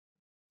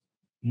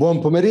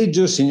Buon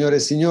pomeriggio, signore e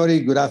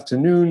signori. Good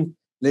afternoon,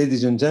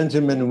 ladies and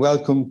gentlemen.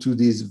 Welcome to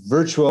this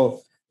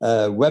virtual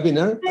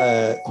webinar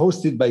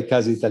hosted by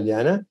Casa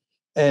Italiana.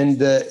 And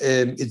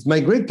it's my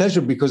great pleasure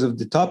because of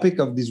the topic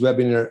of this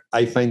webinar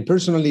I find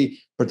personally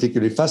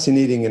particularly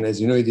fascinating. And as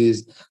you know, it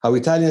is how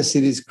Italian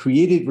cities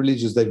created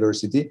religious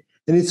diversity.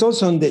 And it's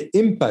also on the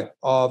impact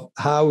of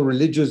how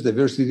religious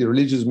diversity,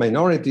 religious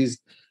minorities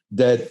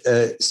that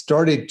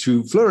started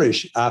to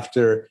flourish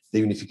after the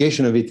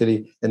unification of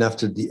Italy and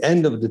after the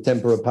end of the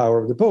temporal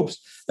power of the popes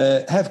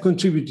have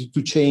contributed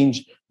to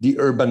change the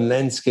urban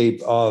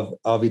landscape of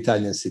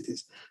Italian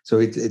cities. So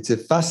it's a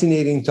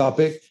fascinating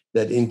topic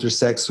that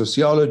intersects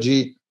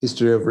sociology,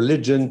 history of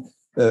religion,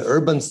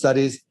 urban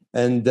studies,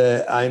 and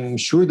I'm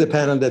sure the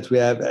panel that we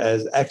have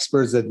as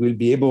experts that will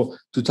be able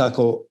to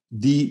tackle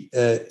the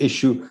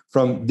issue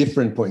from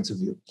different points of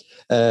view.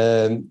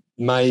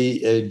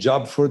 My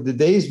job for the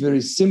day is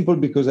very simple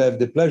because I have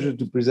the pleasure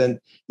to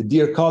present a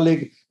dear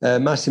colleague,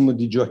 Massimo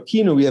Di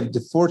Gioacchino. We have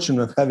the fortune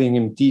of having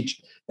him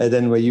teach at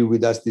NYU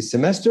with us this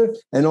semester,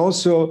 and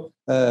also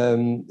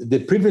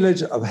the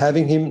privilege of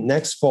having him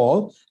next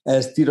fall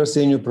as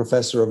Tirosegno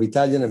Professor of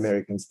Italian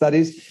American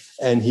Studies,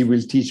 and he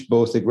will teach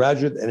both a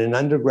graduate and an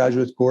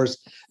undergraduate course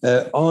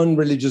on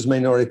religious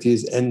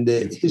minorities and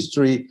the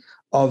history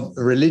of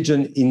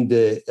religion in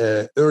the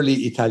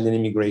early Italian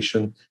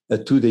immigration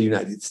to the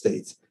United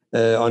States.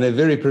 On a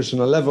very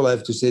personal level, I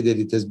have to say that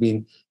it has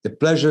been a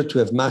pleasure to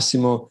have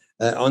Massimo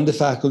on the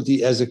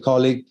faculty as a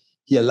colleague.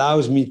 He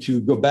allows me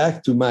to go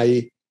back to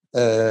my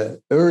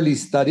early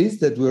studies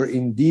that were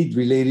indeed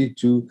related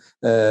to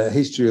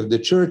history of the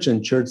church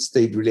and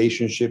church-state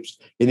relationships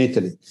in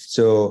Italy.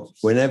 So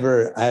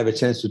whenever I have a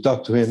chance to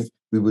talk to him,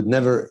 we would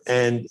never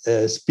end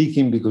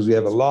speaking because we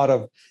have a lot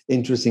of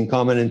interest in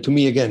common. And to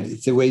me, again,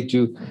 it's a way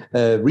to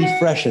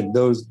refreshen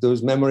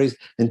those memories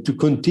and to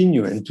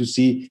continue and to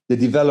see the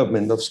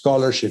development of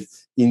scholarship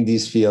in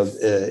this field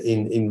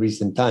in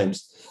recent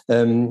times.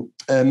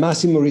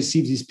 Massimo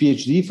received his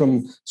PhD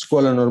from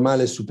Scuola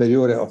Normale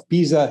Superiore of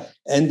Pisa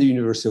and the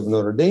University of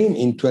Notre Dame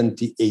in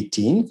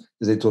 2018.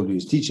 As I told you,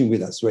 he's teaching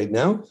with us right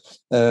now.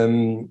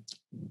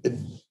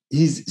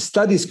 His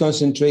studies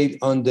concentrate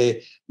on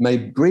the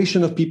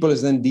migration of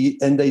peoples and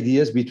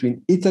ideas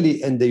between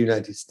Italy and the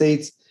United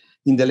States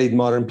in the late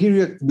modern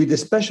period, with a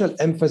special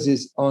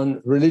emphasis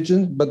on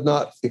religion, but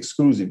not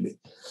exclusively.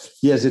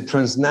 He has a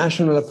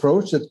transnational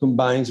approach that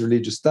combines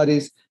religious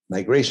studies,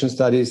 migration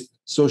studies,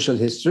 social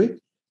history,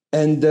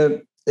 and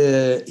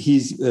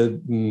his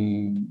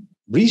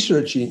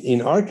research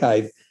in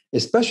archive,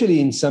 especially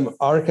in some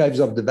archives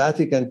of the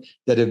Vatican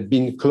that have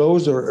been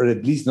closed or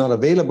at least not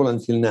available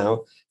until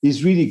now,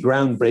 is really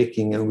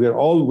groundbreaking. And we're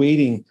all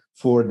waiting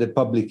for the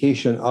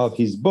publication of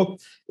his book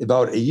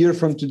about a year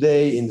from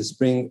today, in the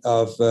spring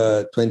of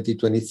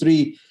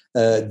 2023,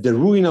 The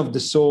Ruin of the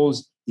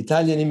Souls,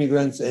 Italian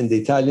Immigrants and the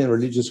Italian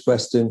Religious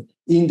Question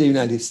in the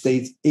United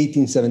States,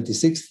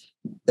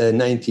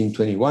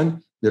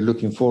 1876-1921. We're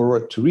looking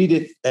forward to read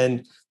it.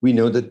 And we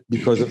know that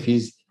because of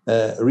his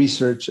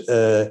research,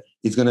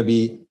 it's going to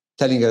be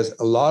telling us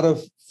a lot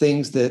of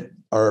things that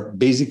are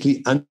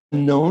basically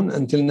unknown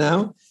until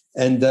now,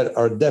 and that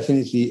are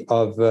definitely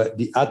of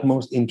the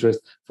utmost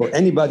interest for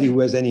anybody who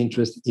has any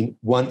interest in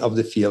one of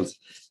the fields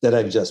that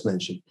I've just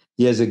mentioned.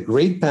 He has a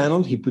great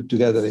panel. He put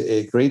together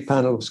a great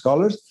panel of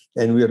scholars,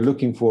 and we are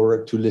looking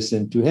forward to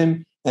listen to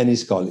him and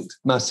his colleagues.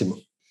 Massimo.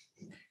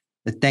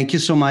 Thank you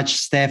so much,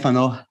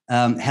 Stefano.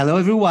 Hello,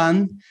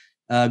 everyone.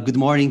 Good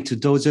morning to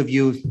those of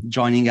you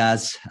joining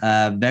us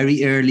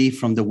very early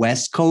from the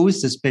West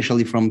Coast,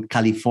 especially from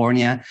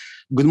California.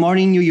 Good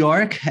morning, New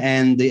York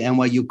and the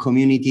NYU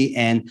community,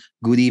 and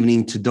good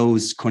evening to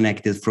those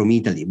connected from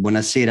Italy.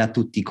 Buonasera a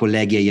tutti i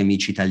colleghi e gli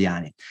amici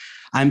italiani.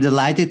 I'm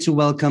delighted to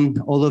welcome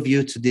all of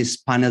you to this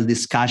panel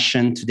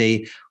discussion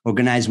today,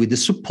 organized with the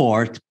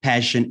support,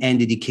 passion, and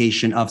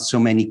dedication of so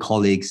many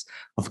colleagues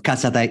of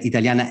Casa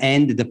Italiana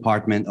and the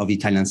Department of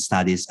Italian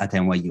Studies at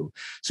NYU.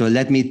 So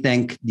let me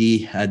thank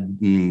the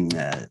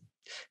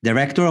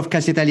Director of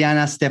Casa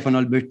Italiana,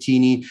 Stefano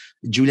Albertini,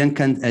 Julie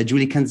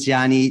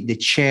Canziani, the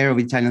Chair of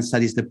Italian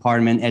Studies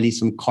Department,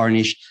 Alison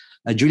Cornish,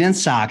 Julian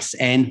Sachs,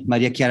 and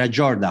Mariachiara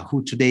Giorda,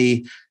 who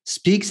today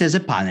speaks as a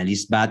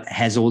panelist, but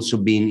has also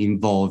been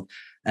involved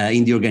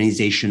in the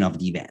organization of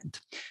the event.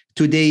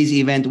 Today's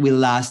event will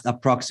last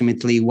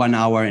approximately 1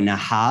 hour and a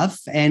half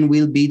and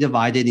will be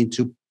divided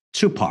into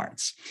two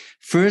parts.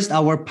 First,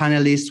 our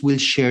panelists will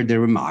share their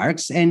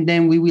remarks, and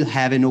then we will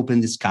have an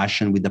open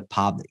discussion with the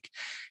public.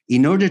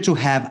 In order to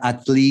have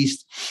at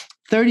least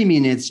 30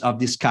 minutes of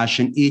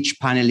discussion, each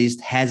panelist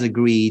has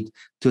agreed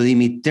to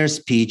limit their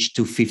speech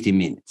to 50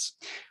 minutes.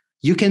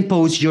 You can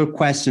pose your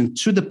question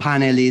to the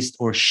panelists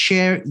or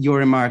share your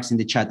remarks in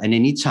the chat at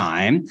any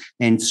time.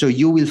 And so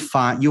you'll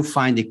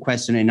find a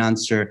question and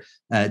answer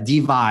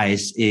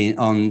device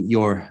on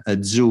your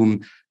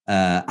Zoom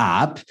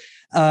app.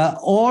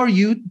 Or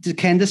you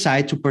can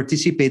decide to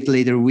participate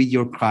later with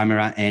your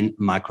camera and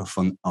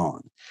microphone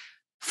on.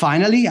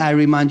 Finally, I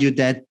remind you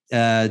that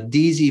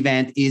this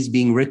event is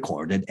being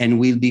recorded and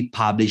will be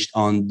published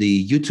on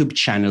the YouTube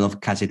channel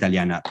of Casa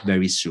Italiana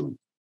very soon.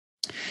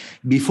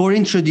 Before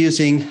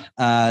introducing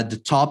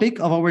the topic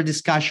of our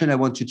discussion, I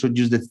want to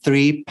introduce the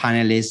three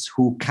panelists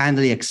who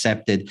kindly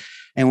accepted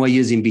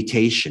NYU's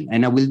invitation.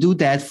 And I will do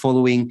that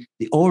following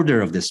the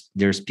order of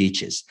their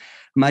speeches.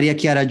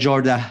 Mariachiara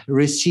Giorda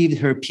received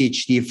her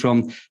PhD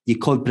from the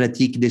École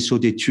pratique des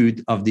hautes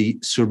études of the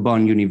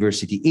Sorbonne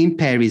University in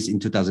Paris in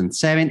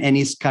 2007 and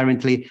is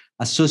currently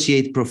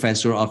Associate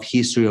Professor of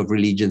History of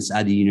Religions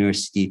at the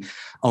University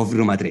of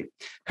Roma III.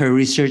 Her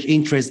research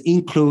interests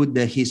include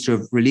the history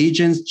of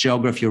religions,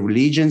 geography of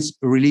religions,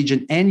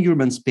 religion and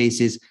urban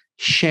spaces,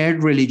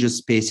 shared religious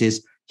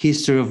spaces,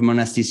 history of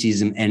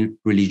monasticism, and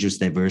religious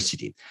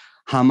diversity.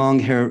 Among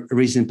her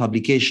recent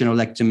publications, I'd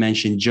like to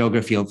mention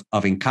Geography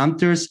of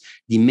Encounters,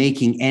 The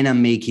Making and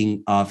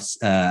Unmaking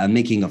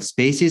of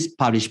Spaces,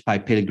 published by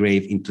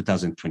Pelgrave in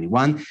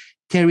 2021,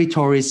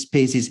 Territories,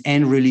 Spaces,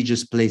 and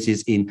Religious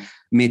Places in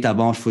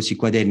Metamorfosi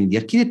Quaderni di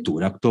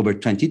Architettura, October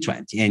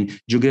 2020, and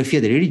Geografia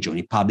delle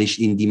Religioni, published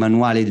in the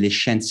Manuale delle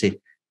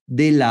Scienze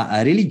della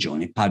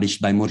Religione,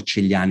 published by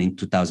Morcelliani in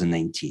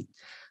 2019.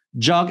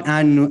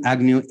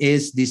 Agnew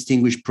is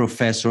Distinguished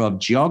Professor of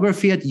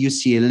Geography at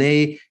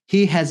UCLA.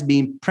 He has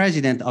been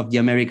president of the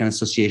American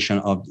Association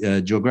of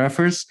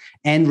Geographers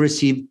and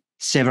received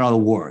several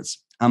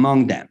awards,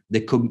 among them the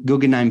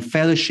Guggenheim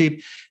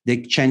Fellowship,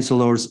 the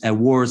Chancellor's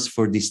Awards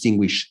for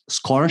Distinguished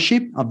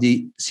Scholarship of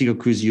the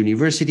Syracuse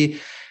University,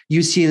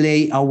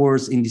 UCLA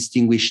Awards in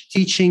Distinguished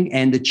Teaching,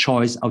 and the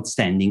Choice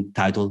Outstanding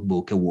Title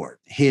Book Award.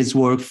 His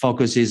work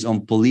focuses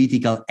on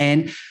political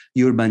and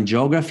urban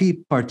geography,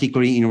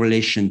 particularly in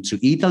relation to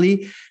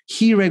Italy.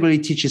 He regularly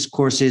teaches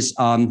courses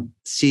on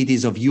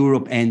cities of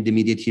Europe and the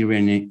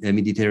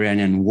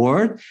Mediterranean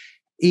world.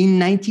 In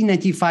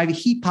 1995,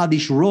 he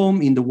published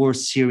Rome in the World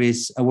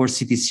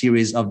City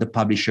series of the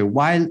publisher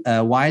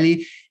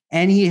Wiley,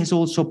 and he has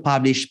also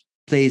published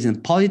Plays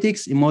and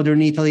Politics in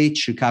Modern Italy,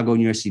 Chicago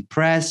University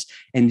Press,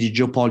 and the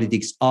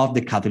Geopolitics of the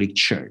Catholic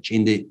Church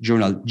in the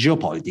journal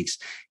Geopolitics,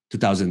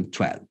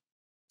 2012.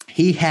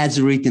 He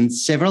has written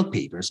several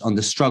papers on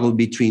the struggle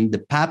between the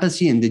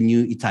papacy and the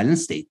new Italian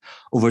state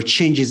over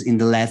changes in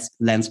the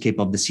landscape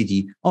of the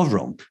city of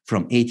Rome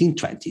from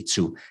 1820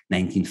 to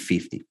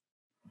 1950.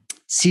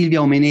 Silvia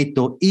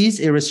Omenetto is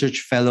a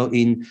research fellow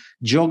in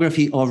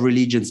Geography of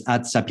Religions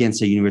at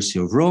Sapienza University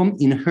of Rome.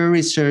 In her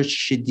research,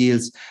 she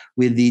deals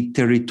with the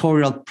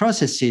territorial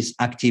processes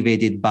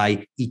activated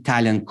by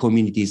Italian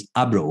communities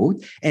abroad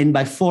and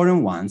by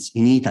foreign ones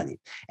in Italy,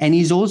 and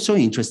is also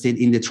interested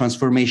in the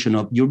transformation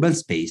of urban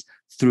space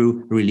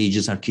through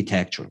religious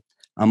architecture.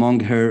 Among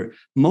her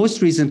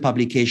most recent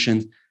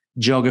publications,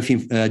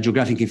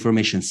 Geographic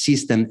Information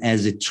System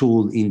as a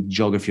Tool in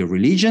Geography of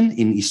Religion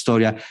in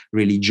Historia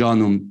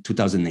Religionum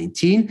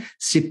 2019,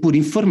 seppur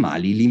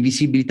informali,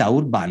 l'invisibilità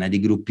urbana dei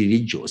gruppi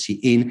religiosi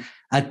in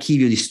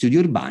Archivio di Studi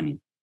Urbani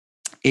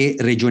e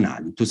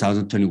Regionali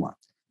 2021.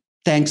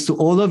 Thanks to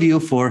all of you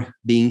for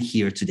being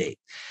here today.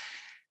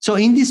 So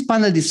in this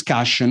panel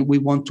discussion, we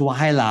want to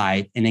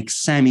highlight and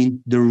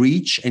examine the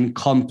rich and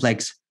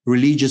complex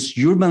religious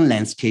urban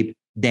landscape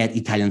that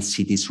Italian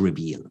cities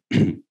reveal.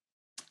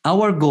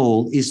 Our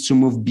goal is to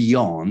move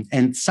beyond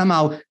and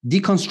somehow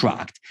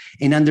deconstruct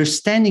an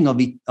understanding of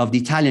the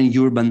Italian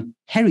urban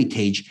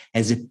heritage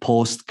as a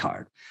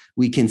postcard.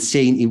 We would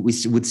say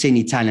in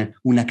Italian,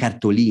 una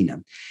cartolina,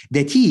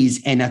 that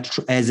is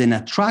as an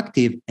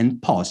attractive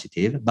and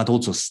positive, but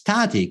also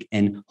static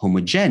and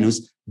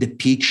homogeneous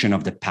depiction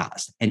of the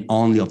past and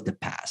only of the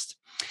past.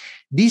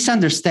 This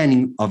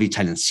understanding of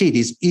Italian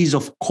cities is,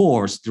 of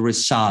course, the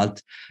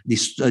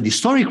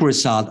historic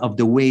result of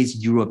the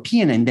ways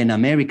European and then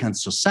American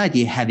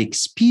society have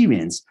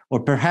experienced,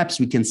 or perhaps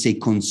we can say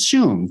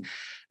consumed,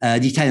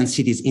 the Italian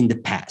cities in the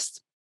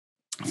past.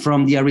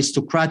 From the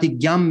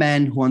aristocratic young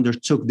men who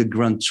undertook the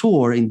Grand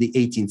Tour in the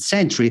 18th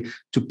century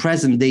to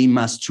present-day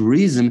mass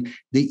tourism,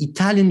 the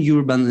Italian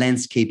urban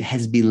landscape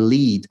has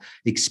been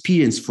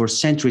experienced for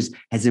centuries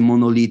as a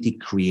monolithic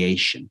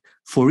creation.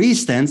 For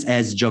instance,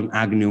 as John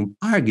Agnew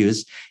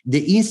argues, the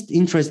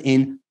interest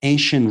in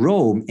ancient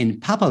Rome and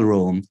Papal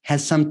Rome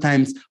has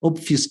sometimes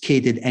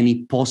obfuscated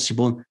any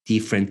possible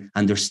different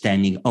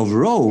understanding of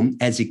Rome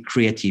as a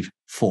creative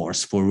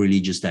force for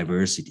religious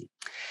diversity.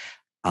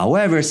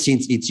 However,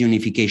 since its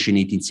unification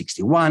in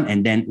 1861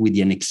 and then with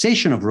the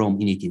annexation of Rome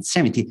in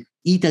 1870,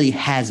 Italy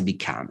has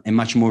become a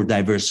much more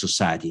diverse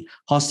society,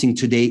 hosting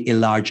today a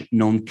large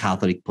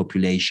non-Catholic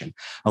population,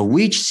 of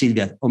which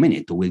Silvia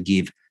Omenetto will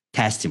give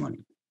testimony.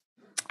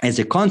 As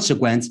a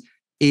consequence,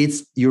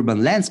 its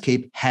urban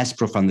landscape has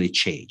profoundly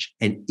changed,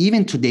 and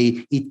even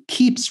today, it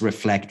keeps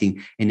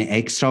reflecting an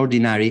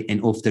extraordinary and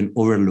often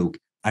overlooked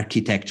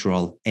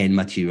architectural and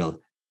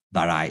material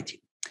variety.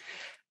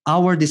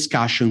 Our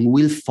discussion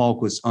will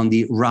focus on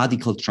the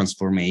radical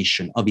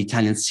transformation of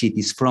Italian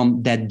cities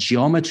from that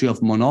geometry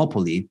of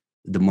monopoly,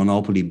 the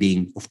monopoly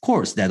being, of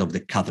course, that of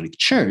the Catholic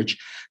Church,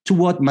 to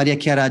what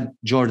Mariachiara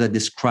Giorda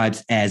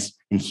describes as,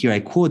 and here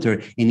I quote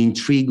her, an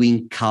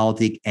intriguing,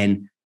 chaotic,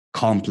 and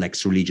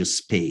complex religious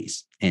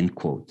space, end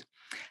quote.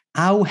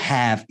 How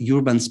have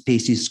urban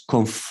spaces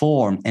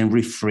conformed and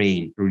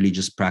reframed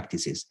religious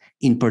practices,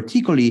 in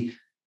particularly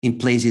in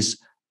places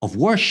of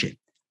worship?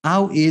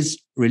 How is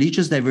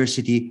religious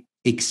diversity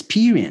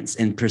experienced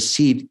and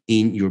perceived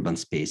in urban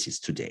spaces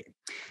today?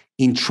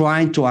 In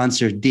trying to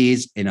answer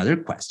this and other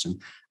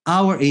questions,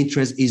 our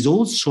interest is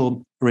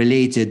also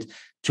related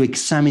to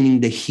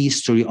examining the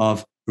history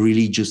of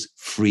religious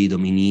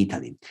freedom in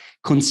Italy,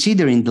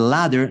 considering the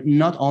latter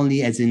not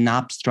only as an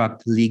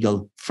abstract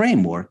legal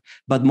framework,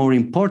 but more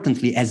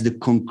importantly, as the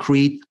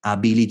concrete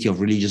ability of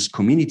religious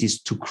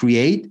communities to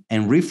create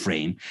and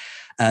reframe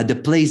the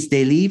place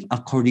they live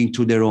according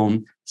to their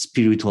own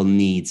spiritual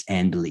needs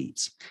and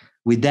beliefs.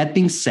 With that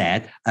being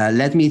said,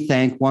 let me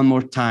thank one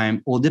more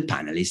time all the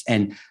panelists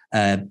and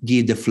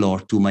give the floor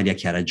to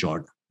Mariachiara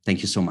Giorda.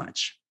 Thank you so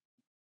much.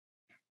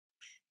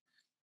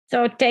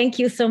 So thank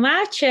you so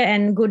much,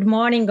 and good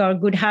morning or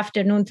good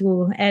afternoon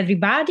to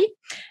everybody.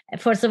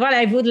 First of all,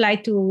 I would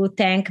like to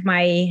thank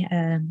my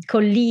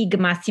colleague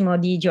Massimo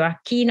di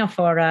Gioacchino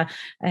for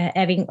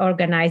having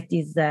organized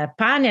this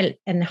panel,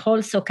 and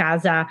also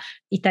Casa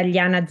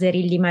Italiana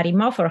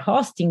Zerilli-Marimò for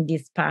hosting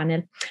this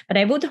panel. But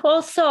I would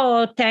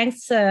also thank,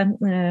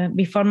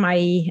 before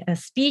my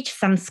speech,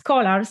 some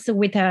scholars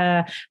with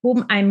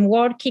whom I'm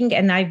working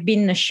and I've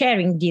been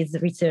sharing this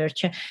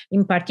research,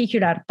 in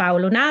particular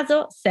Paolo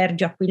Naso,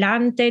 Sergio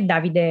Aquilante,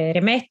 Davide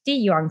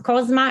Remetti, Johan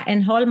Cosma,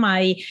 and all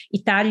my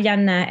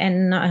Italian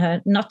and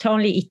not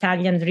only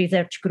Italian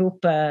research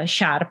group,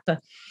 SHARP.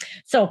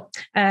 So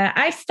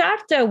I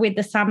start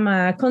with some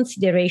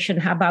consideration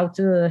about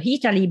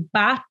Italy,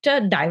 but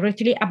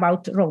directly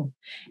about Rome.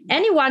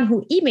 Anyone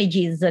who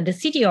images the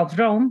city of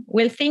Rome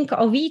will think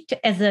of it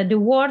as the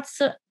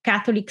world's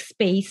Catholic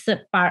space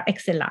par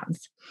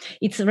excellence.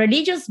 Its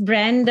religious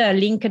brand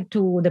linked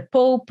to the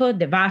Pope,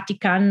 the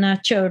Vatican,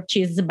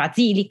 churches,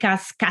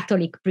 basilicas,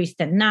 Catholic priests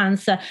and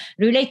nuns,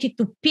 related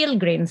to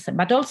pilgrims,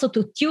 but also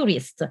to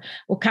tourists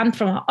who come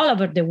from all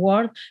over the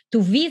world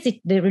to visit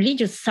the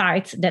religious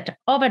sites that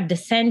over the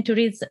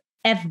centuries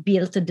have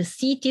built the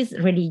city's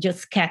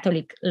religious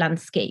Catholic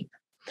landscape.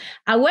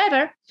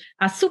 However,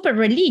 a super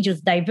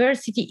religious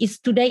diversity is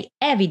today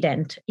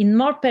evident in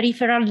more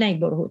peripheral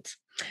neighborhoods,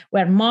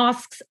 where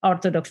mosques,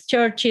 Orthodox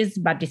churches,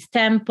 Buddhist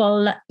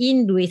temple,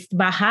 Hinduist,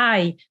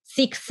 Baha'i,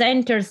 Sikh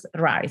centers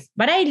rise.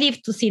 But I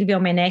leave to Silvia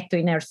Omenetto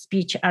in her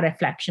speech a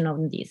reflection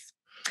on this.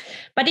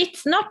 But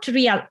it's not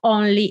real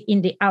only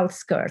in the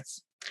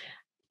outskirts.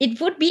 It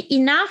would be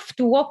enough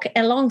to walk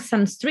along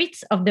some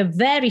streets of the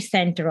very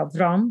center of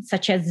Rome,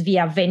 such as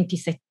Via 20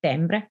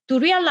 Settembre, to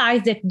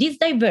realize that this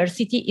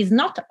diversity is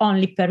not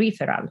only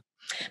peripheral,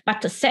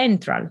 but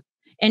central.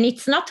 And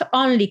it's not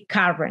only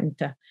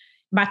current,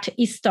 but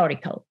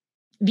historical.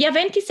 Via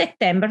 20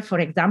 Settembre, for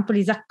example,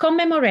 is a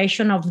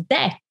commemoration of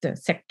that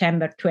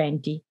September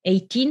 20,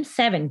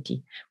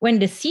 1870, when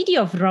the city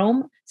of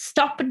Rome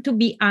stopped to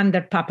be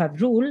under Papal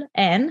rule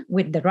and,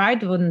 with the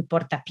ride on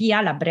Porta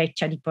Pia, La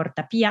Breccia di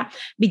Porta Pia,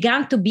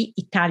 began to be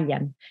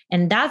Italian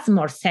and thus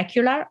more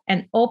secular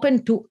and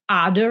open to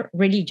other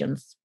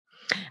religions.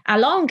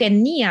 Along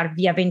and near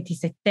Via 20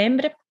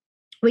 Settembre,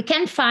 we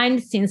can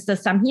find, since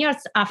some years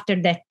after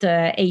that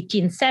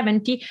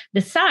 1870,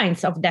 the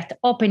signs of that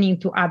opening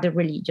to other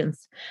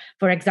religions.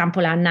 For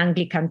example, an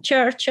Anglican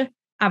church, a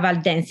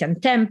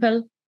Valdensian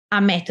temple, a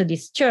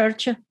Methodist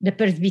church, the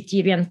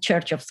Presbyterian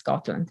Church of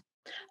Scotland,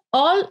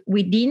 all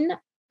within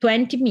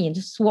 20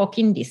 minutes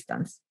walking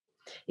distance.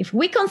 If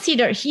we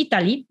consider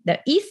Italy, the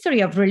history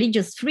of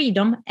religious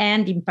freedom,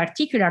 and in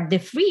particular the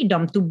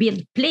freedom to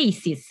build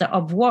places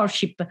of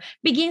worship,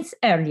 begins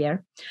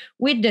earlier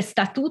with the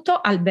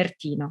Statuto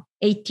Albertino,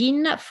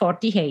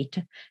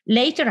 1848,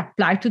 later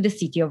applied to the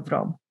city of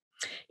Rome.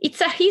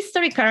 It's a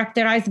history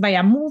characterized by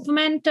a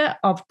movement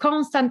of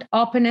constant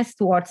openness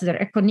towards the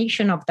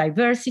recognition of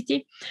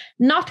diversity,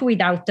 not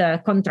without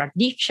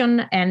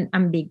contradiction and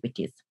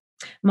ambiguities.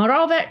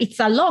 Moreover, it's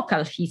a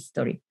local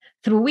history,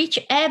 through which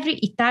every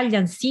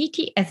Italian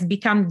city has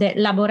become the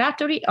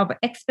laboratory of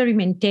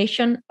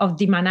experimentation of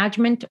the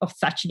management of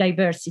such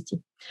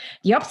diversity.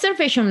 The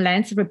observation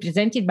lens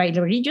represented by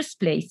the religious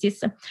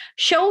places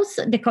shows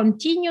the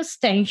continuous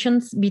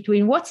tensions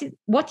between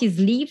what is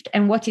lived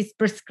and what is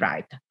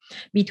prescribed,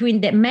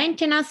 between the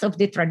maintenance of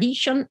the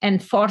tradition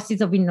and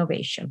forces of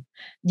innovation.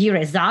 The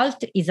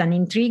result is an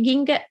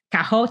intriguing,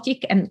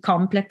 chaotic, and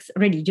complex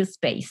religious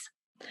space.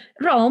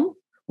 Rome,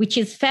 which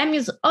is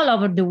famous all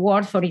over the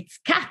world for its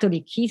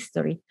Catholic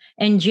history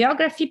and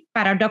geography,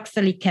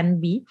 paradoxically can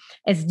be,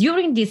 as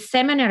during this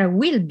seminar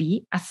will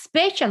be, a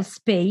special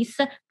space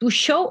to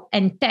show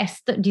and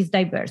test this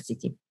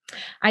diversity.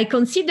 I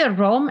consider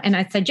Rome, and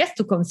I suggest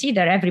to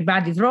consider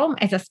everybody's Rome,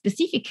 as a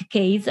specific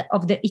case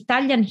of the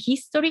Italian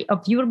history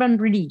of urban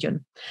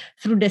religion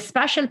through the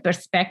spatial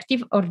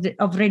perspective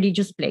of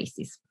religious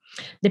places.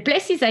 The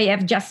places I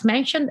have just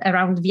mentioned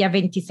around Via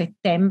 20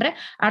 Settembre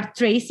are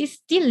traces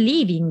still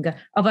living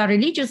of a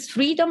religious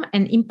freedom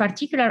and in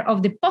particular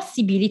of the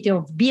possibility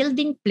of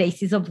building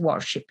places of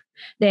worship.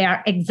 They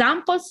are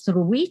examples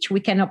through which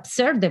we can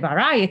observe the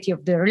variety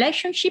of the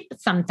relationship,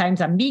 sometimes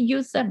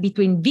ambiguous,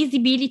 between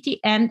visibility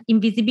and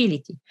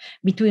invisibility,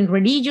 between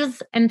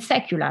religious and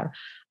secular,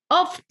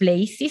 of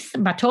places,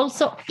 but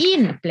also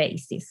in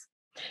places.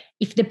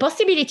 If the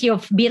possibility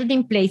of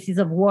building places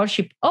of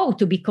worship ought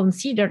to be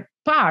considered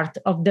part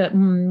of the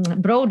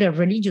broader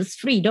religious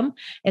freedom,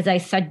 as I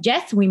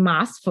suggest, we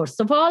must, first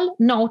of all,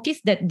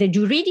 notice that the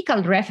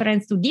juridical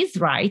reference to this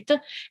right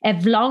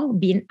have long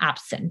been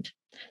absent,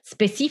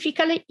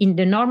 specifically in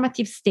the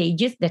normative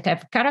stages that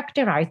have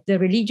characterized the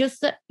religious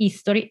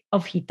history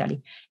of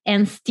Italy,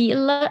 and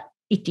still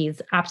it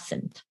is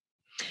absent.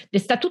 The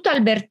Statuto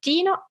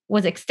Albertino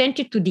was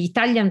extended to the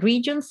Italian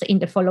regions in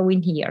the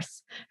following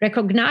years,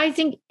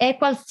 recognizing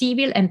equal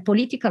civil and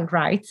political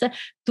rights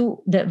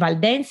to the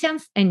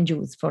Valdensians and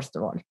Jews, first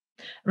of all.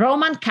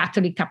 Roman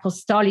Catholic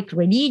Apostolic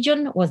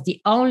religion was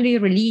the only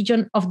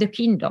religion of the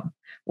kingdom,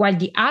 while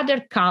the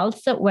other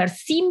cults were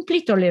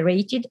simply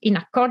tolerated in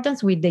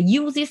accordance with the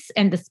uses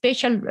and the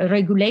special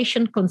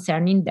regulation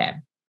concerning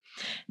them.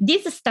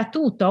 This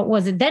statuto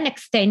was then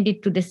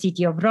extended to the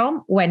city of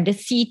Rome when the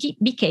city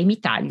became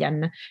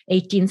Italian,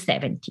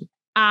 1870.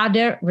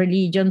 Other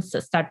religions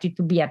started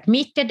to be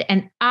admitted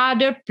and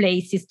other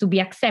places to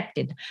be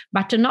accepted,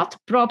 but not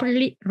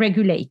properly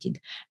regulated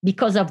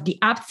because of the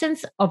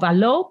absence of a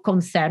law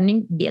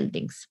concerning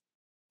buildings.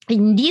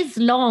 In this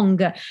long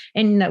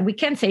and we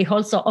can say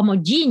also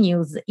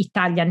homogeneous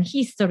Italian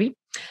history,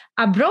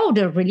 a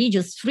broader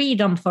religious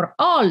freedom for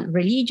all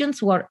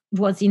religions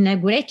was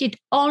inaugurated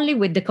only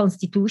with the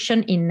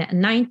Constitution in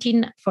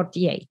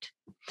 1948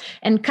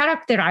 and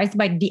characterized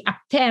by the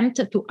attempt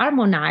to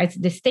harmonize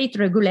the state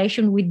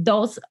regulation with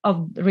those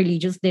of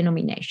religious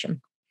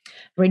denomination.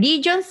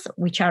 Religions,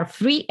 which are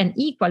free and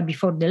equal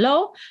before the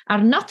law,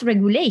 are not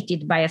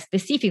regulated by a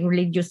specific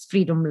religious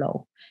freedom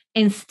law.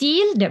 And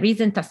still, there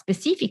isn't a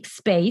specific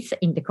space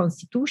in the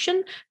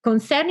Constitution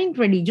concerning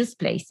religious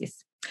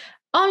places.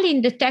 Only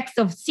in the text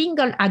of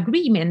single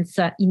agreements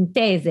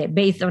intese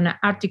based on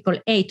Article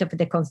 8 of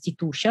the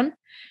Constitution,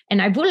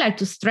 and I would like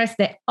to stress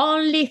that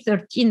only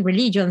 13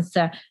 religions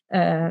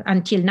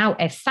until now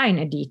have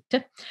signed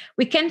it,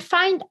 we can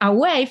find a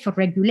way for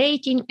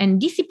regulating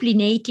and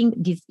disciplinating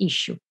this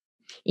issue.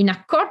 In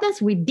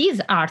accordance with this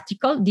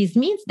article, this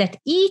means that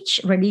each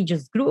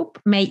religious group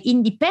may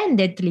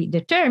independently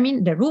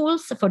determine the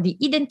rules for the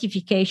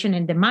identification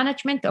and the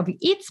management of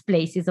its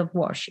places of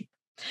worship.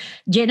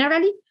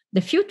 Generally,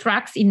 the few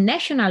tracts in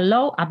national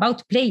law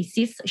about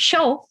places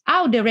show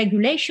how the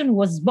regulation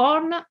was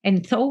born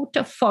and thought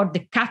for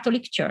the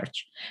Catholic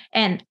Church.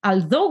 And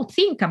although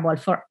thinkable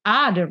for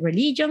other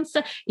religions,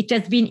 it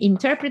has been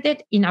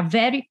interpreted in a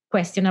very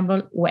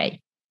questionable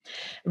way.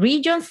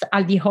 Regions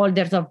are the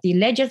holders of the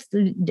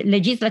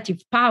legislative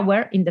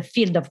power in the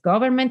field of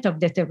government of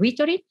the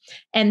territory,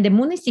 and the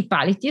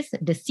municipalities,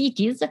 the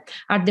cities,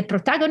 are the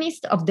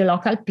protagonists of the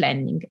local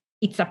planning,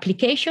 its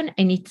application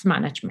and its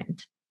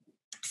management.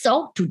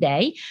 So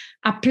today,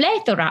 a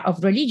plethora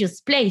of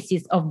religious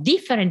places of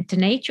different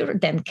nature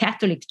than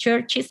Catholic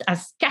churches are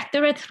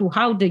scattered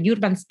throughout the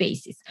urban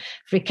spaces,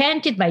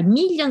 frequented by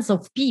millions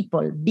of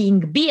people, being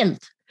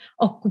built,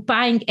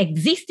 occupying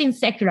existing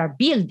secular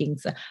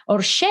buildings,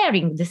 or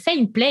sharing the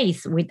same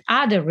place with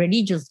other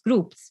religious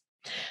groups.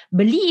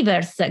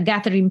 Believers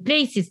gather in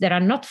places that are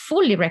not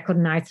fully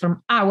recognized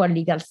from our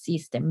legal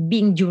system,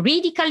 being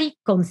juridically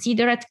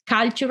considered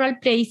cultural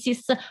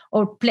places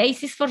or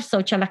places for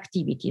social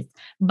activities,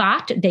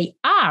 but they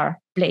are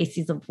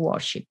places of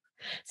worship.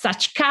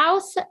 Such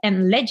chaos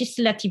and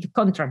legislative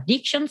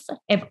contradictions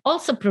have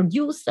also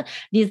produced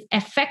this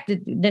effect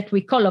that we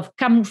call of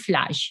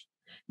camouflage.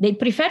 They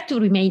prefer to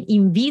remain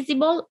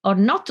invisible or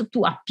not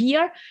to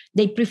appear.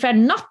 They prefer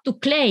not to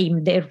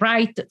claim their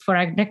right for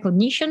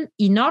recognition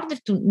in order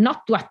to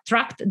not to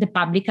attract the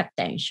public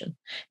attention.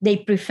 They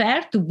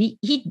prefer to be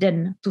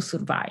hidden to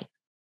survive.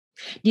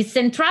 The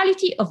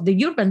centrality of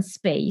the urban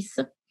space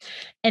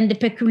and the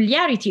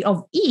peculiarity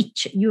of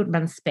each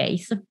urban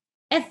space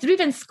has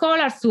driven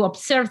scholars to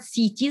observe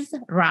cities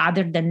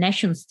rather than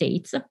nation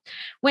states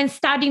when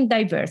studying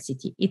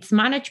diversity, its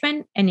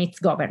management, and its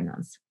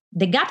governance.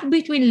 The gap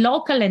between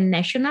local and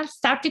national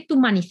started to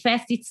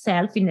manifest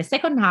itself in the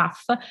second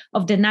half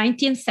of the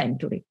 19th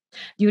century,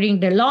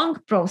 during the long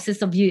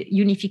process of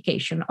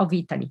unification of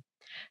Italy.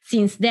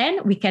 Since then,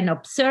 we can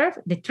observe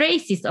the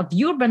traces of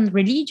urban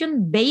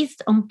religion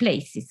based on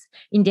places,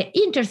 in the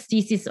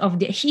interstices of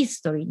the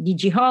history, the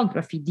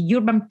geography, the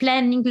urban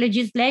planning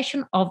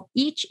legislation of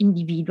each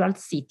individual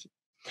city.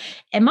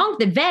 Among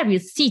the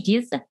various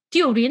cities,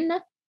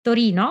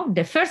 Torino,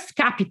 the first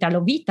capital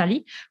of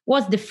Italy,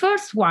 was the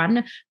first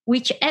one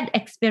which had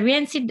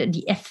experienced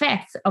the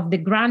effects of the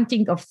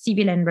granting of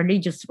civil and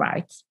religious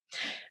rights.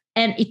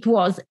 and it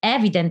was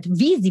evident,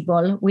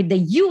 visible with the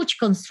huge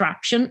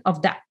construction of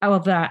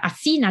a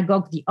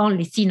synagogue, the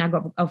only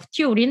synagogue of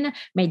Turin,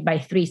 made by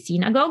 3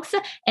 synagogues,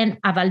 and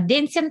a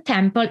Valdensian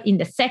temple in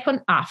the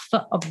second half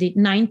of the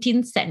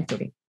 19th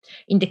century.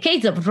 In the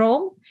case of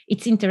Rome,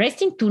 it's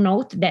interesting to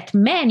note that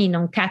many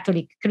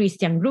non-Catholic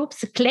Christian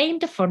groups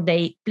claimed for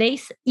their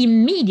place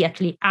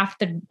immediately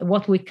after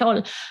what we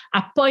call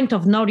a point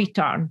of no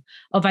return,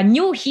 of a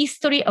new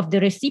history of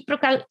the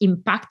reciprocal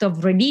impact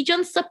of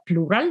religions,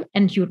 plural,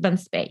 and urban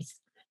space.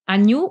 A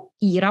new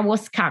era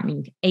was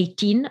coming,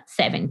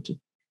 1870.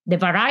 The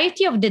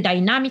variety of the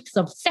dynamics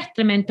of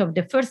settlement of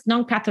the first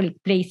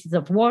non-Catholic places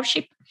of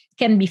worship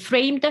can be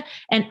framed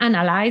and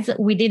analyzed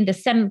within the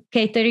same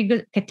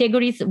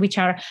categories which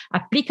are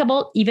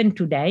applicable even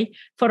today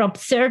for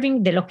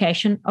observing the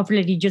location of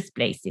religious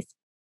places.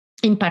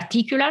 In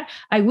particular,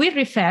 I will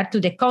refer to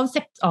the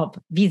concepts of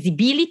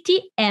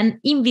visibility and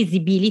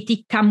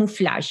invisibility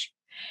camouflage.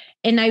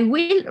 And I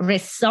will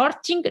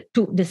resorting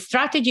to the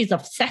strategies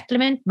of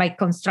settlement by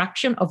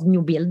construction of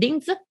new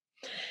buildings,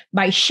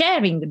 by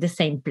sharing the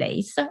same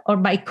place, or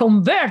by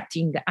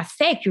converting a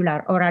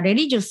secular or a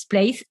religious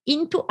place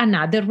into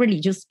another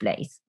religious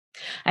place.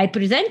 I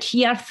present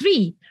here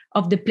 3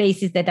 of the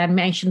places that I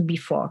mentioned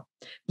before: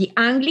 the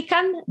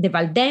Anglican, the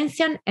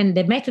Valdensian, and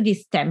the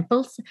Methodist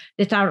temples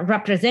that are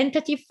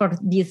representative for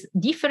these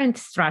different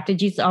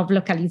strategies of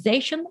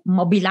localization,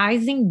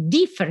 mobilizing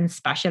different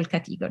spatial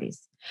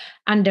categories.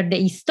 Under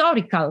the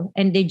historical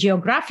and the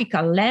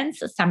geographical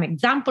lens, some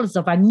examples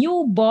of a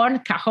newborn,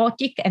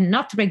 chaotic, and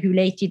not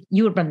regulated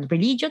urban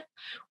religion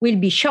will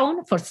be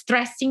shown for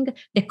stressing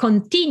the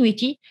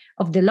continuity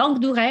of the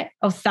longue durée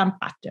of some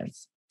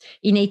patterns.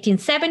 In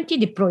 1870,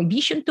 the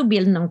prohibition to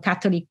build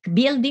non-Catholic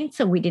buildings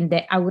within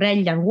the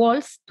Aurelian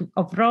walls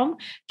of Rome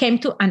came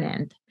to an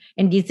end,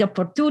 and this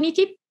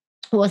opportunity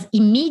was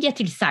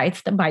immediately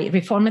seized by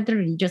Reformed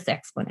religious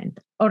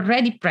exponents,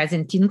 already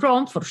present in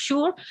Rome for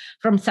sure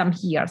from some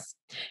years.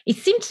 It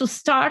seemed to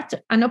start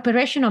an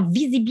operation of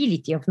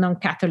visibility of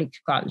non-Catholic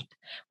cult,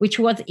 which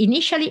was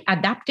initially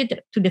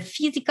adapted to the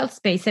physical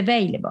space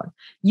available,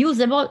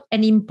 usable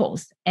and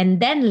imposed, and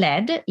then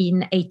led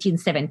in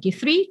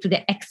 1873 to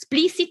the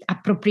explicit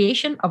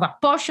appropriation of a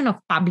portion of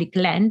public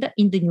land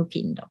in the New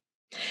Kingdom.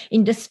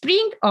 In the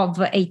spring of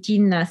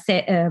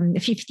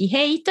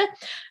 1858,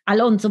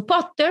 Alonzo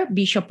Potter,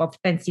 Bishop of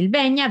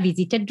Pennsylvania,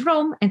 visited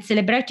Rome and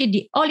celebrated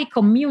the Holy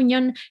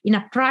Communion in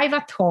a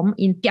private home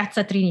in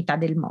Piazza Trinità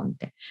del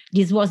Monte.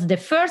 This was the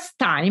first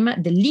time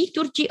the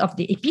liturgy of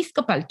the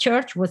Episcopal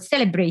Church was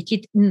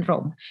celebrated in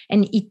Rome,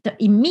 and it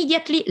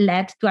immediately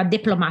led to a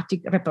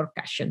diplomatic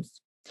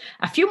repercussions.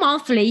 A few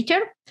months later,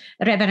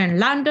 Reverend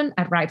Landon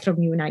arrived from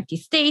the United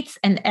States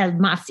and held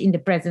Mass in the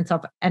presence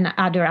of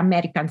other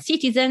American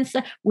citizens,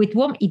 with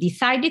whom he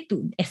decided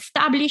to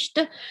establish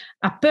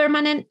a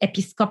permanent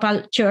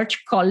Episcopal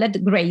church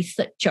called Grace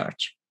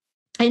Church.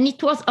 And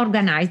it was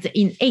organized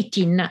in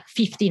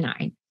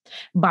 1859.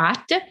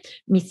 But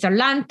Mr.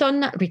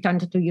 Landon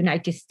returned to the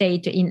United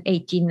States in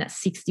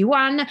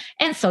 1861,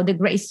 and so the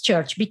Grace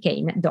Church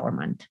became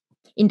dormant.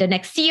 In the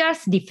next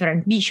years,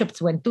 different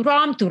bishops went to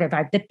Rome to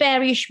revive the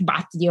parish,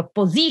 but the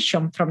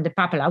opposition from the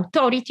papal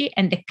authority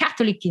and the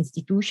Catholic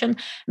institution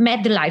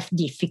made life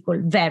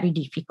difficult, very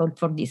difficult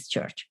for this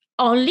church.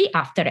 Only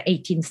after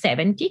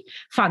 1870,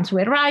 funds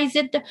were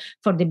raised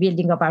for the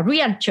building of a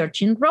real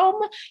church in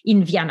Rome,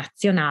 in Via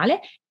Nazionale,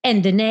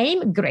 and the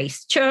name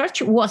Grace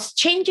Church was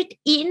changed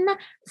in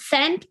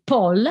St.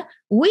 Paul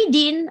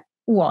within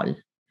wall.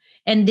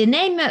 And the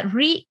name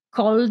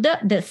recalled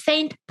the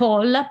St.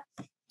 Paul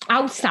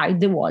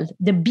outside the wall,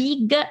 the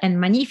big and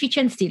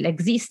magnificent, still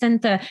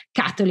existent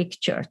Catholic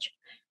Church.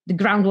 The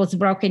ground was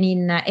broken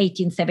in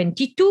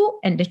 1872,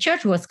 and the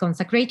church was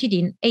consecrated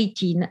in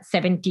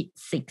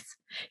 1876.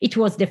 It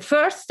was the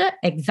first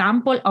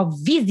example of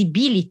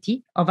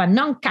visibility of a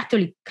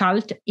non-Catholic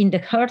cult in the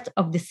heart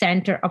of the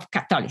center of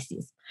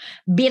Catholicism,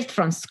 built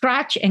from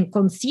scratch and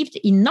conceived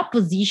in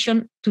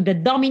opposition to the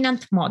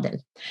dominant model.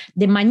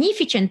 The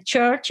magnificent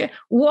church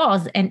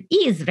was and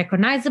is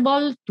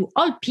recognizable to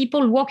all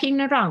people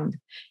walking around.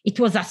 It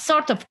was a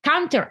sort of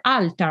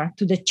counter-altar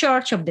to the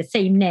church of the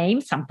same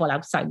name, St. Paul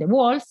outside the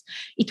walls.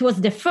 It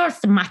was the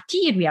first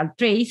material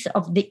trace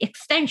of the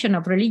extension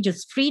of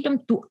religious freedom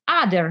to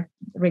other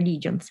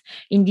religions,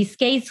 in this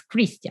case,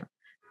 Christian.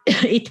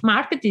 It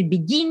marked the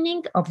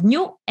beginning of a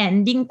new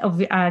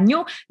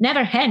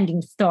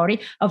never-ending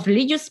story of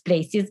religious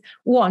places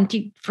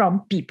wanted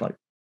from people.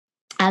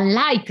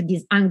 Unlike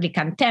this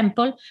Anglican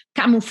temple,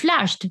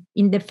 camouflaged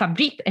in the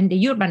fabric and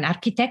the urban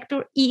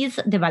architecture is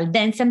the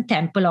Valdensian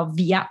temple of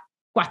Via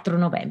 4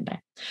 Novembre.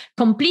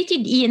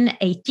 Completed in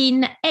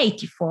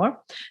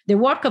 1884, the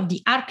work of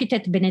the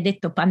architect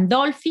Benedetto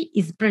Pandolfi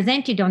is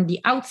presented on the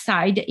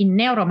outside in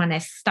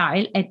neo-Romanesque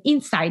style and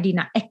inside in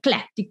an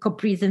eclectic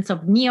presence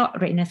of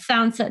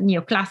neo-Renaissance,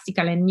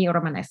 neoclassical, and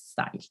neo-Romanesque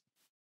style.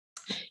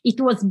 It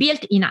was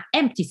built in an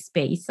empty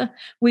space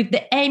with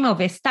the aim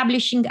of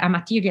establishing a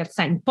material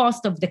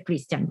signpost of the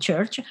Christian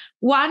church,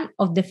 one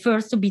of the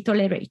first to be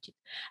tolerated.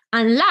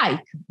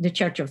 Unlike the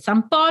Church of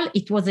St. Paul,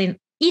 it was an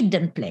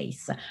hidden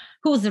place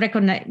whose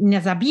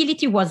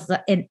recognizability was,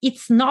 and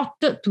it's not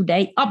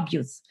today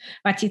obvious,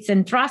 but it's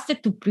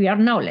entrusted to prior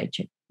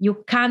knowledge.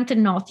 You can't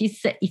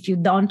notice if you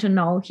don't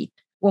know it.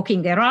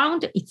 Walking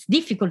around, it's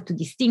difficult to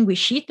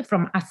distinguish it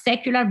from a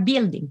secular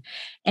building,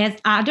 as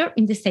others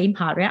in the same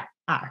area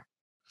are.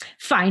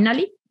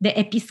 Finally, the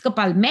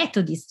Episcopal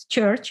Methodist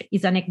Church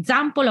is an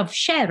example of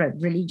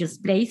shared religious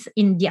place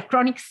in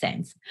diachronic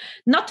sense,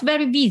 not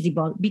very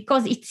visible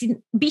because it's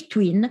in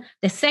between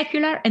the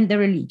secular and the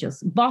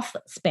religious, both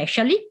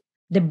spatially,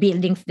 the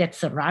buildings that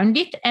surround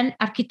it, and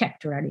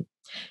architecturally.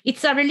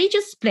 It's a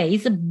religious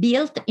place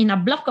built in a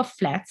block of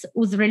flats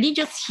whose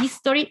religious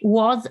history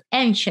was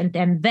ancient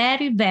and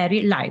very,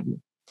 very lively.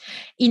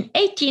 In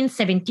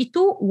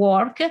 1872,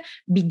 work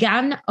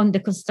began on the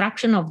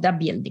construction of the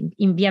building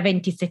in Via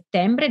 20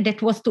 Settembre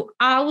that was to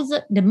house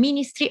the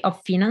Ministry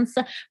of Finance,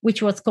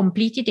 which was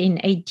completed in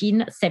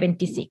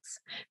 1876.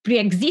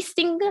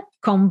 Pre-existing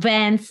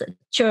convents,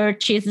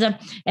 churches,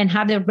 and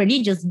other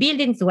religious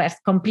buildings were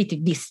completely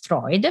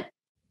destroyed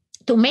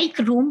to make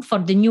room for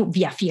the new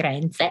Via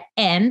Firenze,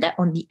 and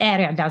on the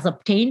area thus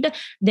obtained,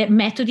 the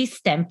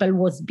Methodist temple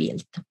was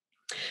built.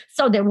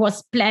 So there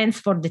was plans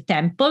for the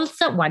temples,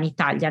 one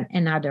Italian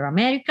and other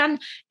American,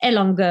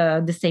 along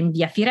the same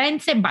Via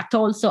Firenze, but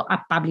also a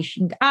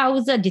publishing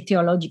house, the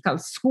theological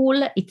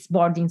school, its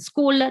boarding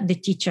school, the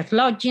teacher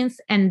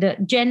lodgings, and the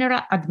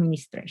general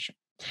administration.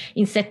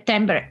 In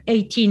September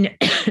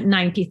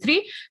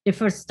 1893, the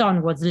first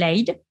stone was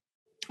laid,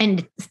 and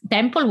the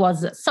temple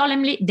was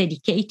solemnly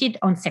dedicated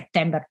on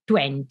September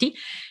 20,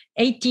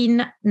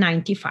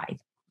 1895.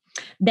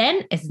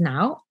 Then, as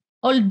now,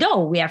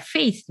 although we are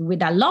faced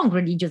with a long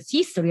religious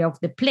history of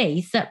the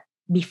place,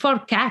 before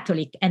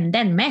Catholic and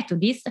then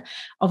Methodist,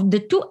 of the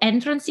two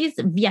entrances,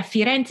 Via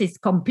Firenze is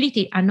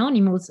completely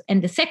anonymous,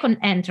 and the second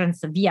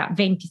entrance, Via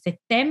 20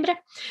 Settembre,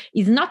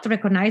 is not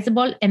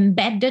recognizable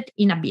embedded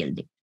in a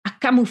building. A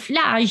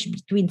camouflage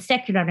between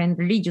secular and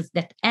religious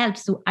that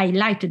helps to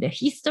highlight the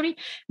history,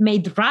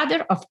 made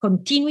rather of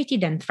continuity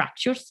than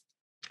fractures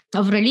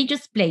of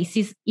religious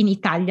places in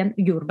Italian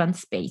urban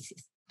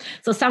spaces.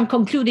 So some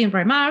concluding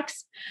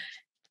remarks.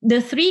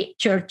 The three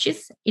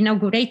churches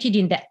inaugurated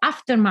in the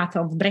aftermath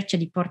of Breccia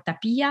di Porta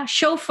Pia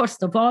show,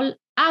 first of all,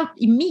 how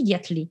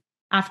immediately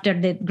after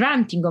the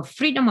granting of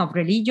freedom of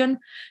religion,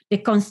 the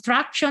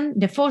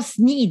first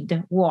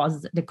need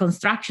was the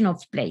construction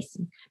of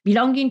places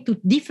belonging to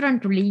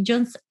different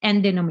religions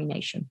and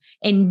denominations.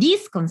 And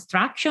this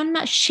construction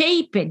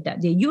shaped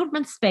the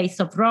urban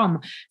space of Rome,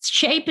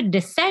 shaped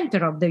the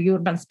center of the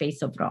urban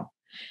space of Rome.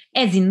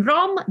 As in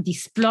Rome,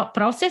 this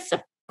process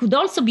could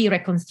also be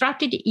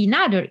reconstructed in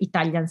other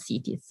Italian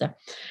cities.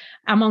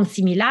 Among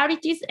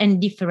similarities and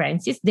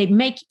differences, they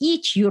make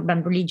each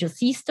urban religious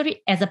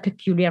history as a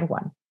peculiar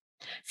one.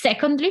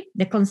 Secondly,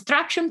 the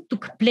construction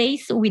took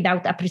place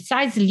without a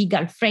precise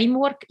legal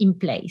framework in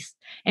place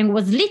and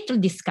was little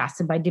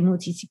discussed by the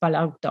municipal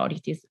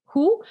authorities,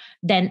 who,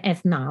 then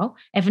as now,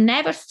 have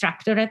never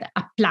structured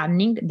a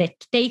planning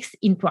that takes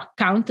into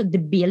account the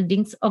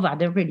buildings of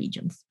other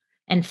religions.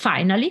 And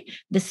finally,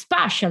 the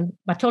spatial,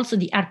 but also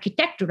the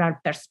architectural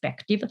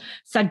perspective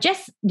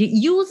suggests the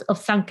use of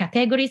some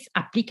categories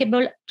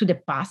applicable to the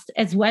past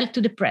as well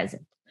to the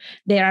present.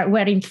 There were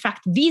in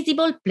fact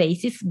visible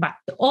places, but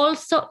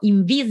also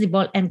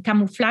invisible and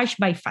camouflaged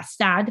by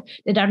facade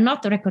that are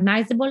not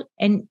recognizable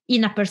and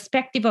in a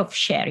perspective of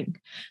sharing.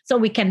 So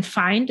we can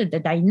find the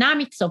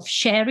dynamics of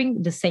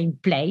sharing the same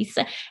place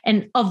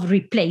and of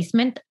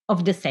replacement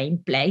of the same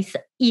place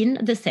in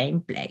the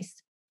same place.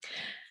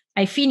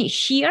 I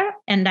finish here,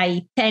 and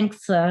I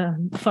thanks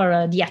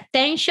for the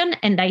attention,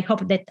 and I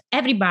hope that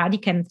everybody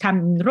can come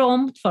in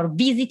Rome for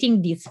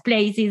visiting these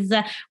places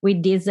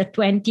with these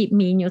 20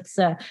 minutes,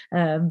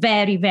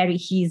 very, very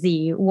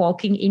easy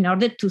walking in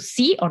order to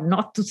see or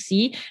not to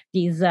see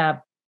this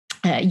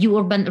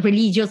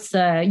religious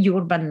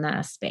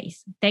urban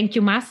space. Thank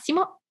you,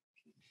 Massimo.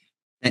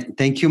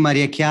 Thank you,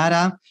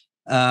 Mariachiara.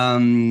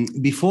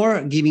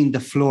 Before giving the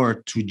floor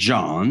to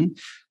John,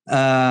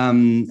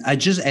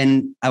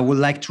 I would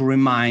like to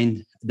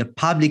remind the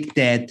public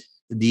that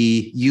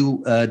the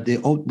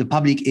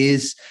public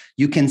is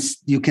you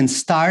can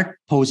start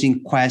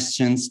posing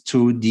questions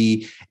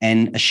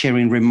and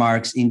sharing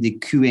remarks in the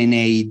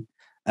Q&A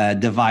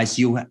device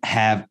you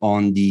have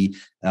on the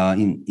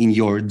in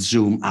your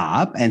Zoom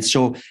app. And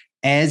so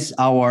as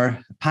our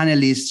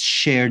panelists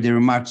share the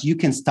remarks, you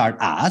can start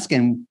ask,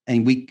 and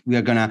we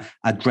are going to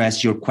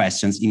address your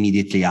questions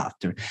immediately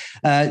after.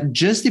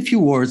 Just a few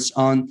words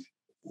on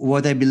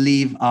what I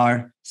believe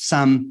are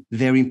some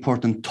very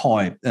important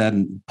points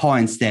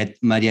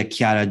that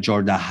Mariachiara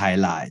Giorda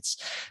highlights.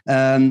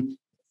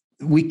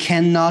 We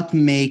cannot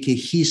make a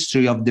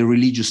history of the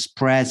religious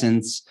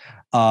presence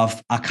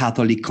of a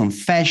Catholic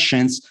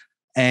confessions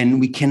And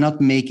we cannot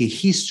make a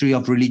history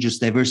of religious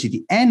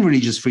diversity and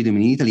religious freedom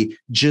in Italy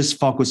just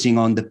focusing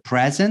on the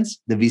presence,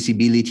 the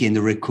visibility, and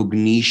the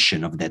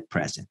recognition of that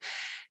presence.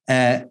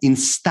 In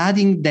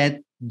studying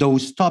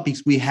those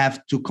topics, we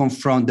have to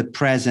confront the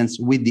presence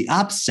with the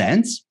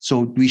absence. So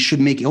we should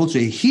make also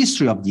a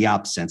history of the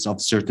absence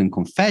of certain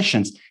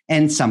confessions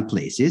and some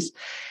places.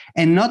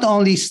 And not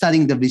only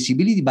studying the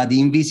visibility, but the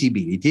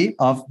invisibility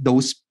of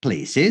those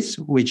places,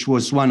 which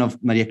was one of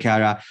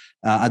Mariachiara,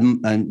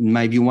 in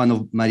my view, one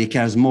of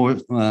Mariachiara's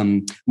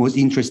most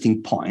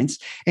interesting points.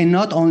 And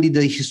not only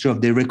the history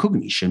of the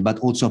recognition, but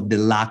also of the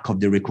lack of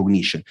the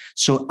recognition.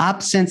 So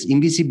absence,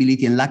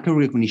 invisibility, and lack of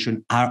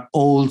recognition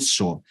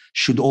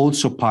should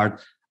also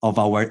part of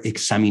our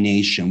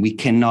examination. We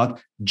cannot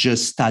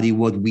just study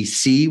what we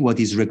see, what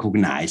is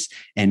recognized,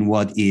 and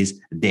what is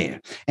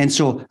there. And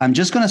so I'm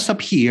just going to stop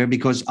here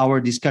because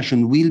our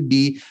discussion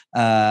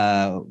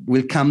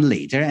will come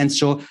later. And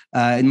so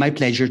it's my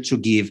pleasure to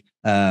give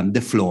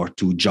the floor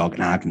to Giorda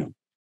and Agnew.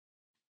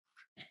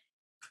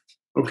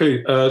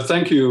 Okay,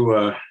 thank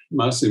you,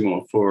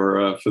 Massimo,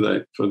 for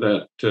the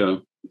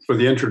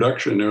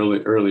introduction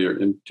earlier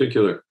in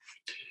particular.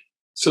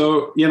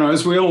 So,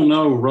 as we all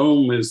know,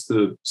 Rome is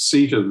the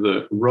seat of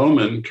the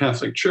Roman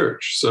Catholic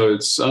Church. So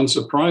it's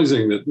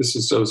unsurprising that this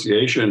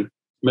association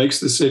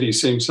makes the city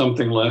seem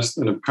something less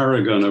than a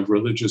paragon of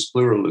religious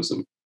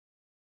pluralism.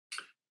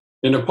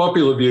 In a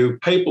popular view,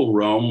 papal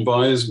Rome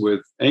vies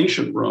with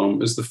ancient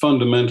Rome as the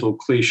fundamental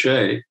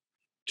cliché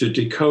to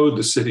decode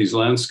the city's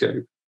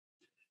landscape.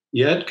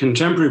 Yet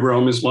contemporary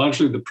Rome is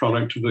largely the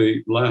product of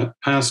the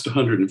past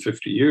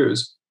 150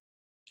 years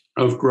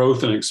of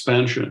growth and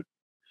expansion.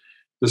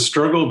 The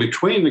struggle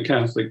between the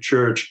Catholic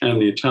Church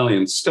and the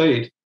Italian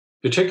state,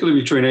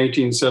 particularly between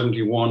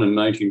 1871 and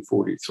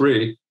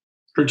 1943,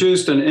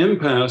 produced an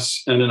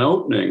impasse and an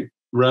opening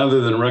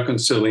rather than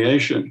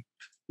reconciliation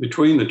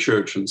between the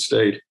church and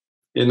state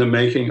in the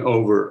making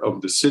over of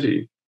the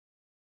city.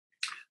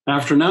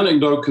 After an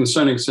anecdote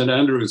concerning St.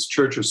 Andrew's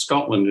Church of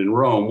Scotland in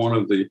Rome, one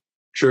of the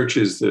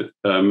churches that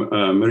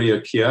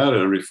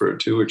Mariachiara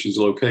referred to, which is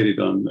located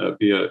on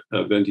Via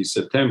 20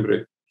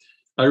 Settembre,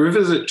 I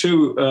revisit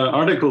two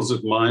articles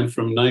of mine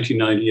from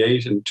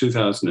 1998 and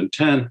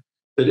 2010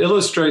 that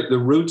illustrate the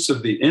roots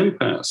of the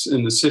impasse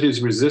in the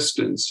city's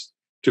resistance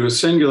to a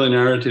singular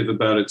narrative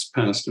about its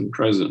past and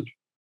present.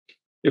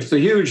 If the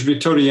huge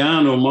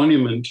Vittoriano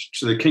monument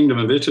to the Kingdom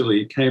of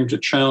Italy came to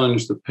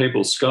challenge the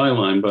papal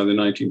skyline by the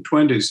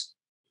 1920s,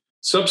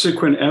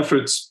 subsequent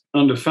efforts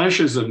under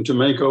fascism to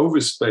make over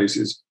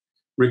spaces,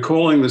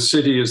 recalling the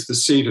city as the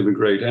seat of a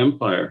great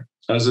empire,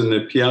 as in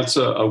the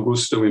Piazza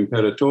Augusto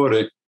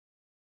Imperatore,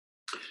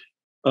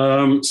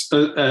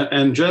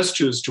 and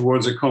gestures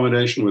towards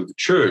accommodation with the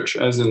church,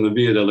 as in the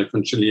Via della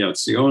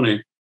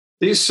Conciliazione,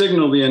 these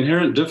signal the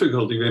inherent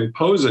difficulty of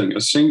imposing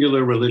a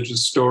singular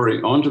religious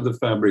story onto the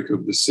fabric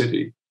of the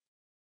city.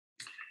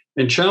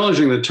 In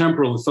challenging the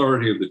temporal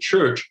authority of the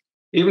church,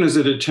 even as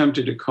it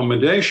attempted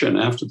accommodation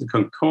after the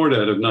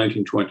Concordat of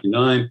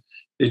 1929,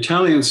 the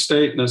Italian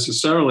state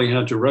necessarily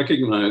had to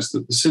recognize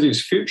that the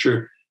city's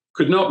future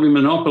could not be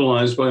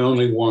monopolized by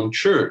only one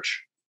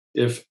church,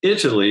 if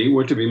Italy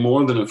were to be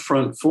more than a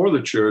front for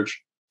the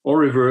church or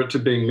revert to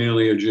being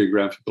merely a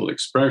geographical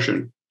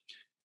expression.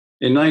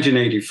 In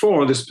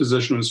 1984, this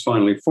position was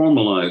finally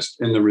formalized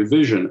in the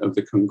revision of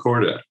the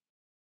Concordat.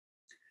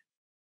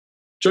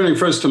 Turning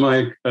first to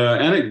my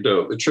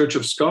anecdote, the Church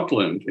of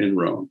Scotland in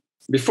Rome.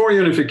 Before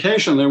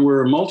unification, there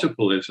were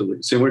multiple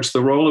Italies in which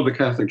the role of the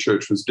Catholic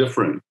Church was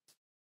different.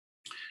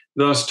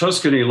 Thus,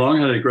 Tuscany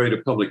long had a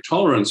greater public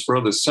tolerance for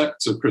other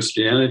sects of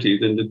Christianity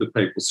than did the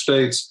Papal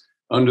States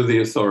under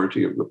the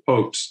authority of the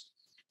popes.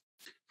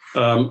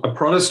 A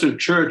Protestant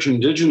church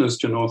indigenous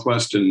to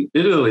northwestern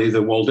Italy,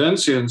 the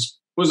Waldensians,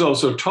 was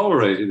also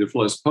tolerated, if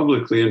less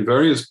publicly, in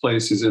various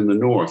places in the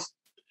north.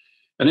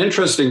 An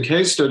interesting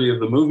case study of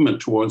the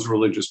movement towards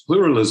religious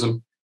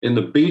pluralism in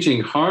the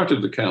beating heart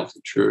of the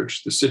Catholic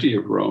Church, the city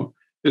of Rome,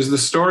 is the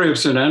story of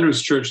St.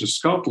 Andrew's Church of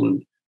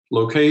Scotland,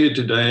 located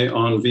today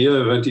on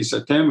Via 20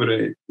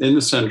 Settembre in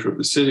the center of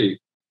the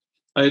city.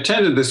 I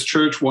attended this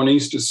church one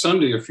Easter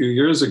Sunday a few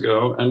years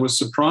ago and was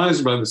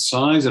surprised by the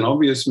size and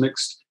obvious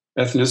mixed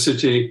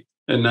ethnicity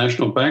and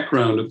national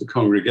background of the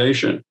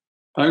congregation.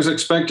 I was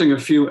expecting a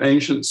few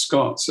ancient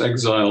Scots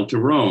exiled to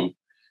Rome.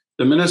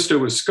 The minister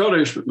was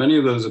Scottish, but many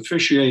of those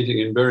officiating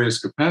in various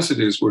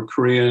capacities were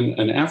Korean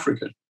and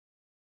African.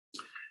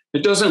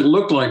 It doesn't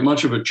look like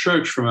much of a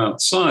church from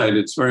outside.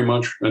 It's very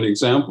much an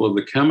example of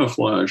the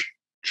camouflage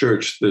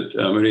church that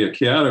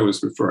Mariachiara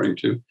was referring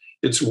to.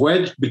 It's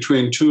wedged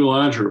between two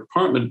larger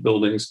apartment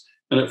buildings,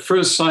 and at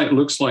first sight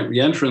looks like the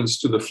entrance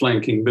to the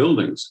flanking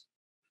buildings.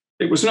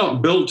 It was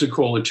not built to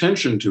call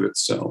attention to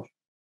itself,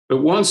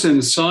 but once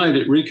inside,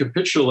 it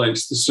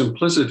recapitulates the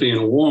simplicity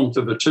and warmth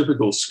of a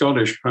typical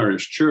Scottish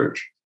parish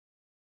church.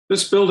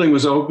 This building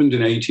was opened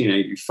in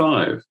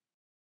 1885.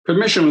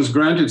 Permission was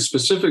granted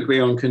specifically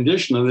on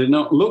condition that it did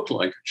not look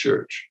like a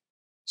church.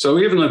 So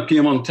even the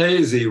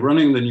Piemontesi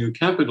running the new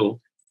capital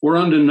were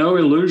under no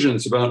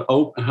illusions about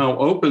how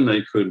open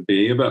they could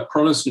be about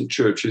Protestant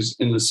churches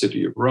in the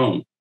city of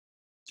Rome.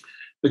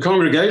 The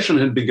congregation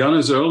had begun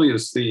as early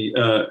as the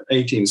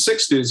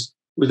 1860s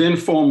with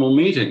informal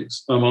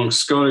meetings among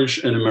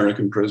Scottish and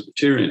American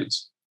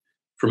Presbyterians.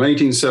 From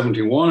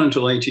 1871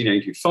 until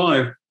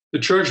 1885, the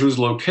church was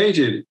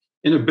located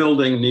in a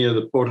building near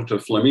the Porta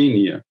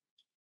Flaminia.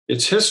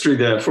 Its history,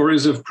 therefore,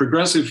 is of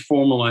progressive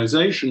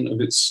formalization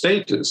of its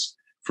status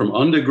from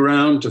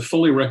underground to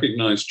fully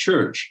recognized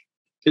church.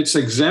 It's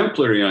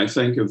exemplary, I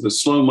think, of the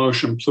slow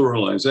motion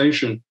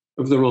pluralization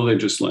of the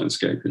religious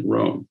landscape in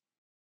Rome.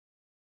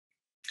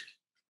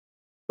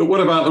 But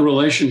what about the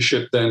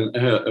relationship then,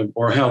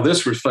 or how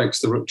this reflects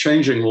the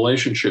changing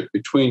relationship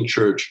between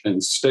church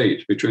and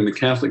state, between the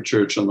Catholic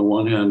Church on the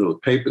one hand, or the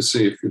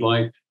papacy, if you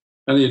like,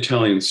 and the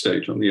Italian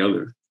state on the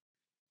other?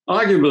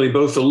 Arguably,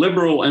 both the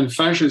liberal and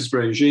fascist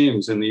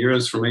regimes in the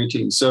years from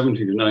 1870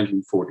 to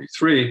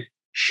 1943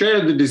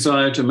 shared the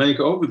desire to make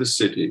over the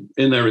city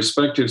in their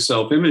respective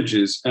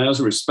self-images as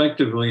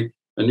respectively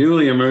a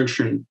newly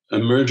emergent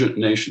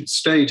nation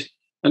state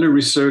and a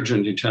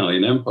resurgent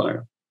Italian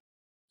empire.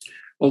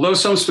 Although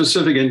some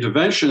specific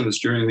interventions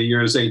during the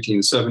years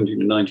 1870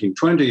 to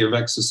 1920 have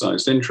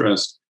exercised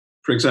interest,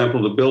 for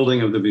example, the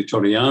building of the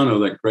Vittoriano,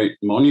 that great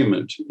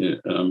monument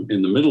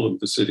in the middle of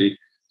the city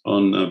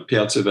on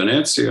Piazza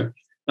Venezia,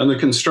 and the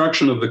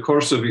construction of the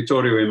Corso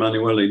Vittorio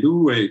Emanuele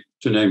II,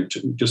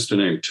 just to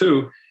name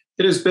two,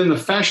 it has been the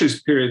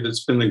fascist period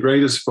that's been the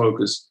greatest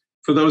focus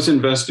for those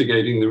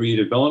investigating the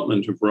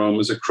redevelopment of Rome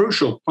as a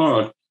crucial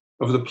part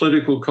of the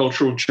political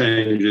cultural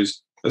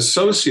changes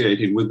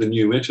associated with the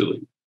new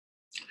Italy.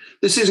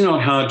 This is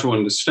not hard to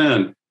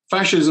understand.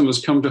 Fascism has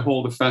come to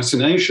hold a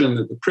fascination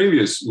that the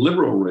previous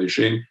liberal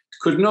regime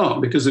could not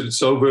because of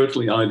its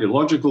overtly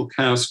ideological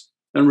cast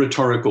and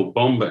rhetorical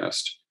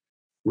bombast.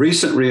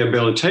 Recent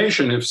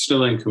rehabilitation, if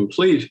still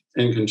incomplete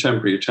in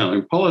contemporary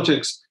Italian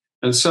politics,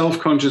 and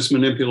self-conscious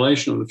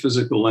manipulation of the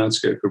physical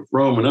landscape of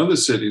Rome and other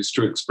cities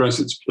to express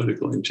its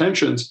political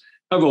intentions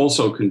have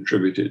also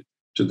contributed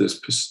to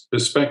this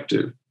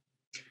perspective.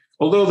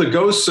 Although the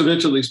ghosts of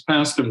Italy's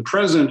past and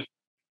present,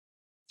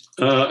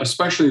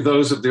 especially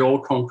those of the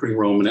all-conquering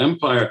Roman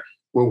Empire,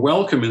 were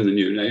welcome in the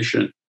new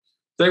nation,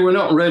 they were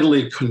not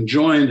readily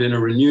conjoined in a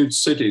renewed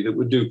city that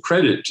would do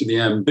credit to the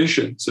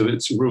ambitions of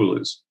its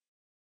rulers.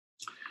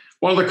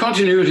 While the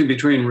continuity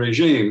between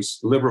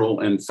regimes, liberal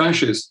and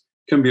fascist,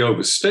 can be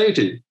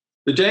overstated,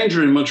 the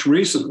danger in much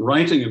recent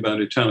writing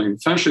about Italian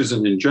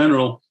fascism in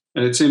general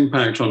and its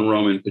impact on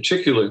Rome in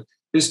particular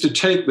is to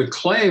take the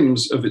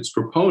claims of its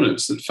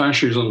proponents that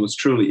fascism was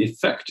truly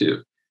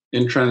effective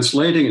in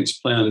translating its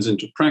plans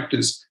into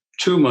practice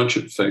too much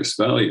at face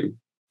value.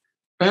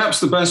 Perhaps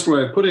the best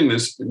way of putting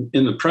this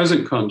in the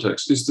present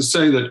context is to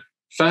say that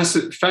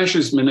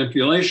fascist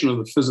manipulation of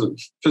the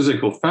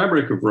physical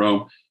fabric of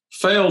Rome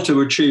failed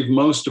to achieve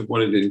most of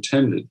what it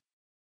intended.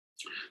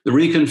 The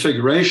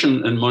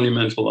reconfiguration and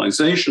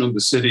monumentalization of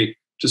the city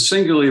to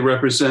singularly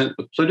represent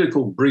the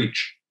political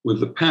breach with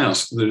the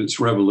past that its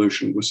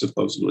revolution was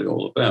supposedly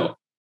all about.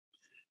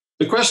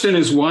 The question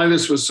is why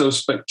this was so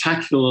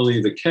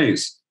spectacularly the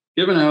case,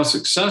 given how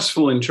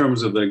successful in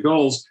terms of their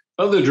goals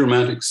other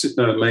dramatic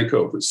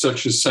makeovers,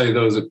 such as, say,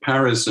 those of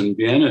Paris and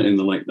Vienna in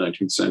the late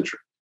 19th century,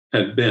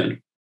 had been.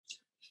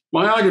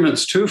 My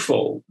argument's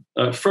twofold.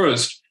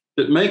 First,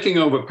 that making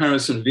over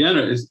Paris and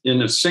Vienna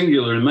in a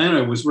singular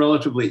manner was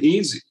relatively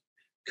easy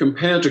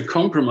compared to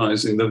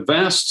compromising the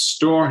vast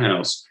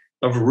storehouse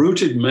of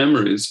rooted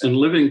memories and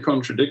living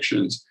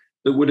contradictions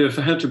that would have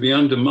had to be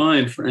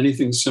undermined for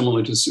anything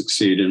similar to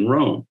succeed in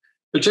Rome,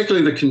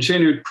 particularly the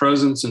continued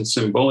presence and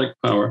symbolic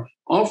power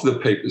of the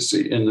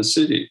papacy in the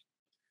city.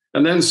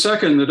 And then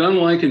second, that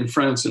unlike in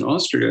France and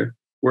Austria,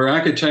 where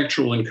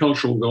architectural and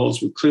cultural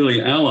goals were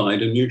clearly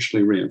allied and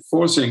mutually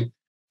reinforcing,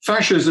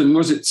 fascism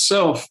was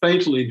itself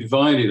fatally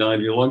divided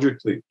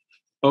ideologically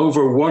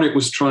over what it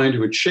was trying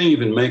to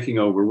achieve in making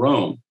over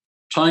Rome,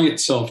 tying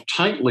itself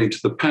tightly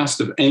to the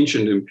past of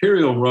ancient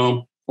imperial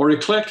Rome, or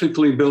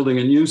eclectically building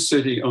a new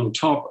city on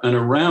top and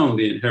around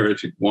the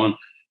inherited one,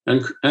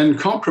 and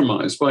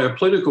compromised by a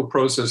political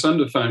process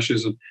under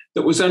fascism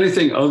that was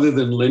anything other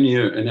than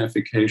linear and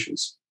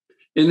efficacious.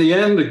 In the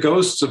end, the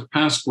ghosts of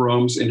past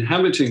Romes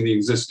inhabiting the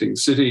existing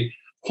city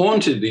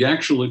haunted the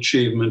actual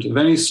achievement of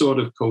any sort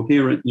of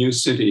coherent new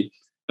city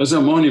as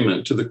a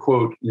monument to the,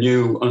 quote,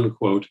 new,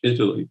 unquote,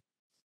 Italy.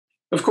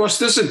 Of course,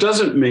 this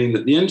doesn't mean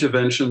that the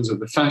interventions of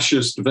the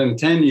fascist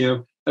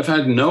ventennio have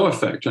had no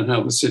effect on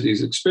how the city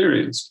is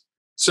experienced.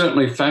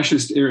 Certainly,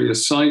 fascist era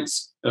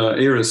sites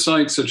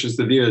such as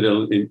the Via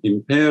del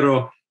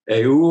Impero,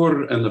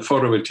 Eur, and the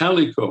Foro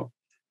Italico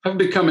have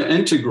become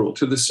integral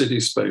to the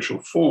city's spatial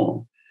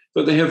form,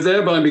 but they have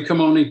thereby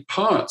become only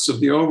parts of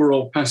the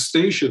overall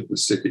pastiche of the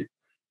city,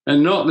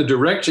 and not the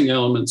directing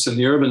elements in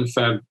the urban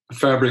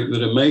fabric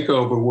that a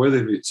makeover worthy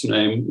of its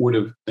name would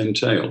have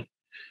entailed.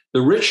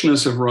 The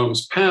richness of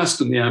Rome's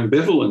past and the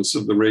ambivalence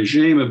of the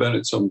regime about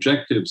its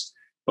objectives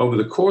over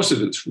the course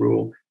of its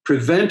rule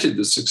prevented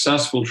the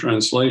successful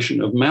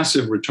translation of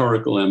massive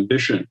rhetorical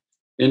ambition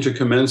into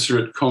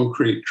commensurate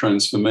concrete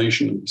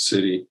transformation of the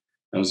city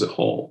as a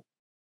whole.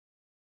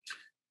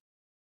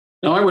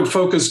 Now, I would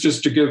focus,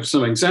 just to give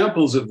some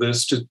examples of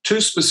this, to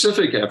two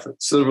specific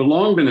efforts that have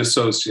long been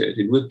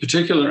associated with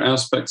particular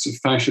aspects of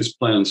fascist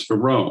plans for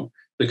Rome: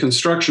 the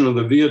construction of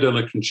the Via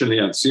della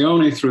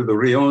Conciliazione through the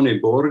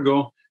Rione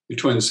Borgo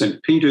between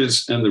St.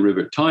 Peter's and the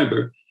River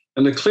Tiber,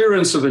 and the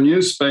clearance of a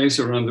new space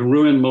around the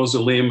ruined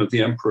mausoleum of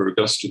the Emperor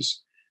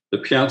Augustus, the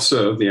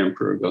Piazza of the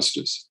Emperor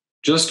Augustus,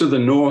 just to the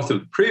north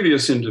of the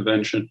previous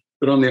intervention,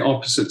 but on the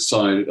opposite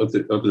side of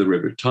the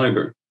River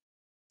Tiber.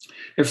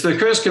 If the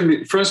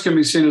first can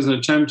be seen as an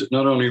attempt at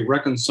not only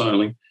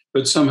reconciling,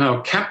 but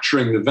somehow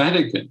capturing the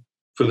Vatican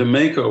for the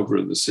makeover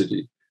of the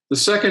city, the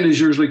second is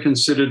usually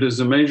considered as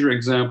a major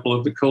example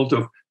of the cult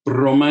of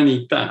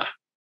Romanità,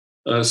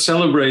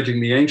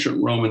 celebrating the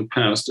ancient Roman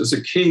past as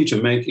a key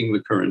to making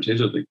the current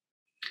Italy,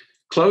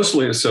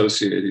 closely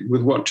associated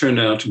with what turned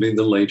out to be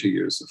the later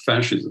years of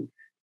fascism.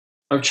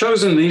 I've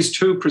chosen these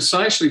two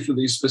precisely for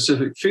these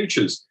specific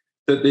features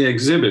that they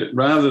exhibit,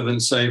 rather than,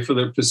 say, for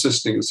their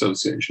persisting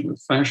association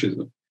with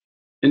fascism.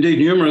 Indeed,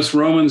 numerous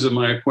Romans of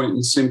my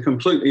acquaintance seem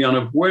completely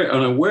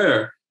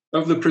unaware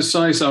of the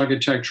precise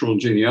architectural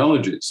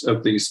genealogies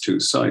of these two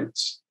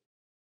sites.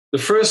 The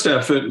first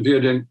effort, Via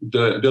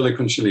della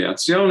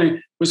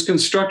Conciliazione, was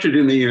constructed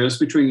in the years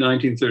between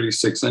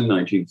 1936 and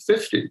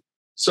 1950.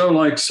 So,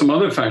 like some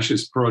other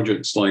fascist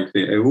projects like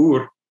the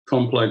EUR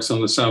complex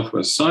on the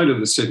southwest side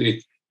of the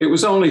city, it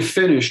was only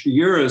finished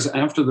years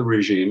after the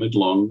regime had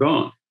long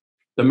gone.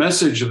 The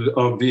message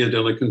of Via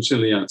della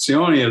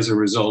Conciliazione, as a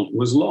result,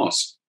 was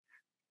lost.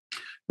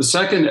 The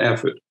second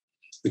effort,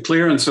 the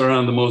clearance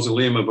around the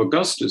mausoleum of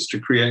Augustus to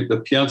create the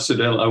Piazza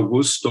del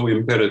Augusto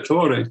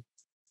Imperatore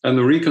and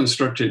the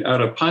reconstructed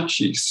Ara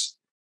Pacis,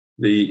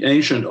 the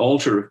ancient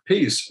altar of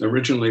peace,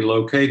 originally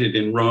located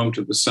in Rome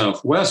to the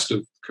southwest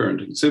of the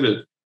current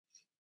exhibit,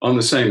 on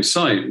the same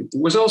site,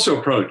 was also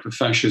a product of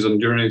fascism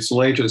during its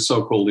later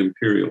so-called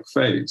imperial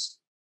phase.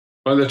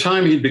 By the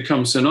time he'd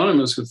become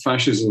synonymous with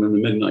fascism in the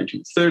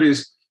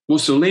mid-1930s,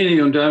 Mussolini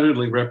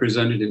undoubtedly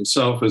represented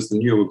himself as the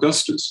new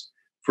Augustus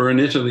for an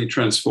Italy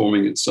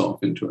transforming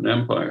itself into an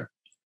empire.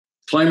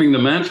 Claiming the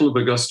mantle of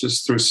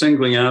Augustus through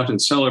singling out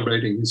and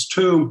celebrating his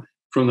tomb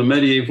from the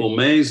medieval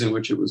maze in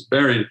which it was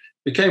buried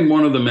became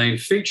one of the main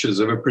features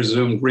of a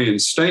presumed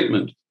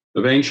reinstatement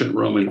of ancient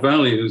Roman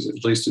values,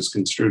 at least as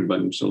construed by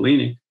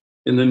Mussolini,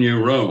 in the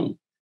new Rome.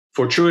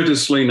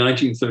 Fortuitously,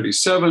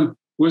 1937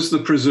 was the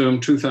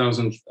presumed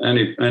 2000th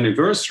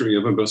anniversary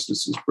of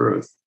Augustus's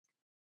birth.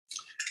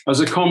 As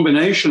a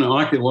combination of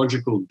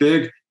archaeological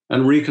dig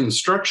and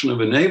reconstruction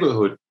of a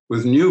neighborhood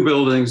with new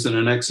buildings and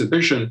an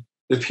exhibition,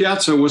 the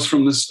piazza was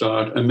from the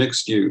start a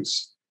mixed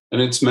use,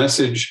 and its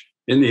message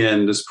in the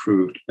end has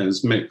proved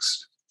as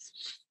mixed.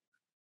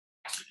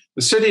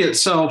 The city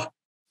itself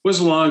was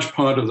a large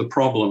part of the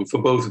problem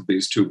for both of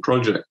these two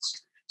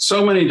projects.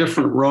 So many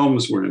different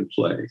Romes were in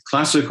play: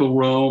 classical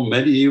Rome,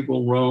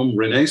 medieval Rome,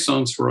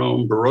 Renaissance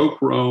Rome,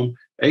 Baroque Rome,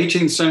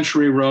 18th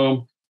century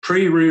Rome,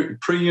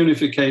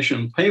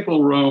 pre-unification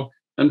papal Rome,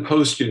 and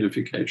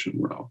post-unification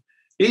Rome.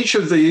 Each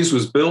of these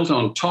was built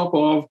on top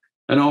of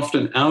and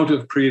often out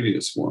of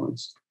previous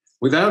ones.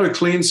 Without a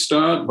clean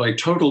start by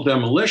total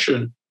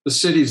demolition, the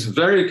city's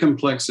very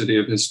complexity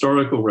of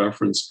historical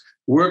reference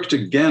worked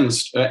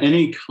against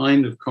any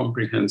kind of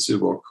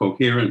comprehensive or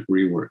coherent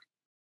rework.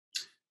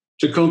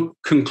 To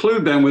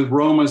conclude then with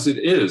Rome as it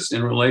is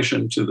in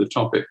relation to the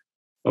topic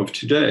of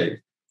today.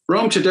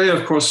 Rome today,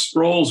 of course,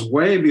 sprawls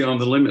way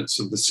beyond the limits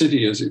of the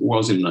city as it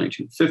was in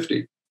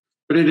 1950,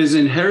 but it has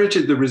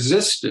inherited the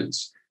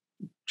resistance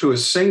to a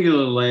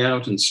singular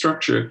layout and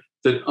structure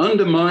that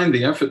undermined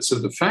the efforts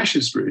of the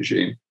fascist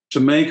regime to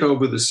make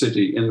over the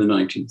city in the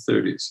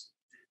 1930s.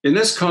 In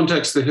this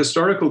context, the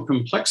historical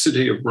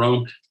complexity of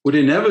Rome would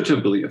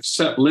inevitably have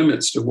set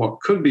limits to what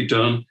could be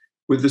done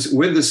with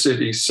the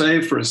city,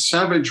 save for a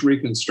savage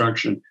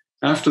reconstruction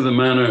after the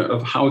manner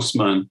of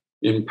Haussmann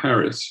in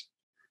Paris.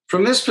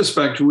 From this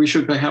perspective, we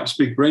should perhaps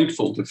be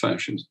grateful to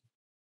fascism.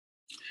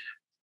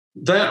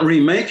 That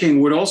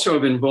remaking would also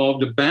have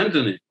involved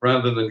abandoning,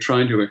 rather than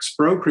trying to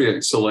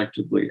expropriate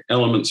selectively,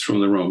 elements from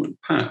the Roman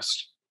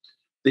past.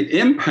 The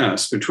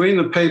impasse between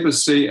the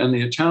papacy and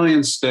the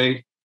Italian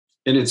state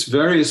in its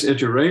various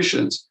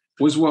iterations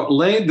was what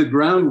laid the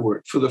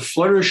groundwork for the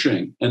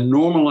flourishing and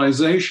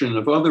normalization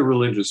of other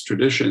religious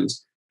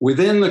traditions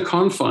within the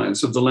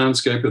confines of the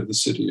landscape of the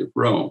city of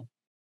Rome.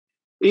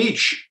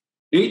 Each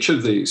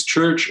of these,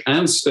 church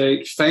and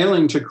state,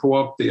 failing to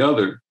co-opt the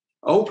other,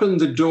 opened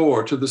the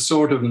door to the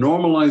sort of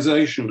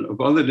normalization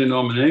of other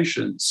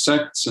denominations,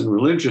 sects, and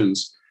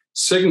religions,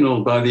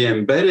 signaled by the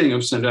embedding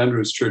of St.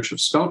 Andrew's Church of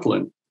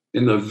Scotland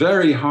in the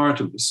very heart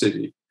of the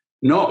city,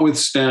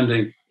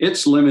 notwithstanding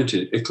its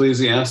limited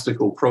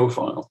ecclesiastical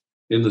profile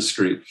in the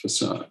street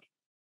facade.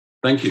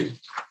 Thank you.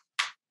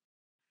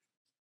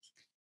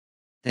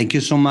 Thank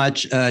you so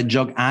much,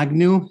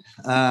 Agnew.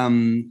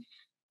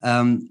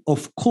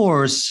 Of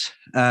course,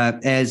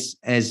 as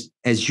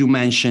you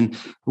mentioned,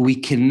 we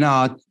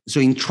cannot. So,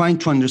 in trying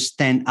to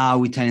understand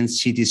how Italian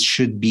cities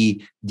should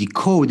be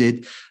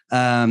decoded,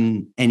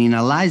 and in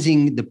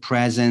analyzing the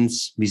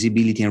presence,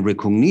 visibility, and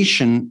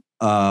recognition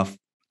of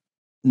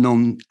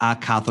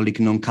non-Catholic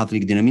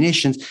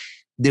denominations,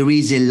 there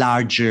is a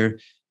larger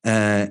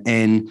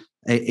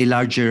a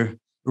larger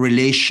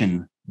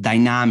relation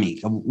dynamic.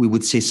 We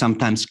would say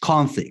sometimes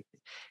conflict.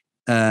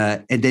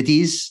 And that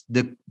is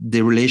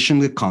the relation,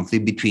 the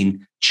conflict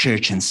between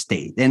church and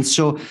state. And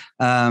so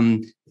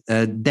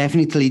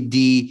definitely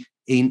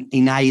in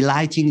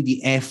highlighting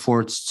the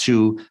efforts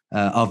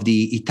of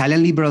the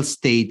Italian liberal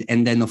state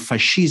and then of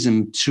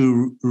fascism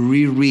to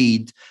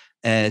reread,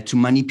 to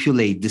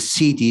manipulate the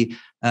city,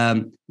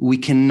 we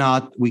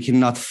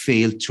cannot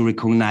fail to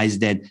recognize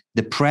that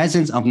the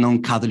presence of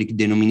non-Catholic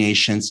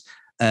denominations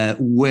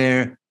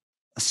were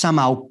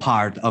somehow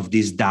part of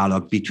this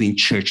dialogue between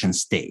church and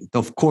state.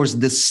 Of course,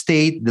 the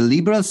state, the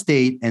liberal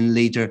state, and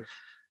later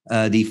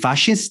the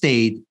fascist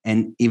state,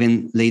 and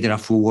even later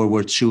after World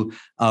War II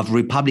of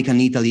Republican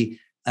Italy,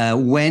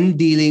 when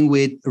dealing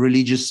with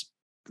religious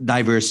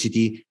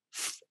diversity,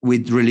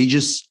 with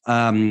religious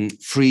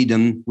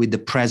freedom, with the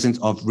presence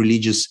of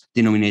religious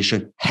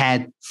denomination,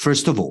 had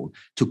first of all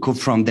to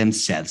confront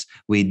themselves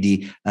with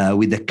the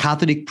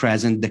Catholic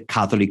present, the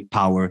Catholic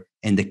power,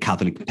 and the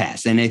Catholic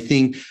past. And I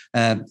think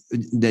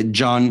that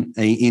John,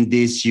 in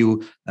this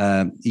you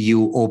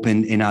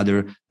opened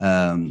another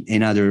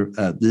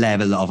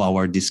level of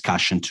our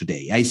discussion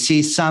today. I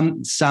see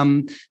some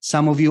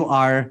of you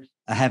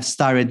have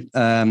started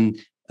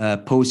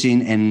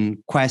posing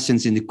and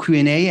questions in the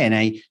Q&A, and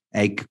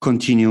I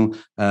continue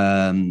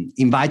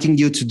inviting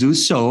you to do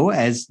so,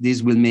 as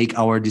this will make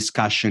our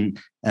discussion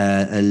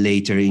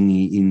later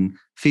in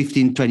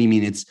 15, 20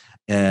 minutes,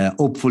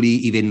 hopefully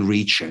even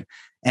richer.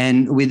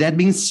 And with that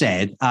being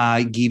said,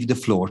 I give the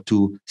floor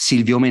to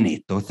Silvia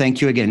Omenetto.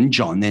 Thank you again,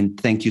 John, and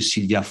thank you,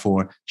 Silvia,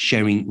 for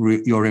sharing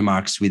your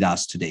remarks with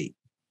us today.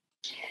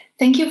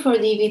 Thank you for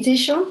the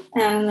invitation,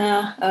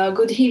 and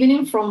good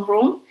evening from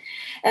Rome.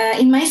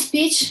 In my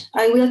speech,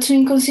 I will take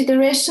in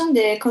consideration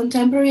the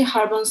contemporary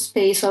urban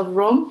space of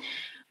Rome,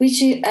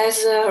 which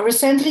has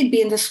recently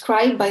been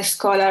described by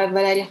scholars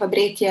Valeria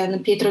Fabretti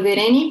and Pietro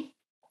Vereni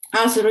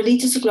as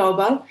religious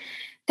global,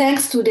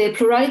 thanks to the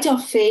plurality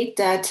of faith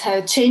that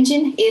has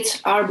changing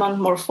its urban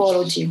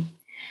morphology.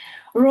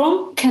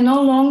 Rome can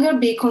no longer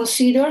be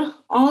considered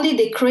only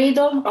the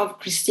cradle of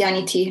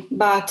Christianity,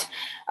 but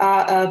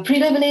a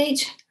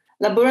privileged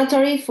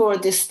laboratory for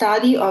the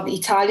study of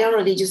Italian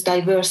religious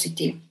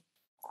diversity.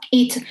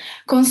 It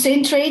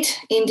concentrates,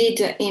 indeed,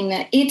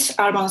 in its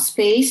urban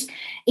space,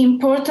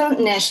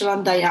 important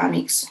national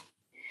dynamics.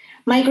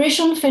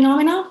 Migration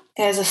phenomena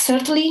has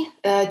certainly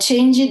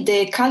changed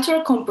the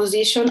cultural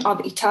composition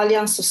of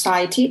Italian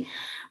society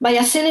by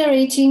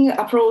accelerating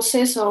a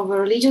process of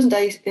religious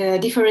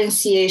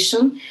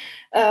differentiation,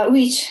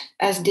 which,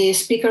 as the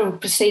speaker who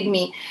preceded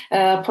me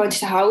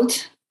pointed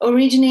out,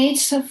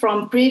 originates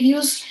from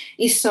previous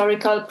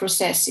historical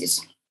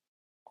processes.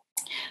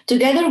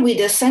 Together with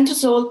the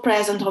central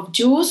presence of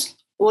Jews,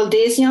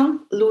 Waldensian,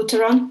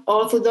 Lutheran,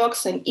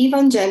 Orthodox, and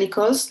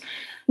Evangelicals,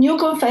 new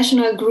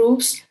confessional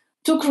groups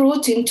took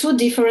root in two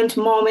different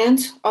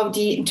moments of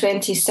the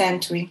 20th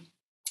century.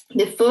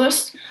 The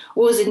first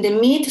was in the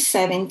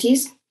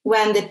mid-70s,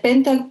 when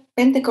the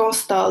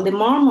Pentecostal, the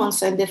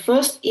Mormons, and the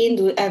first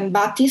Hindu and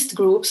Baptist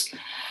groups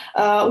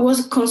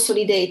was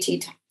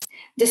consolidated.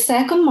 The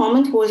second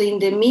moment was in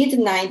the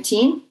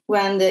mid-19th,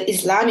 when the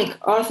Islamic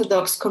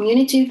Orthodox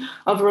community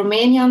of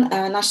Romanian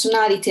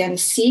nationality and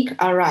Sikh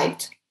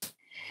arrived.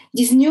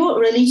 This new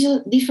religious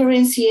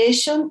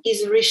differentiation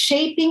is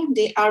reshaping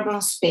the urban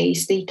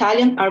space, the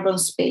Italian urban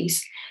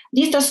space.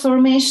 This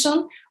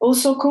transformation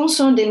also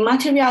concerns the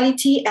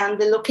materiality and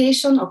the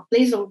location of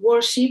place of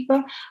worship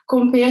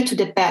compared to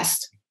the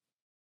past.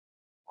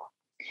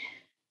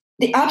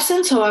 The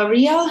absence of a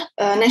real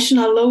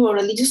national law of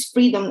religious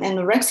freedom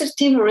and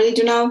restrictive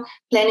regional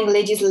planning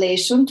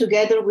legislation,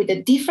 together with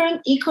the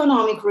different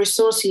economic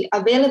resources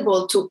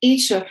available to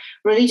each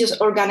religious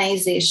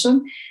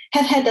organization,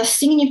 have had a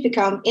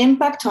significant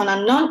impact on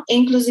a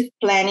non-inclusive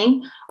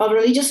planning of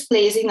religious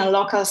places in a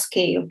local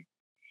scale.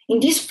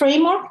 In this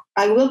framework,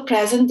 I will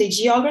present the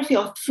geography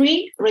of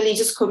three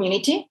religious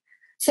communities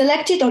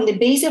selected on the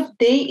basis of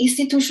their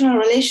institutional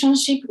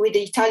relationship with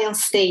the Italian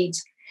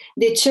state.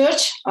 The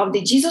Church of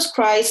the Jesus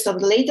Christ of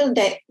the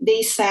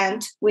Latter-day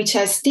Saints, which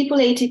has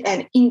stipulated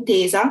an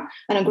intesa,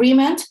 an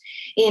agreement,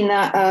 in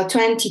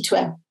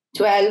 2012.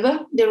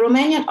 The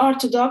Romanian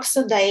Orthodox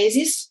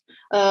Diocese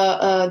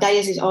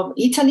of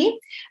Italy,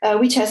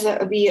 which has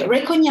been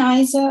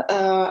recognized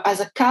as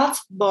a cult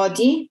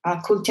body,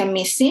 Culti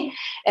Ammessi,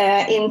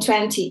 in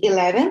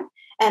 2011.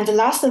 And the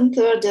last and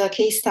third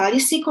case study,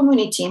 C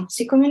Community,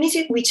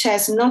 which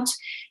has not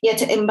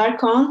yet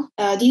embarked on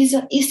these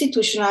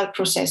institutional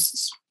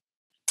processes.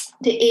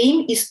 The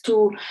aim is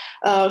to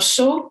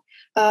show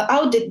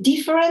how the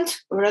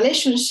different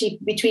relationship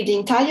between the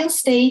Italian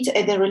state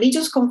and the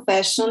religious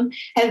confession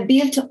have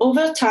built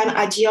over time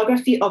a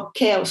geography of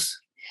chaos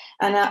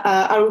and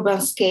a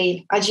urban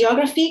scale, a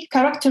geography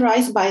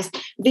characterized by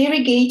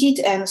variegated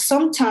and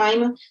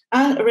sometimes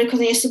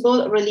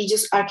unrecognizable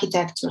religious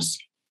architectures.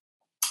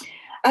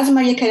 As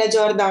Mariachiara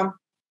Giorda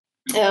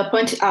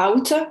pointed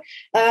out,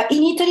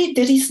 in Italy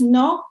there is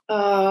no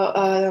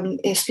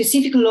a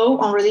specific law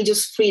on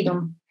religious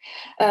freedom.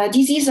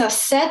 This is a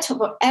set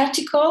of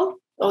articles,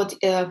 or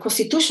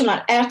constitutional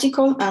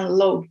article and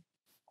law.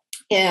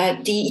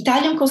 The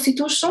Italian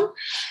constitution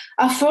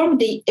affirmed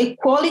the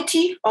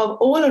equality of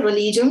all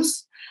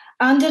religions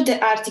under the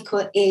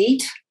Article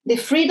 8, the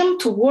freedom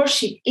to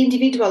worship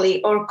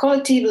individually or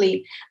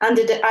collectively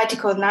under the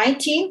Article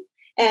 19,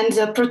 and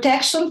the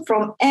protection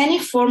from any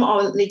form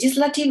of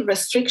legislative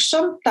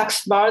restriction,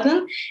 tax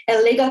burden,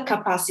 and legal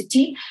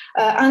capacity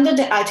under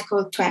the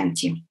Article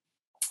 20.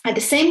 At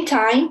the same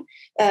time,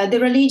 the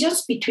relation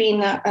between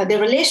the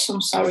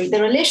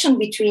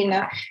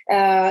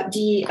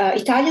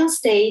Italian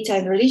state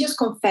and religious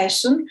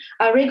confession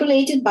are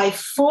regulated by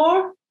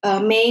four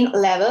main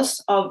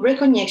levels of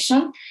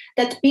recognition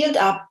that build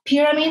a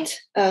pyramid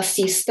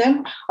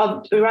system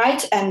of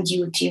right and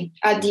duty.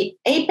 At the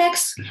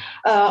apex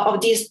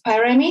of this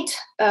pyramid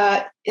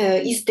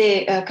is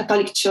the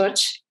Catholic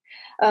Church,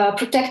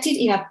 protected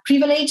in a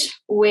privileged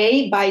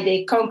way by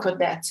the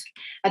Concordat.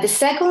 At the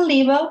second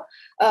level,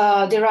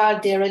 there are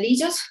the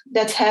religions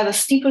that have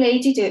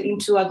stipulated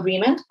into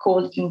agreement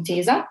called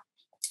Intesa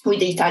with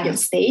the Italian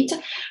state.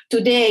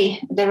 Today,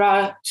 there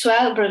are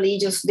 12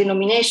 religious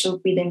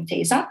denominations with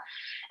Intesa.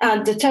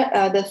 And the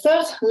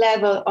third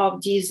level of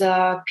this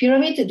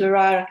pyramid, there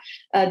are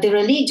the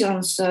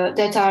religions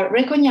that are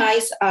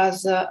recognized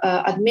as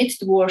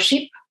admitted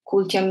worship,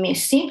 culti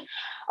ammessi,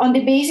 on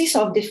the basis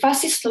of the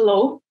fascist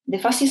law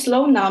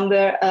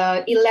number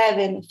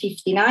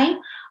 1159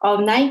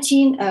 of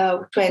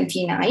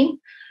 1929.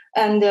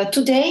 And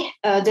today,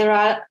 there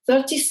are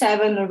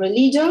 37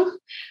 religions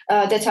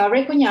that are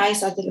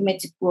recognized as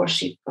admitted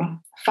worship.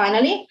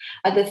 Finally,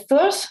 at the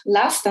first,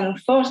 last, and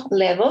fourth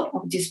level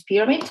of this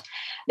pyramid,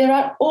 there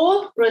are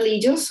all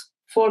religions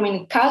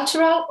forming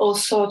cultural or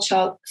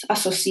social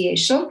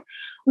association,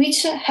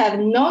 which have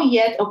not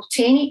yet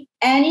obtained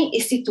any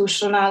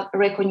institutional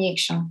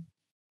recognition.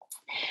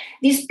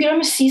 This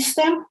pyramid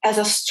system has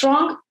a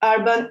strong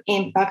urban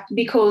impact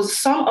because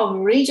some of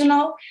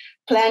regional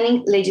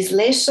planning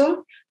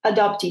legislation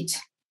adopted.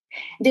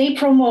 They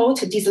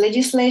promote this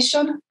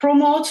legislation,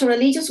 promote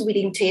religions with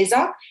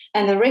Intesa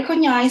and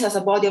recognize as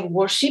a body of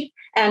worship,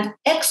 and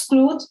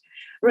exclude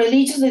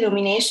religious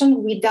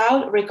denomination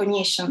without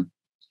recognition.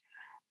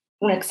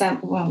 One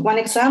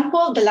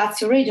example, the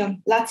Lazio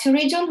region. Lazio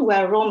region,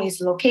 where Rome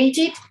is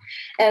located,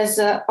 has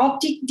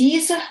opted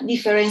this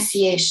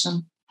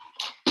differentiation.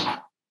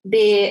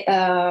 The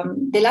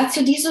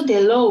Lazio Diso,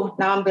 the law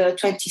number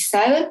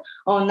 27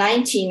 of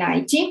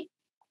 1990,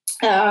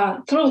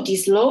 through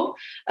this law,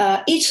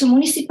 each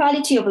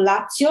municipality of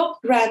Lazio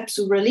grants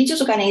to religious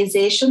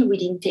organization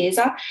with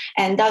Intesa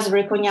and thus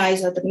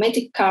recognize the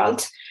dogmatic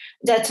cult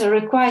that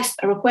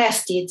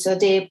requested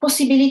the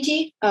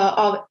possibility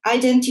of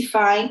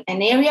identifying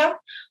an area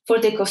for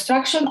the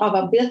construction of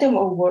a building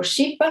of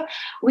worship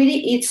with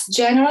its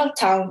general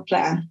town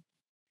plan.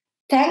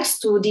 Thanks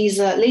to this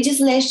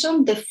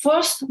legislation, the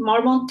first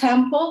Mormon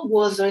temple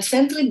was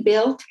recently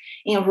built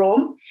in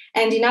Rome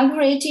and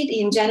inaugurated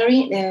in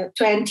January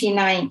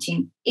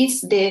 2019.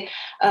 It's the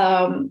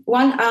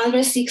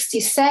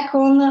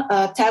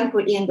 162nd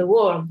temple in the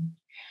world.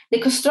 The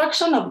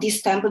construction of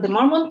this temple, the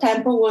Mormon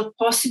temple, was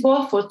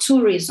possible for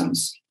two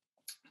reasons.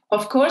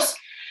 Of course,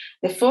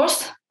 the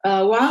first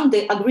one,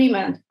 the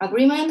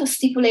agreement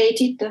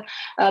stipulated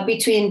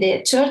between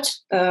the church,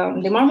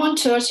 the Mormon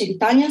Church and the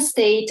Italian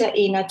state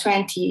in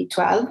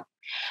 2012.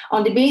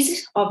 On the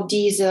basis of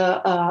this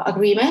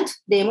agreement,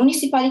 the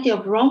municipality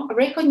of Rome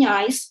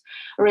recognized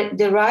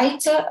the right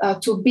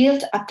to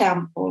build a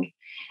temple.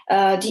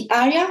 The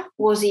area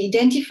was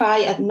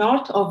identified at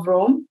north of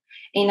Rome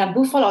in a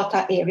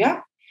Buffalotta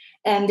area,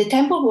 and the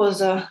temple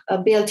was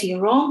built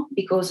in Rome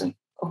because,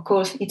 of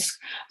course, it's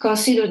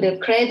considered the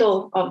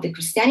cradle of the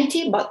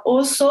Christianity, but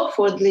also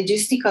for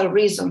logistical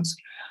reasons.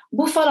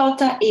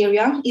 Buffalotta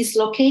area is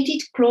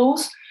located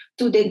close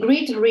to the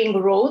Great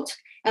Ring Road,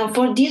 and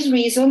for this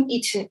reason,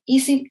 it's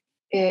easily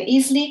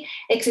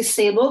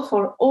accessible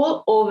for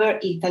all over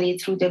Italy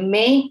through the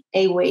main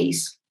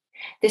highways.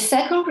 The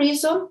second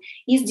reason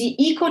is the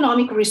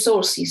economic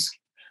resources.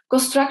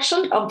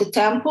 Construction of the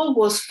temple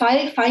was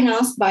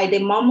financed by the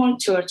Mormon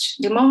Church.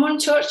 The Mormon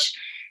Church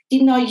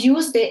did not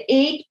use the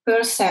 8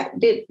 per 1,000.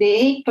 The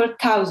 8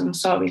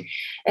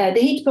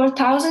 per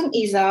 1,000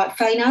 is a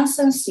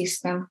financing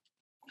system.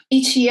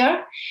 Each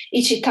year,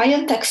 each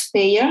Italian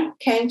taxpayer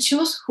can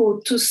choose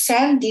who to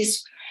send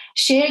this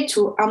share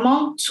to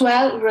among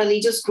 12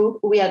 religious groups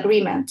with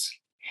agreement.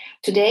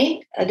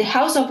 Today, the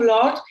House of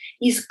Lords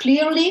is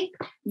clearly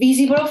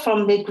visible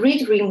from the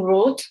Great Ring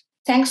Road,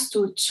 thanks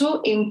to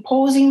two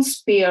imposing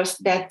spears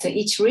that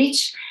each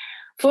reach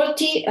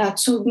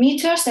 42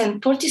 meters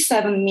and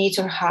 47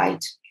 meter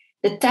height.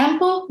 The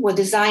temple was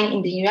designed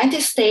in the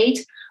United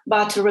States,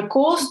 but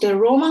recalls the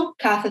Roman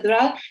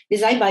cathedral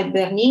designed by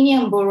Bernini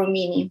and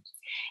Borromini.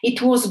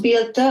 It was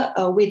built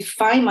with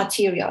fine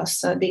materials.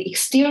 The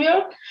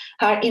exterior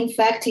are in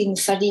fact in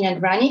Sardinia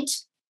granite,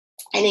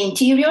 and the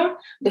interior,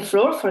 the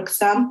floor, for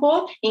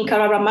example, in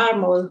Carrara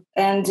marble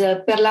and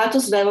perlato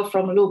svevo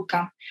from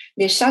Lucca.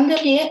 The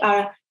chandelier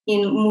are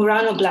in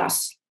Murano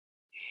glass.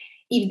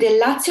 If the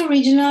Lazio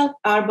regional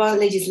urban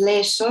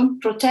legislation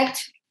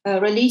protects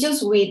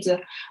religions with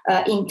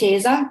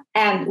intesa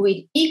and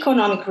with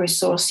economic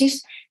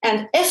resources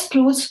and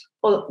excludes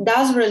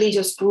those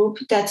religious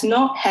groups that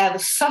not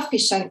have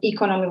sufficient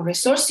economic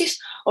resources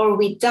or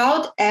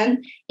without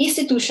an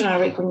institutional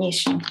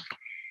recognition.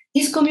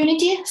 This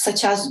community,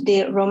 such as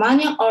the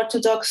Romanian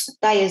Orthodox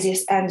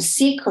Diocese and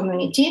Sikh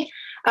community,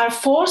 are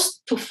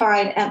forced to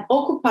find and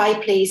occupy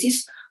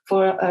places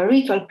for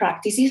ritual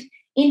practices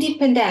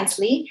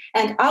independently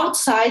and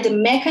outside the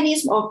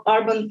mechanism of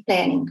urban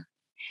planning.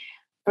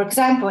 For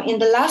example, in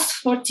the last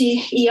 40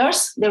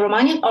 years, the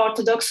Romanian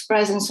Orthodox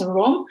presence in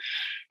Rome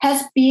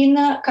has been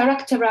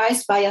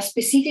characterized by a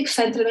specific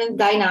settlement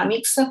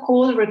dynamics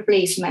called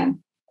replacement.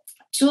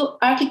 Two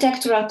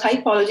architectural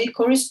typology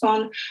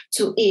correspond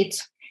to it: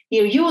 the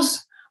reuse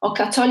of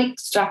Catholic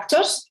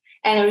structures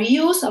and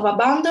reuse of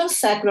abandoned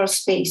secular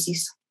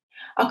spaces.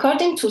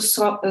 According to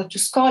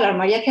scholar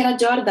Mariachiara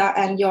Giorda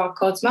and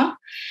Gioacchino,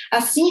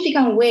 a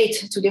significant weight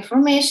to the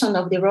formation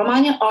of the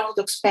Romanian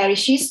Orthodox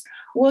parishes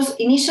was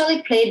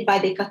initially played by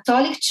the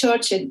Catholic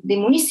Church, the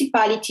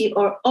municipality,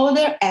 or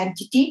other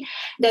entity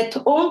that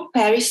owned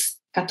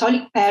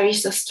Catholic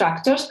parish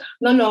structures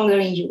no longer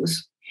in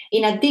use.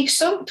 In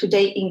addition to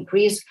the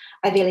increased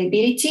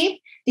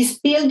availability, these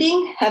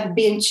buildings have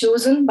been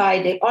chosen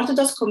by the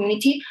Orthodox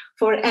community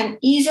for an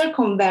easier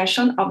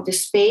conversion of the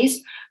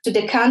space to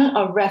the canon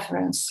of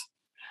reference.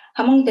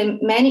 Among the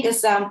many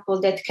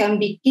examples that can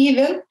be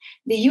given,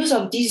 the use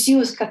of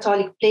disused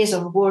Catholic place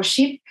of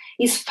worship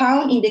is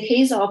found in the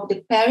case of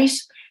the parish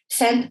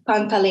St.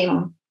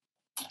 Palermo.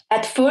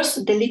 At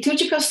first, the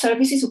liturgical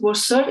services were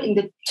served in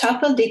the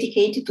chapel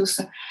dedicated to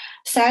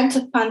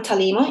St.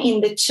 Palermo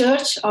in the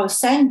church of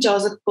St.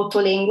 Joseph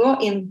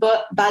Potolengo in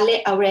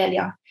Valle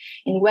Aurelia,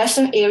 in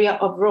western area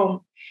of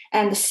Rome,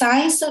 and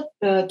since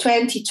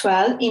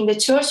 2012 in the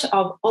church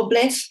of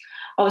Oblates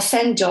of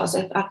St.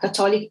 Joseph, a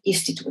Catholic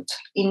institute,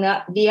 in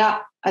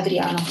Via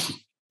Adriano.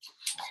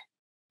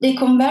 The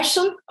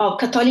conversion of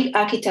Catholic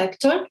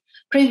architecture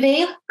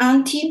prevailed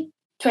until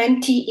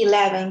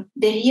 2011,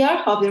 the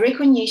year of the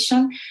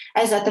recognition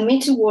as a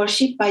Divinity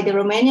worship by the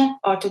Romanian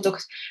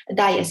Orthodox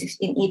Diocese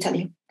in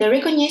Italy. The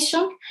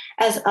recognition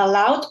has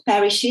allowed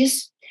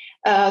parishes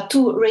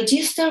to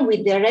register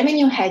with the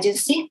revenue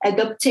agency and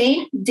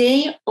obtain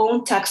their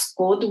own tax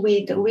code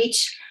with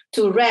which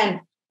to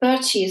rent,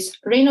 purchase,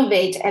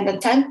 renovate, and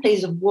attend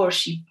places of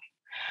worship.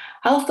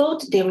 Although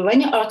the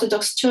Romanian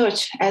Orthodox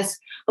Church has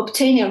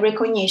obtained a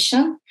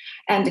recognition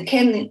and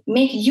can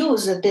make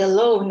use of the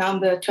law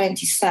number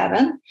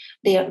 27,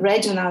 the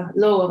regional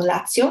law of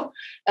Lazio,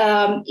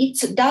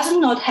 it does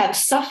not have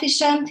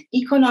sufficient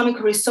economic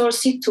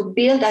resources to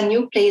build a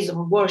new place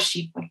of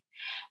worship.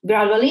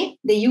 Gradually,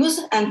 the use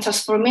and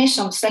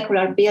transformation of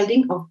secular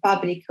building of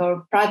public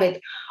or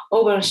private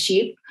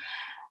ownership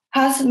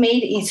has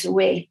made its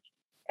way.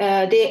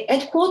 The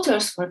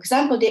headquarters, for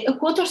example, the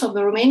headquarters of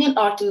the Romanian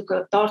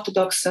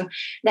Orthodox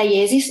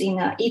Diocese in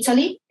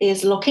Italy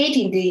is located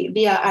in the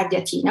Via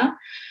Ardeatina,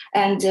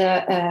 and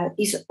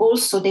is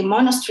also the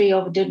monastery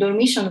of the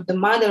Dormition of the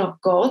Mother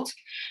of God,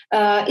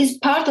 is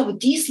part of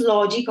this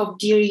logic of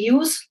the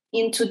reuse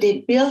into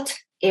the built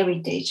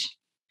heritage.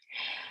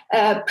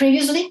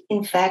 Previously,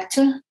 in fact,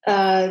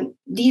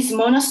 this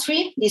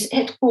monastery, this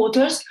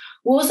headquarters,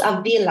 was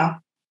a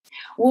villa,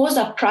 was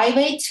a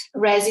private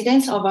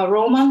residence of a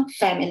Roman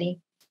family.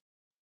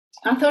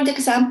 A third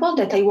example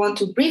that I want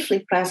to briefly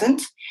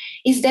present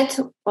is that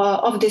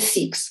of the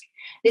Sikhs.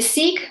 The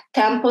Sikh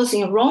temples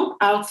in Rome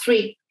are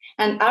three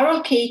and are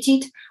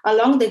located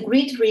along the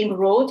Great Ring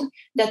Road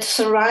that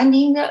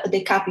surrounding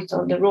the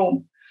capital, the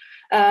Rome.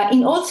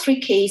 In all three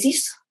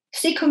cases,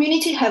 Sikh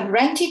community have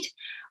rented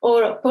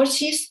or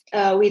purchased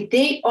with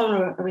their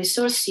own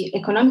resources,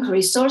 economic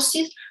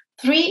resources,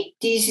 three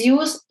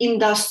disused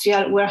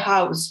industrial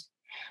warehouses.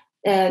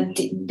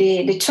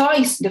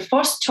 The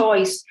first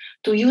choice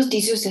to use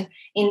disused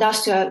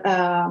industrial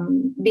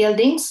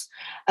buildings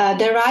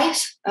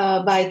derives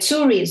by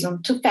two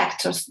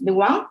factors.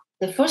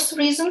 The first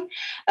reason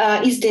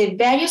is the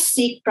various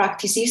Sikh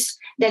practices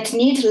that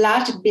need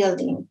large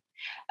building.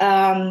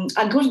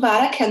 A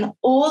Gurdwara can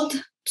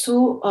hold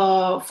to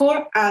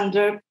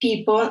 400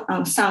 people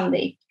on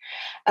Sunday.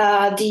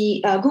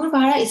 The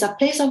Gurdwara is a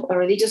place of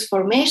religious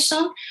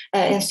formation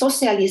and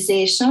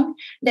socialization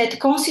that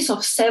consists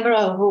of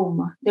several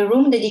rooms. The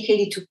room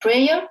dedicated to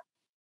prayer,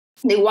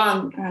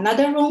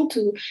 another room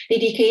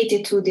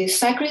dedicated to the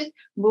sacred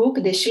book,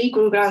 the Sri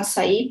Guru Granth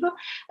Sahib,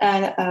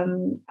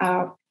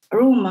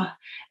 room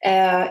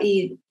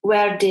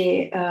where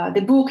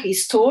the book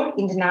is stored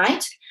in the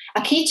night,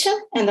 a kitchen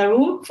and a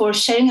room for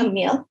sharing a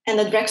meal, and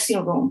a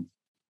dressing room.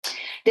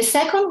 The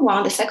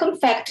second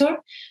factor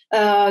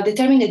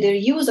determining the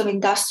use of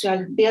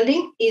industrial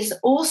building is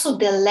also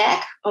the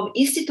lack of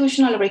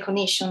institutional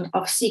recognition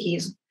of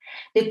Sikhism.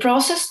 The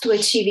process to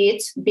achieve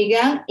it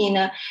began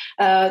in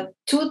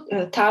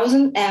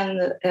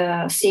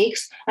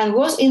 2006 and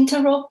was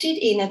interrupted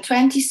in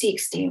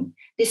 2016.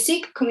 The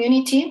Sikh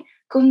community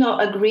could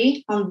not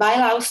agree on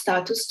bylaw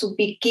status to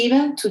be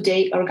given to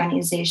the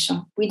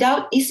organization.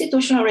 Without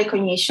institutional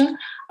recognition,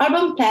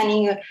 urban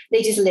planning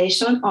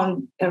legislation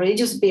on a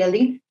religious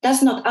building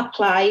does not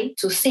apply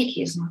to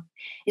Sikhism.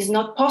 It's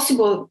not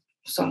possible,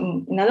 so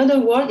in other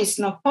words, it's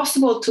not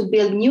possible to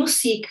build new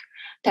Sikh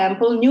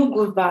temple, new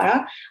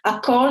Gurdwara,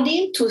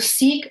 according to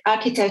Sikh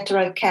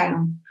architectural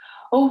canon.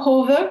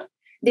 However,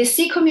 the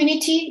Sikh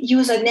community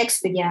used an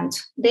expedient.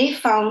 They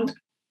found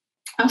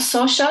a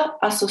social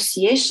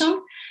association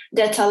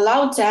that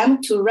allowed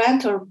them to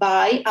rent or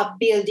buy a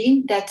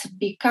building that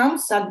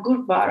becomes a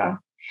Gurdwara.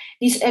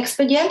 This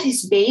expedient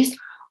is based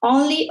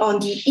only on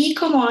the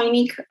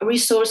economic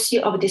resources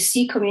of the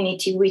Sikh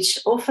community, which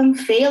often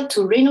fail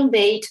to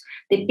renovate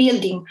the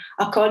building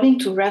according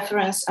to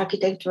reference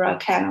architectural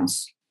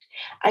canons.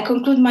 I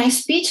conclude my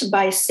speech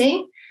by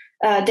saying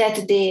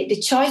that the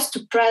choice to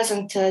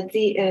present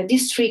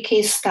these three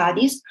case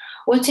studies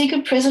was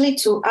taken precisely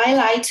to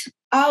highlight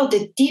how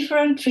the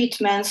different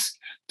treatments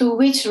to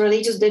which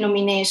religious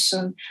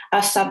denominations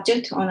are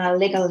subject on a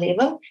legal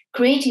level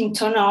create in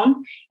turn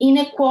on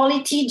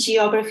inequality,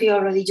 geography,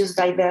 or religious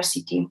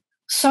diversity.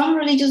 Some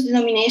religious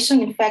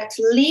denominations, in fact,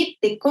 live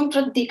the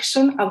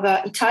contradiction of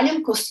the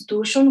Italian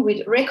constitution,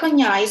 which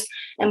recognizes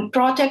and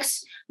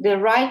protects the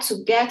right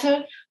to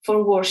gather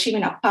for worship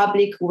in a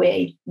public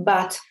way,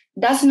 but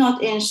does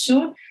not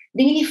ensure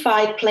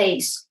dignified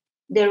place.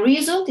 The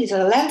result is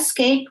a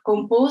landscape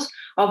composed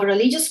of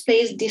religious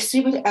places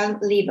distributed and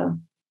level.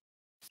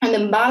 An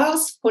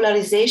imbalanced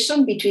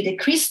polarization between the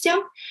Christian,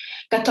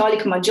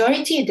 Catholic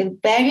majority and the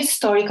various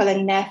historical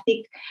and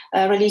ethnic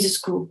religious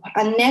group.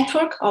 A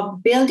network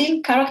of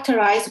buildings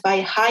characterized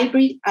by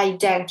hybrid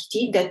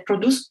identity that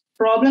produce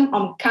problem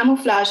of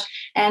camouflage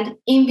and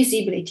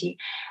invisibility.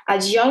 A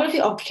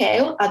geography of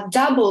chaos, a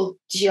double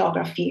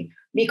geography,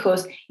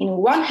 because in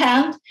one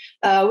hand,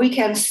 we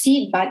can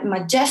see by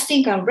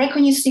majestic and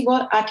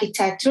recognizable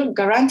architecture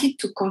guaranteed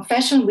to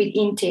confession with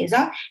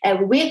intesa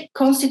and with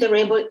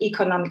considerable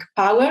economic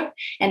power,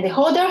 and the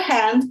other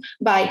hand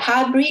by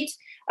hybrid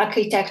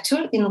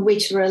architecture in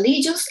which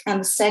religious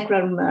and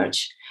secular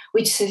merge,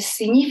 which is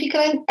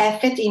significant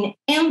effect in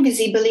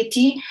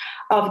invisibility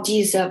of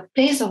this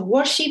place of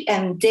worship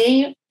and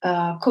their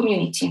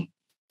community.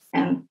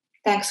 And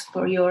thanks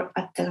for your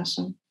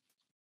attention.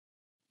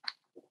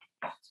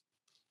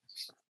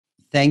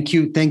 Thank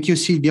you,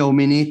 Silvia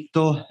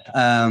Omenetto.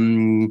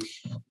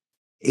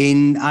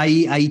 And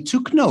I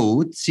took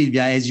note,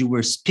 Silvia, as you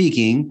were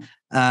speaking,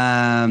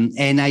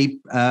 and I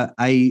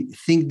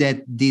think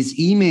that this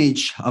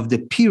image of the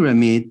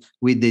pyramid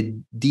with the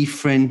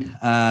different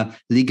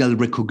legal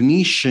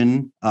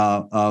recognition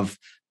of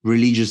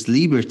religious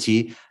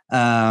liberty,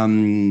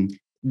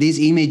 this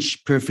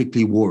image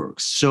perfectly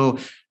works. So,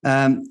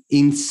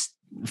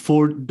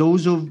 for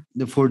those of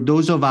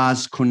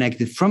us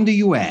connected from the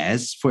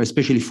US,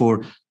 especially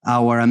for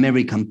our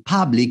American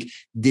public,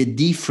 the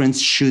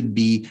difference should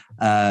be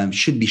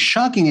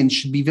shocking and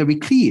should be very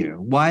clear.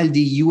 While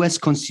the US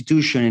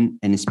Constitution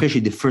and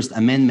especially the First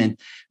Amendment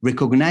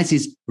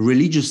recognizes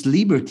religious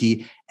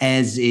liberty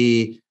as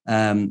a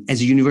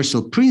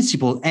universal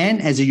principle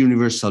and as a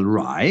universal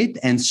right,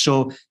 and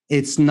so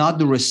it's not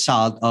the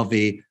result of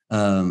a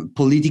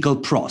political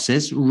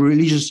process.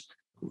 Religious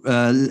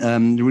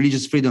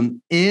freedom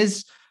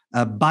is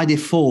by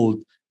default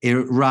a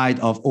right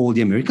of all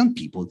the American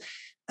people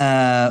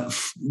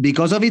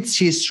because of its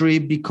history,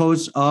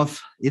 because of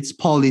its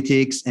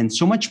politics, and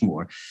so much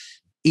more.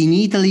 In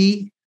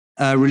Italy,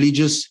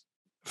 religious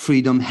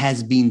freedom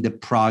has been the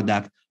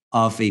product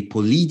of a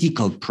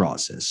political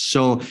process.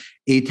 So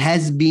it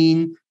has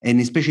been, and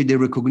especially the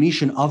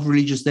recognition of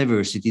religious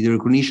diversity, the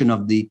recognition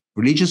of the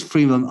religious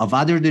freedom of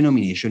other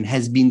denominations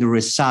has been the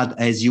result,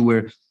 as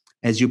you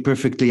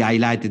perfectly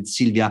highlighted,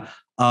 Silvia,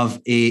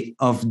 of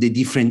the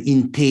different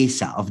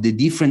intesa, of the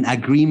different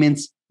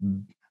agreements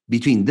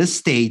between the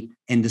state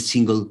and the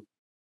single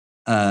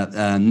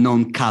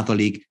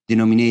non-Catholic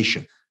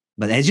denomination.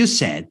 But as you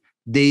said,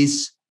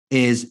 this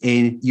is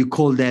you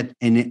call that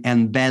an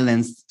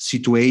unbalanced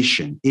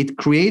situation. It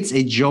creates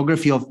a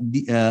geography of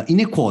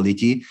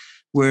inequality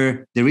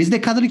where there is the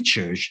Catholic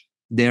Church,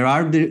 there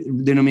are the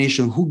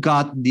denominations who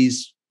got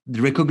this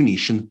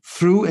recognition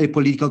through a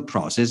political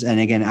process, and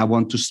again, I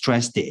want to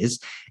stress this,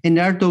 and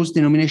there are those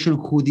denominations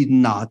who did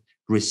not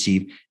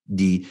receive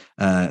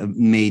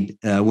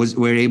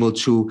were able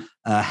to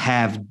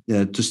have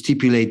to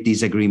stipulate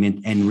this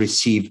agreement and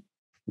receive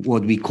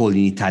what we call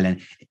in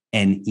Italian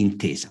an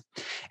intesa.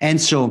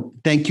 And so,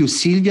 thank you,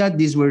 Silvia.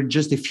 These were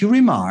just a few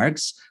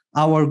remarks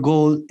our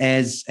goal,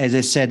 as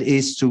I said,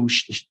 is to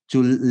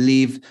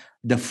leave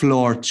the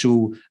floor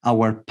to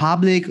our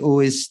public who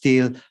is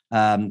still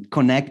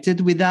connected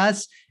with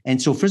us.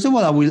 And so, first of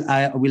all, I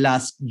will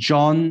ask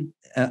John,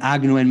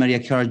 Agnew, and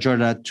Mariachiara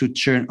Giorda to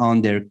turn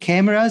on their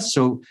cameras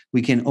so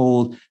we can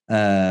all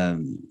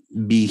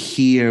be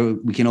here.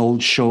 We can all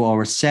show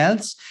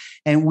ourselves.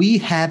 And we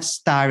have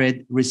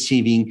started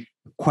receiving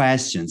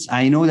questions.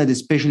 I know that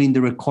especially in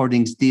the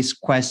recordings, these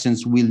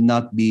questions will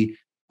not be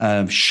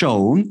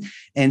shown.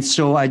 And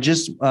so I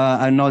just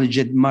acknowledge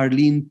that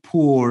Marlene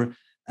Poor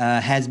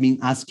has been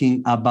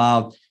asking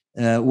about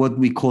what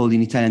we call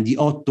in Italian the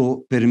 8 per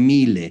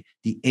 1000,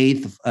 the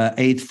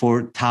 8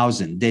 for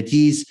 1,000. That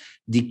is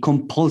the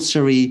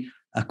compulsory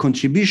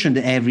contribution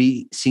that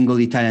every single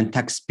Italian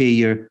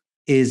taxpayer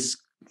is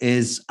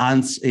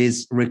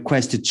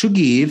requested to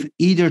give,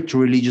 either to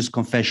religious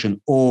confession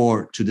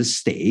or to the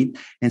state.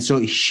 And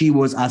so she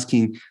was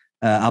asking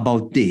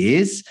about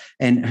this,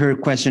 and her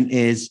question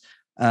is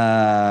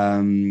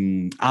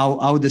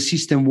how the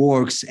system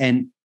works,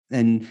 and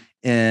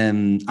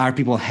are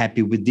people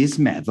happy with this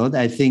method?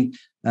 I think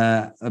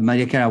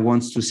Mariachiara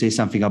wants to say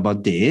something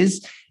about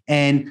this.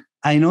 And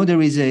I know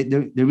there is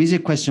a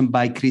question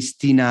by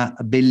Cristina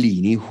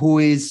Bellini, who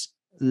is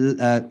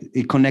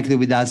connected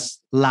with us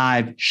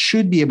live,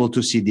 should be able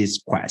to see these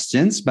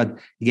questions, but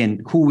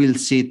again, who will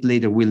see it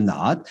later will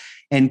not.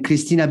 And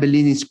Cristina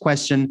Bellini's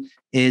question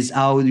is,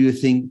 how do you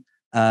think,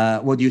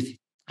 what do you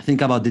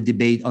think about the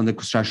debate on the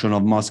construction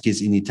of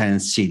mosques in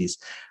Italian cities?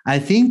 I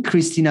think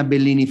Cristina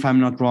Bellini, if I'm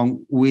not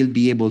wrong, will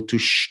be able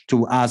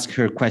to ask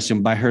her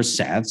question by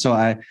herself. So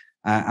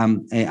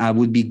I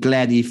would be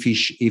glad if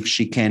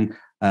she can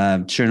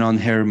turn on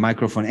her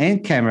microphone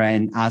and camera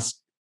and ask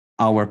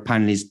our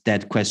panelists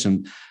that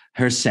question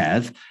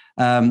herself.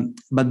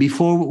 But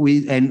before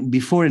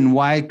and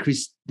while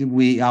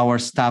our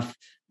staff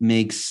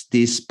makes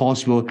this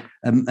possible,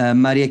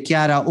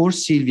 Mariachiara or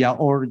Silvia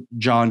or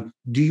John,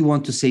 do you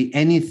want to say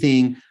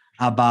anything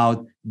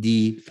about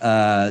the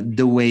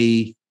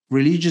way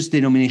religious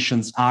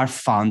denominations are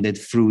funded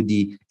through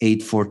the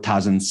 8 for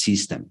 1,000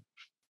 system?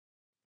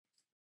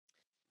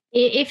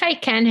 If I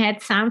can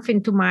add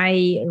something to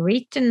my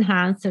written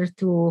answer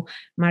to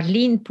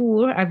Marlene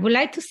Poor, I would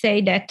like to say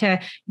that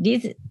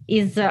this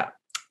is a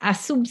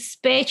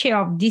subspecie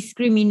of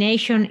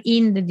discrimination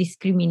in the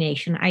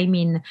discrimination. I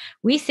mean,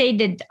 we say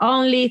that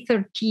only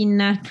 13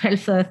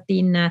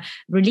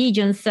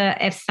 religions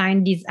have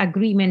signed this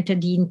agreement, the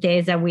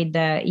Intesa, with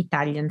the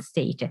Italian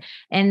state.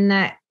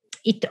 And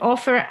it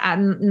offers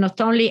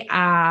not only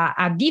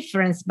a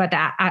difference, but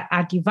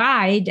a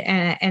divide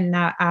and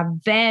a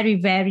very,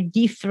 very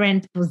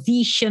different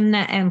position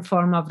and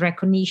form of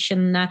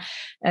recognition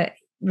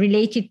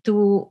related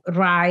to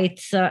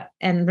rights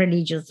and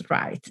religious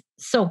rights.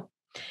 So,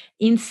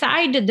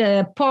 inside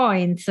the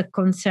points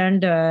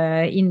concerned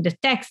in the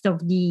text of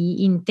the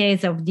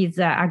Intesa of this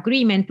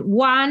agreement,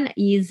 one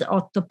is 8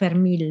 per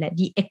 1000,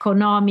 the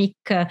economic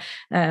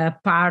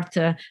part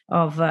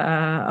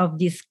of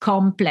this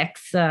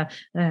complex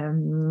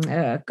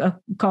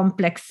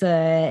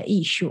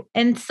issue.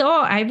 And so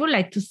I would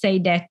like to say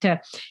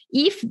that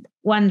if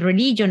one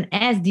religion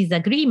has this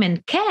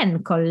agreement,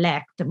 can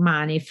collect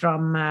money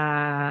from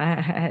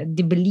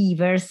the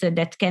believers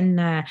that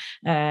can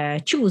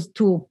choose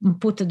to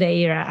put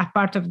a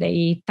part of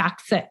their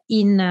tax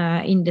in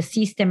the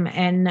system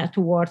and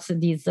towards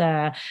this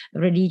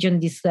religion,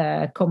 this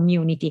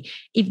community.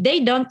 If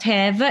they don't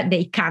have,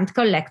 they can't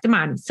collect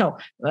money. So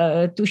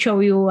to show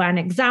you an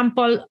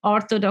example,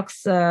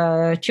 Orthodox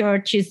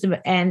churches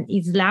and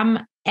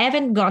Islam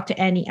haven't got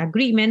any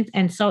agreement,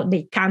 and so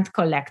they can't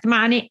collect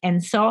money.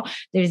 And so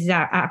there is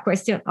a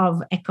question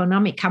of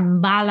economic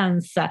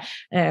imbalance.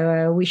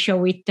 We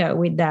show it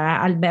with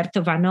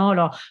Alberto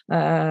Vanolo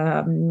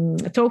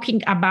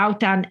talking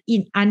about an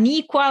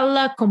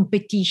unequal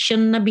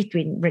competition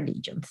between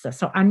religions.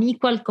 So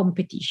unequal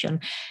competition.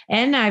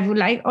 And I would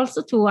like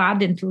also to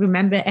add and to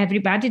remember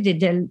everybody that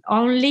the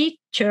only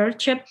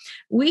church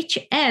which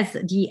has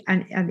the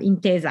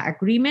Intesa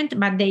agreement,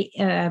 but they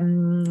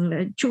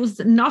choose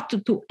not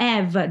to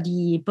have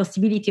the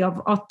possibility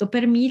of 8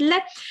 per 1000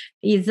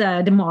 is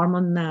the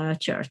Mormon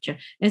church.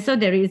 And so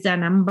there is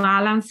an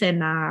imbalance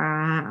and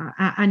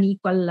an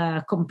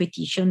equal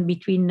competition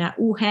between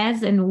who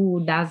has and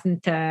who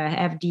doesn't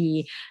have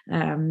the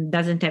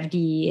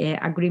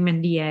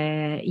agreement, the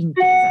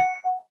Intesa.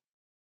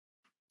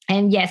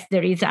 And yes,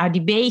 there is a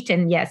debate,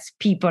 and yes,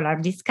 people are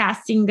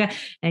discussing,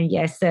 and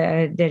yes,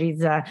 there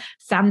is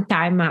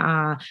sometime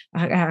a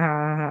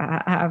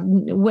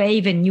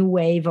new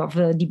wave of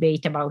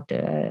debate about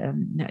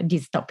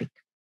this topic.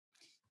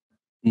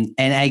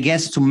 And I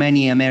guess to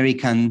many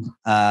American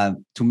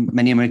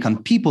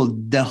people,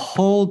 the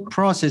whole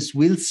process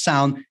will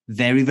sound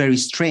very, very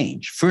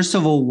strange. First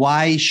of all,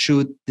 why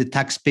should the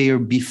taxpayer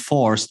be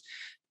forced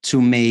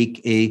to make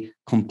a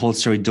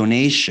compulsory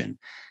donation,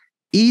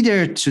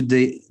 either to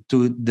do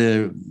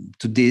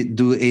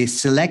a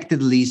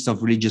selected list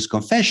of religious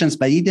confessions,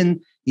 but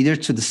even either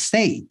to the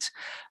state.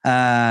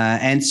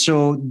 And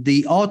so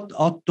the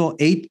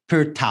 8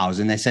 per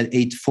 1,000, I said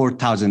 8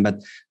 4,000,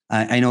 but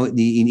I know in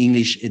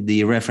English,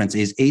 the reference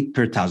is 8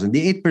 per 1,000.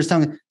 The 8 per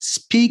 1,000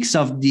 speaks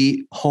of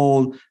the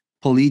whole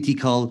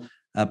political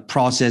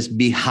process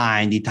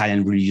behind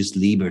Italian religious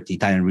liberty,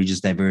 Italian religious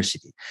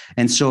diversity.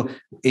 And so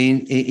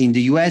in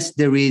the US,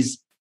 there is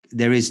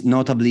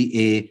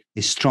notably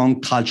a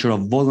strong culture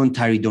of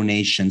voluntary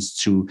donations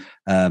to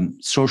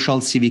social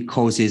civic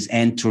causes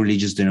and to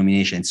religious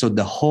denominations. So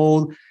the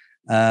whole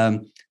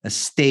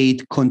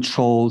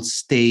state-controlled,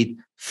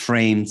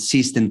 state-framed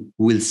system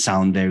will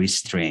sound very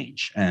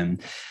strange. If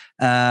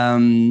I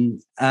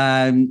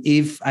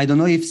don't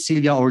know if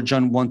Silvia or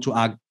John want to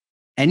add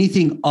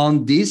anything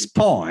on this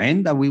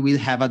point, we will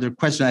have other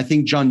questions. I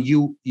think, John,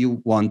 you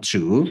want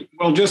to.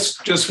 Well,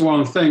 just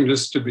one thing,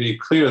 just to be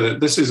clear,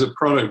 that this is a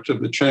product of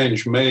the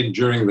change made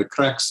during the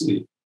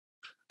Craxi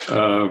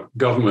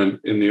government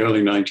in the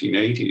early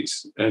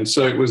 1980s. And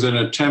so it was an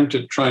attempt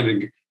at trying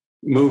to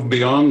move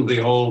beyond the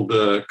old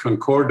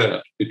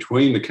concordat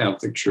between the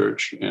Catholic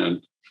Church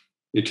and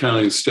the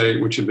Italian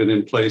state, which had been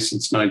in place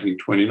since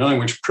 1929,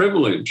 which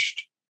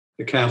privileged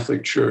the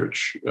Catholic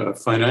Church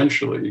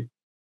financially.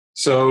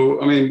 So,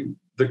 I mean,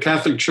 the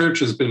Catholic Church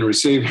has been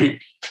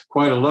receiving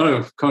quite a lot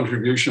of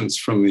contributions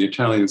from the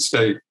Italian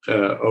state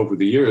over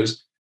the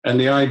years. And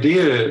the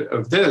idea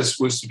of this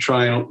was to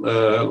try and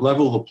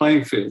level the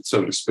playing field,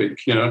 so to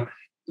speak,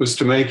 was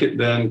to make it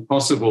then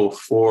possible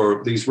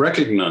for these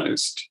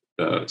recognized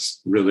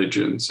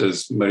religions,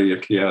 as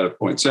Mariachiara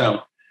points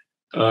out,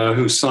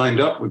 who signed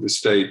up with the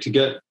state to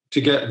get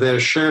their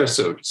share,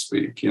 so to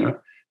speak,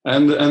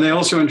 And they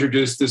also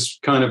introduced this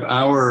kind of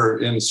hour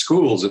in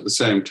schools at the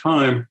same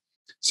time,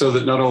 so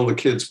that not all the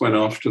kids went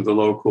off to the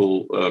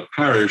local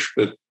parish,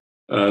 but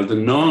the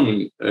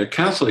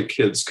non-Catholic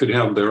kids could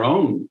have their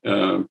own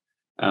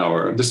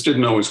hour. This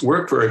didn't always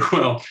work very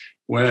well.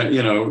 When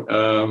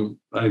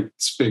I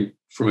speak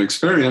from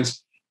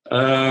experience,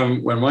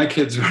 when my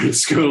kids were in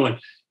school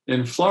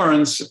in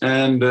Florence,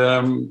 and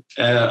I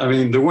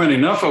mean, there weren't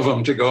enough of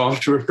them to go off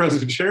to a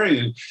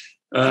Presbyterian.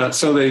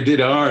 So they did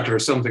art or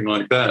something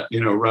like that,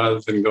 rather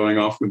than going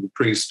off with the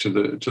priest to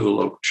the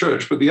local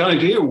church. But the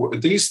idea,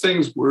 these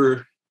things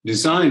were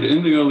designed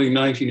in the early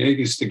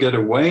 1980s to get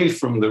away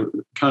from the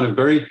kind of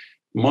very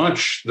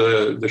much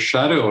the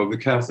shadow of the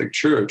Catholic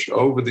Church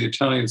over the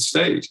Italian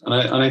state. And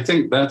I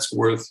think that's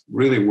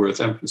really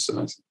worth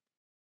emphasizing.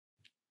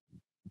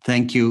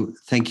 Thank you,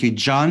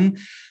 John.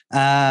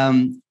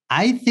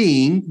 I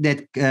think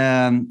that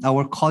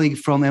our colleague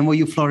from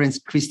MOU Florence,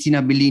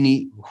 Cristina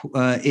Bellini,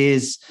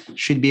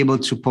 should be able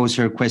to pose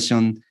her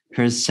question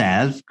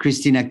herself.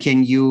 Cristina,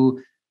 can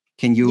you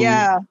hear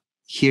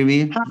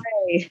me? Hi.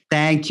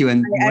 Thank you,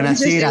 and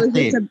buonasera a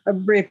te.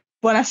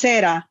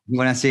 Buonasera.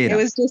 Buonasera. It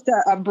was just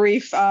a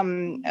brief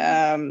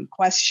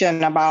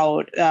question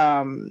about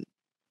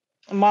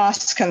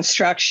mosque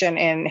construction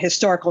in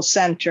historical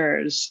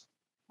centers,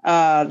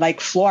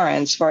 like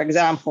Florence, for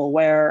example,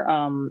 where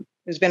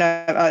there's been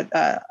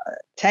a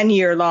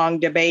 10-year-long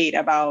debate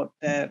about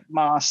the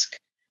mosque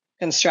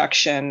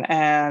construction,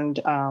 and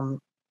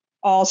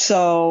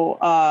also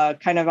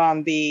kind of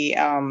on the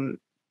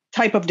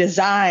type of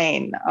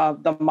design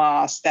of the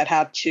mosque that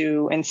had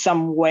to, in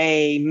some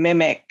way,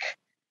 mimic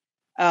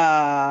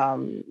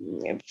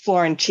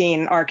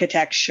Florentine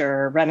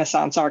architecture,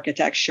 Renaissance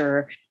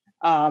architecture,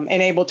 and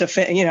able to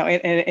fit,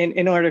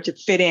 in order to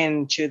fit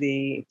into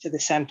the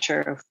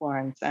center of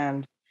Florence.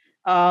 And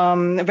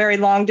a very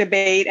long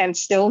debate, and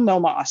still no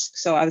mosque.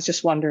 So I was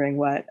just wondering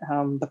what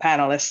the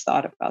panelists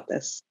thought about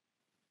this.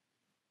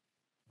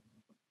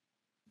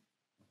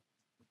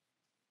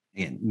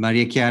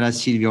 Mariachiara,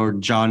 Silvia, or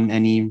John,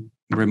 any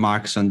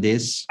remarks on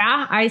this?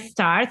 Yeah, I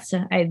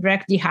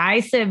break the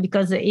ice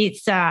because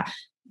it's a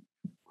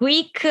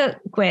quick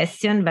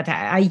question, but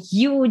a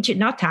huge,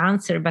 not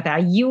answer, but a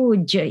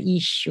huge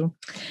issue.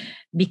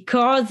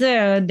 Because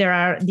there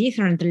are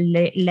different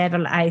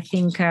levels, I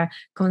think,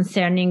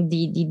 concerning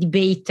the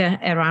debate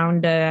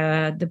around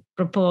the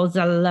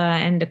proposal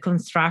and the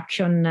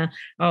construction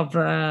of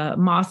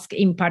mosque,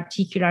 in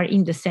particular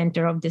in the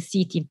center of the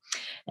city.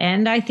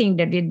 And I think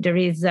that there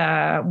is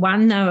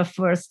one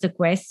first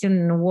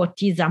question: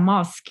 what is a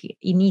mosque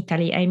in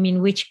Italy? I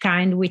mean, which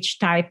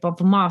type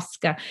of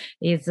mosque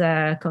is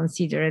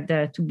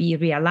considered to be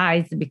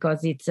realized?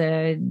 Because it's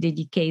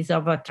the case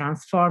of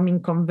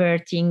transforming,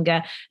 converting,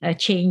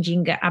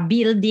 changing a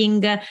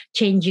building,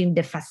 changing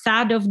the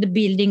facade of the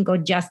building, or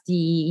just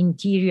the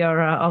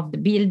interior of the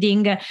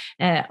building,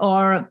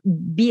 or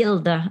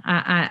build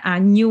a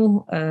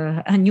new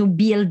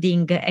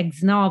building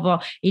ex novo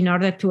in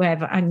order to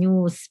have a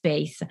new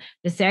space.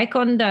 The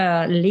second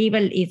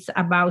level is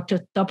about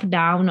a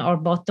top-down or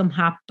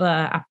bottom-up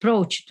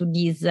approach to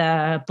this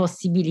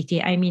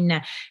possibility. I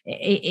mean,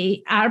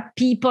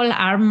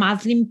 are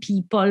Muslim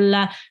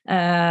people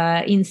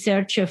in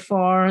search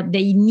for,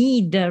 they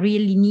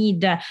really need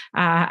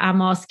a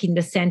mosque in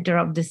the center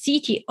of the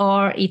city,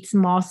 or it's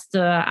most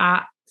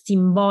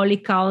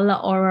symbolical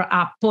or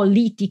a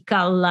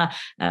political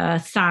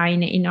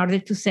sign in order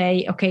to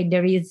say, okay,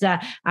 there is a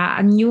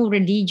new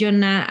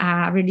religion,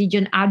 a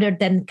religion other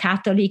than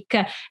Catholic,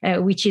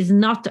 which is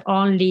not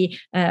only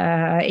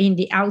in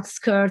the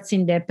outskirts,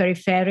 in the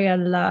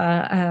peripheral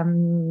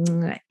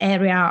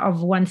area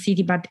of one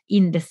city, but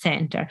in the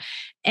center.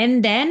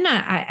 And then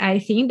I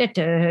think that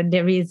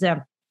there is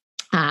a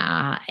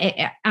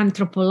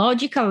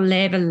anthropological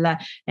level,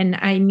 and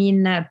I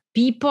mean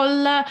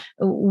people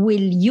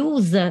will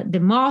use the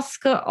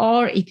mosque,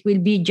 or it will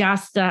be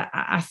just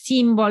a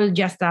symbol,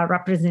 just a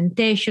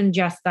representation,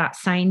 just a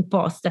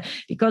signpost.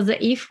 Because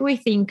if we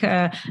think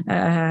of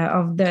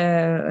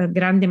the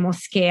Grande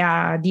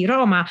Moschea di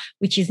Roma,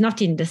 which is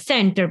not in the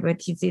center,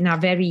 but it's in a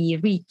very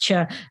rich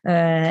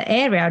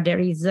area, there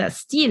is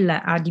still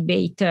a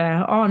debate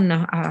on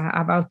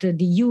about the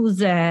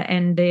use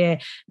and the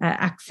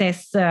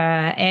access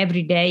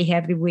every day,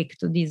 every week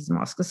to this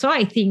mosque. So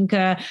I think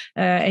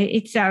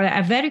it's a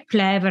very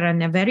clever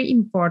and a very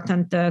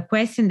important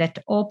question that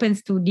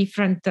opens to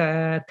different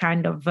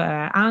kind of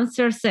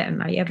answers,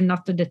 and I have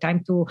not the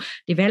time to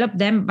develop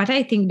them. But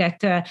I think that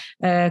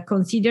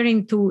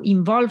considering to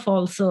involve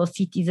also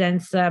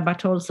citizens,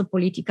 but also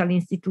political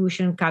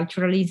institution,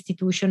 cultural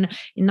institution,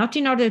 not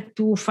in order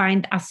to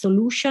find a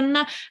solution,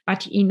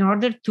 but in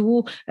order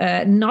to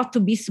not to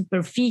be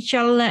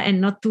superficial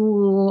and not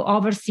to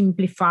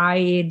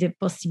oversimplify the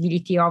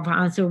possibility of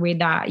answer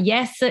with a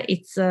yes,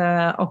 it's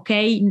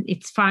okay,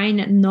 it's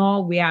fine,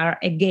 no, we are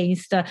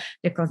against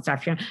the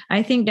construction.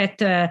 I think that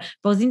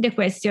posing the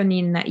question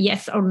in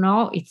yes or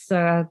no, it's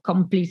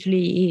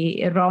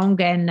completely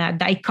wrong and a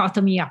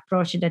dichotomy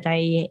approach that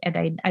I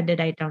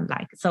don't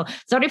like. So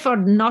sorry for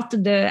not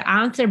the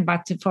answer,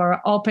 but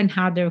for open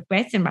other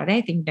question. But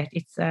I think that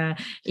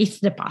it's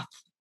the path.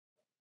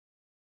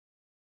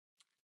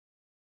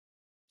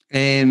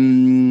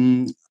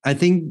 I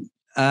think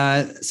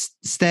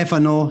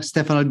Stefano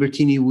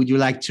Albertini, would you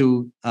like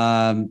to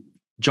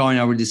join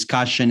our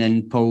discussion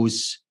and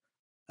pose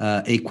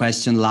a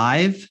question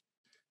live?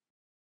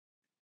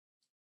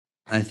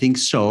 I think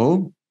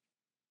so.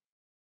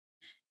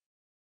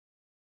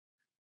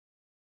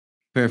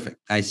 Perfect.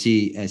 We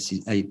see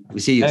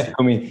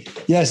you.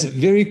 Yes,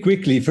 very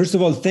quickly. First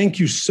of all, thank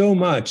you so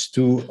much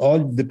to all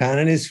the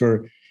panelists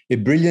for a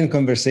brilliant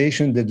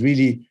conversation that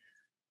really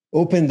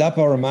opened up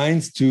our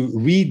minds to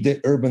read the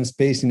urban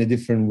space in a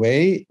different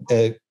way,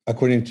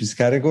 according to its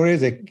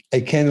categories. I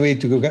can't wait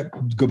to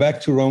go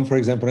back to Rome, for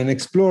example, and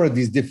explore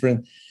these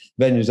different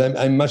venues.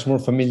 I'm much more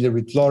familiar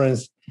with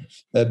Florence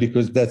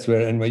because that's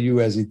where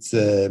NYU has its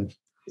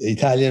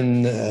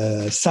Italian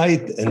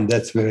site, and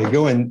that's where I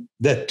go. And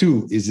that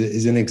too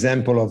is an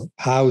example of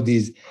how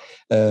these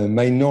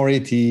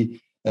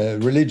minority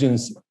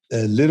religions,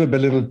 little by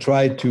little,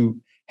 try to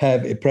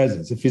have a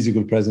presence, a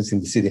physical presence in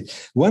the city.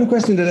 One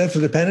question that I have for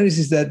the panelists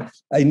is that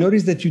I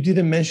noticed that you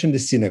didn't mention the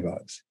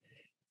synagogues.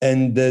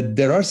 And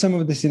there are some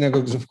of the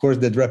synagogues, of course,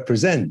 that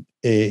represent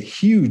a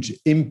huge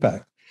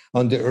impact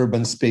on the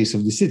urban space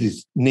of the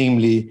cities,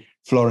 namely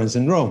Florence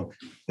and Rome,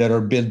 that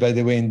are built, by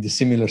the way, in the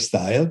similar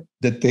style,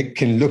 that they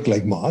can look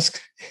like mosques,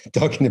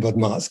 talking about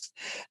mosques.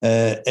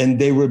 And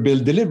they were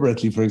built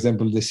deliberately. For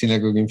example, the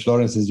synagogue in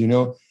Florence, as you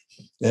know,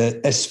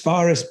 as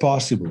far as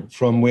possible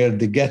from where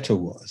the ghetto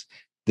was.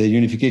 The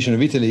unification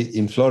of Italy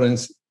in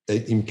Florence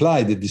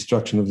implied the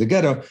destruction of the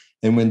ghetto.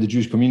 And when the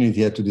Jewish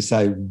community had to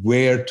decide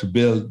where to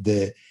build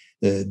the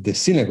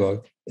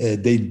synagogue,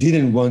 they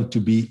didn't want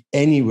to be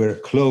anywhere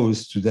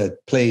close to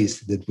that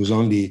place that was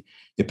only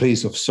a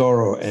place of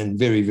sorrow and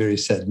very, very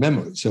sad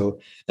memories. So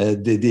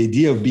the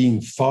idea of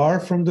being far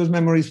from those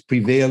memories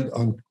prevailed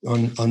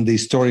on the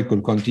historical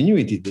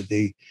continuity that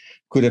they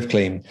could have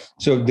claimed.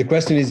 So the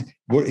question is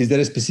there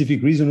a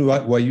specific reason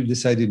why you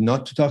decided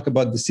not to talk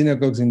about the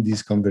synagogues in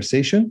this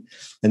conversation?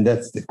 And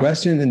that's the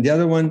question. And the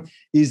other one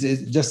is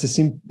just a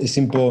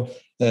simple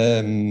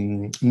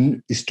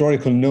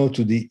historical note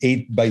to the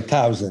 8 by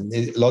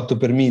 1,000, l'otto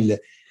per mille.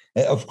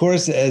 Of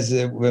course, as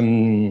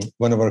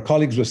one of our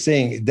colleagues was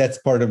saying, that's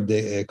part of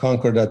the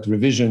Concordat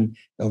revision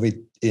of it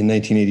in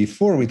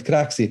 1984 with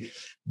Craxi.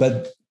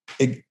 But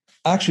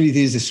actually, it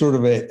is a sort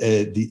of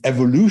the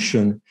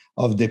evolution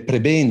of the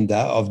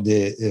prebenda of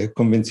the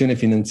Convenzione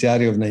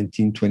Finanziaria of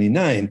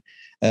 1929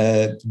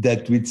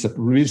 that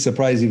will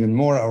surprise even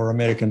more our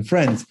American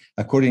friends,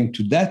 according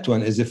to that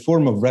one, as a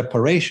form of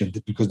reparation,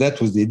 because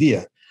that was the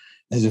idea,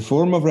 as a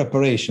form of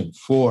reparation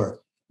for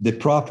the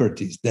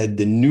properties that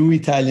the new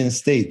Italian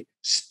state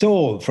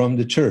stole from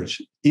the church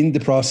in the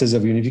process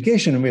of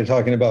unification. And we're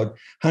talking about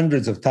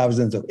hundreds of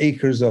thousands of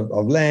acres of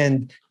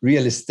land,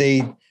 real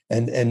estate,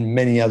 and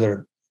many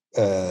other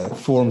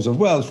forms of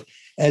wealth.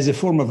 As a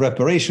form of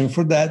reparation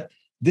for that,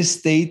 the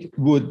state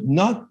would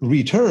not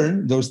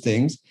return those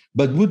things,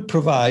 but would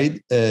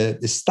provide a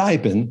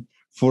stipend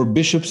for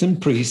bishops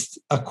and priests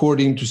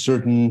according to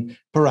certain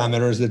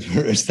parameters that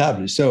were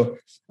established. So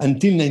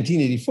until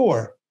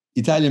 1984,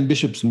 Italian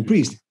bishops and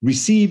priests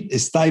received a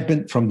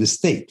stipend from the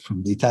state,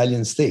 from the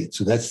Italian state.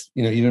 So that's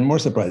even more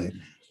surprising.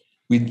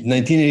 With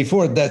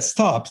 1984, that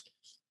stops.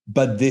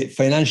 But the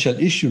financial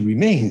issue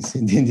remains.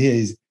 And the idea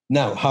is,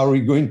 now, how are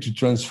we going to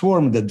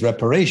transform that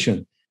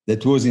reparation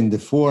that was in the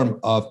form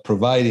of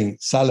providing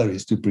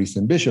salaries to priests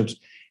and bishops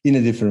in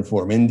a different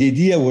form? And the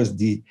idea was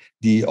the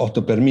 8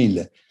 per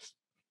 1000.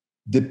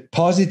 The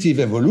positive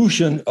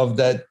evolution of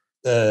that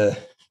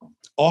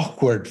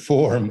awkward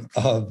form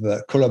of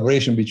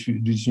collaboration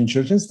between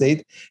church and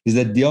state is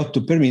that the 8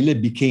 per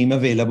 1000 became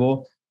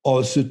available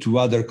also to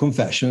other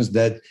confessions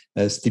that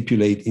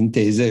stipulate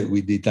intese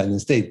with the Italian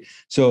state.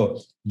 So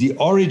the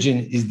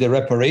origin is the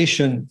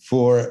reparation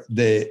for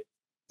the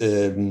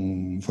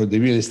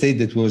real estate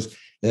that was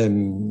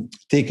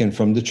taken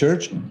from the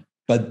church,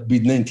 but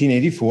with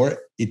 1984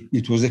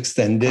 it was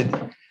extended,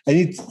 and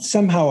it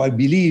somehow, I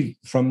believe,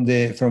 from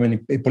a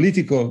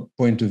political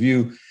point of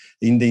view,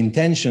 in the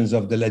intentions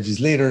of the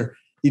legislator,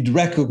 it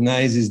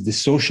recognizes the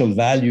social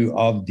value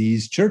of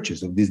these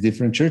churches, of these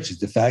different churches,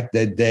 the fact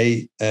that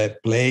they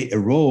play a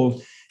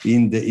role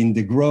in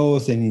the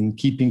growth and in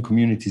keeping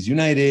communities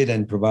united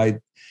and provide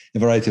a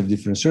variety of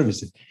different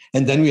services.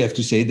 And then we have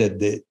to say that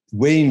the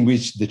way in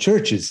which the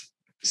churches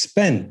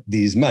spend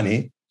this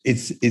money,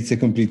 it's a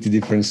completely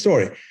different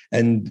story.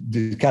 And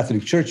the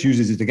Catholic Church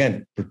uses it,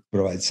 again, to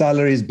provide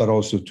salaries, but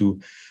also to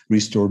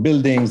restore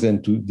buildings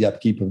and to the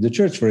upkeep of the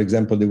church. For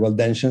example, the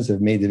Waldensians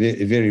have made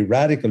a very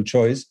radical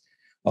choice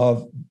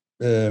of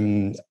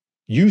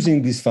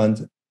using these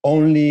funds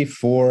only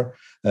for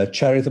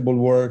charitable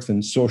works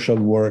and social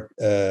work.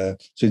 So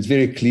it's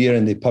very clear,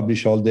 and they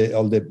publish all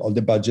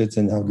the budgets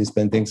and how they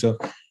spend things. So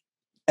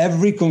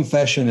every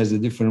confession has a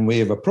different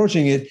way of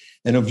approaching it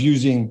and of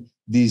using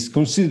this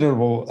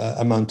considerable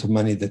amount of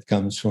money that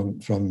comes from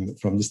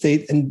the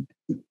state. And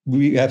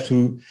we have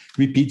to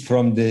repeat,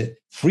 from the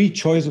free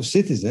choice of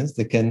citizens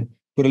that can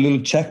put a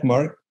little check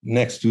mark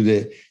next to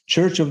the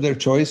church of their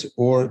choice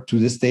or to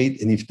the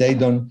state. And if they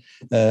don't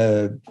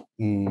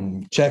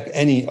check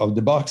any of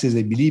the boxes,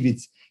 I believe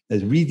it's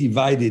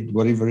redivided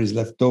whatever is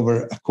left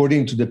over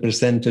according to the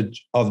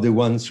percentage of the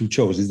ones who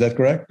chose. Is that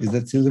correct? Is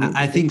that Silvia?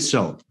 I think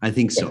so.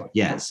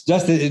 Yes.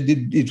 Just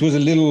it was a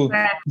little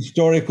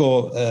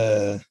historical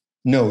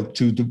note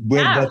to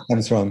where that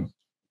comes from.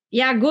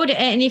 Yeah, good.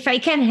 And if I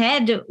can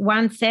add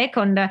 1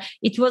 second,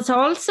 it was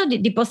also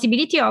the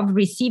possibility of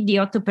receive the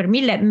 8 per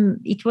 1000.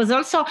 It was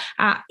also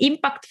an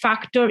impact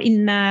factor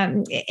in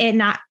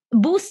a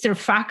booster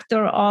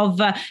factor of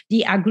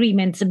the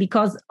agreements,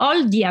 because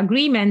all the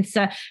agreements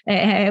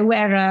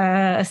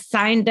were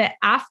signed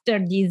after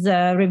this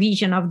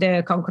revision of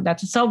the Concordat.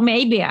 So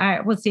maybe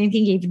I was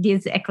thinking if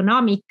this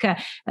economic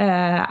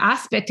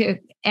aspect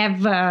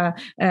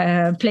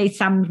have played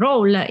some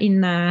role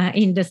in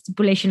the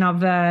stipulation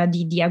of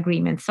the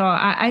agreement. So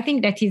I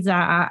think that is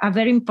a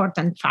very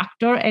important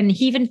factor, and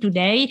even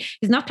today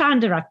is not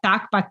under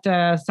attack, but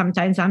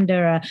sometimes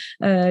under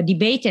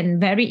debate, and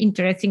very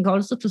interesting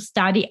also to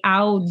study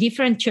how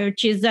different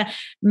churches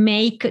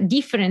make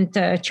different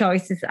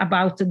choices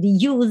about the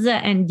use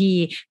and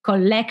the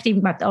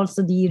collecting, but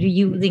also the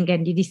reusing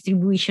and the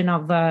distribution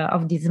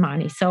of this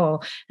money.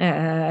 So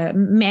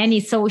many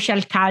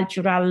social,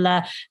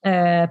 cultural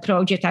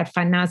projects are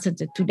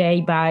financed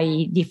today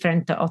by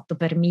different 8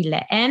 per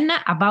 1000. And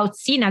about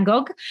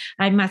synagogue,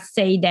 I must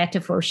say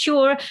that for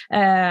sure,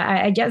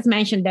 I just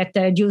mentioned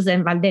that Jews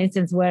and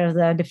Waldensians were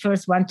the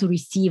first one to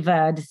receive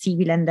the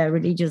civil and the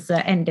religious,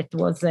 and that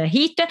was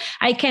hit.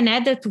 I can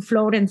add to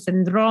Florence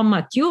and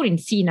Rome Turin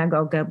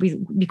synagogue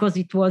because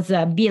it was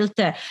built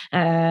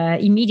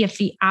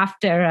immediately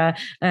after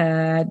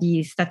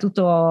the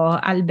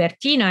Statuto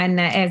Albertino,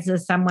 and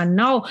as someone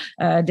know,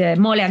 the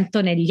Mole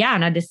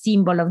Antonelliana, the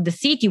symbol of the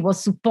city,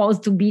 was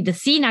supposed to be the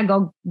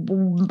synagogue,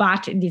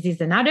 but this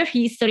is another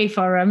history.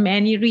 For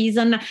many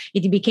reasons,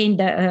 it became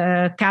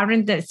the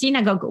current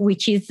synagogue,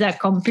 which is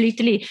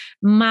completely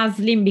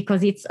Muslim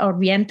because it's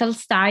Oriental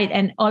style,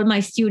 and all my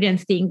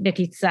students think that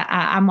it's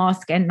a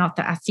mosque and not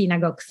a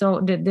synagogue. So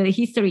the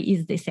history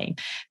is the same.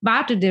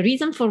 But the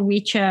reason for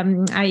which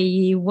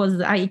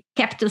I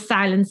kept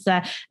silence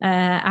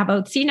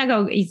about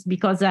synagogue is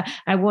because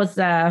I was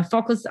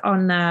focused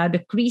on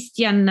the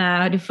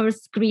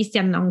first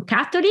Christian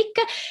non-Catholic,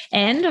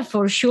 and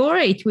for sure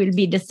it will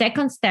be the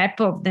second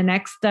step of the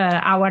next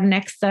our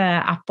next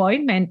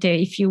appointment.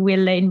 If you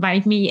will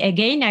invite me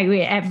again, I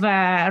will have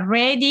a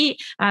ready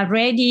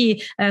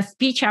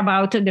speech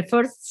about the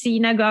first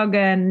synagogue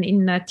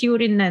in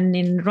Turin and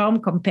in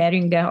Rome,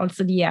 comparing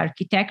also the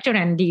architecture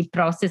and the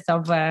process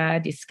of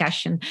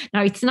discussion.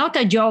 Now, it's not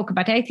a joke,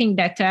 but I think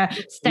that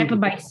step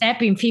by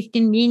step in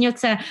 15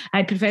 minutes,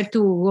 I prefer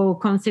to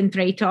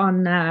concentrate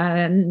on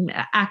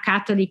a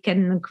Catholic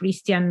and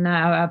Christian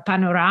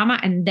panorama,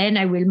 and then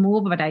I will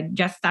move, but I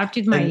just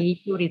started my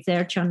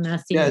research on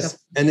synagogue. Yes,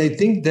 and I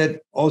think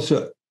that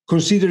also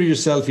consider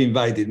yourself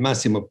invited.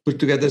 Massimo, put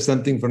together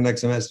something for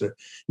next semester.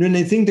 And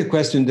I think the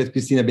question that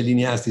Cristina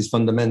Bellini asked is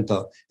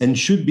fundamental and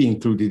should be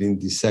included in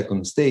this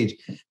second stage,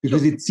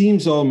 because it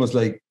seems almost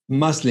like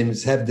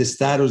Muslims have the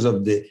status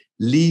of the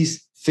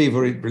least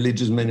favorite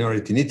religious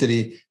minority in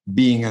Italy,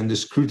 being under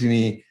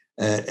scrutiny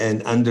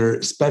and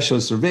under special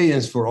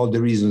surveillance for all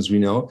the reasons we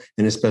know,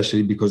 and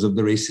especially because of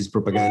the racist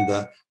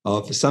propaganda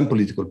of some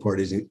political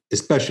parties,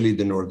 especially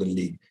the Northern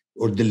League,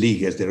 or the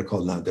League as they're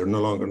called now. They're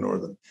no longer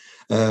Northern.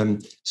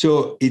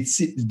 So it's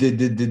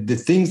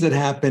the things that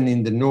happen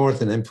in the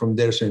North, and I'm from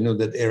there, so I know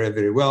that area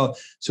very well.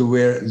 So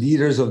where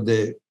leaders of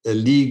the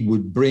League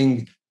would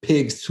bring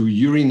pigs to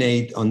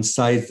urinate on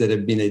sites that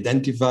have been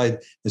identified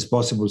as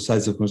possible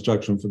sites of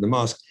construction for the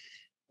mosque,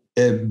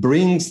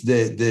 brings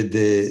the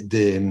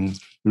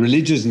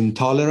religious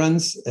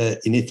intolerance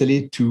in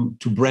Italy to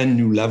brand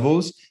new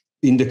levels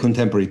in the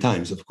contemporary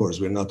times. Of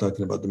course, we're not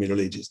talking about the Middle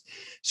Ages.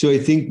 So I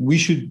think we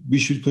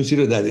should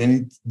consider that.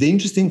 And the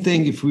interesting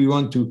thing, if we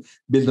want to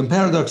build on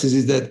paradoxes,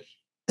 is that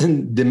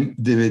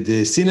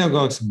the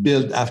synagogues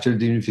built after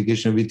the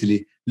unification of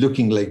Italy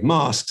looking like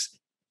mosques,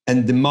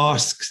 and the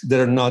mosques that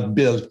are not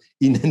built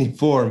in any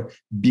form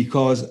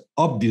because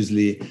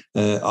obviously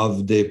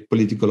of the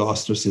political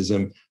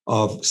ostracism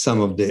of some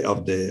of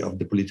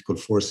the political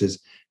forces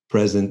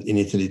present in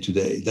Italy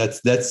today. That's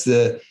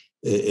going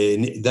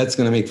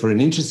to make for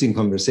an interesting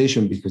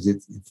conversation, because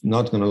it's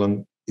not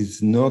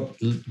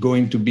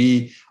going to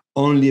be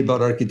only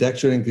about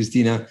architecture. And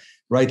Cristina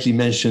rightly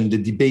mentioned the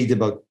debate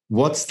about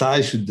what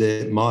style should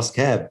the mosque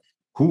have.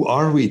 Who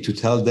are we to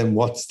tell them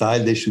what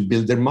style they should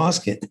build their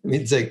mosque in? I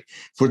mean, it's like,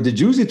 for the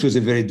Jews, it was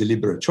a very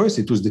deliberate choice.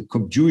 It was the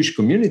Jewish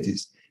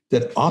communities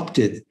that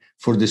opted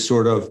for the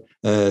sort of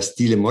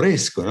stile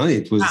moresco. No?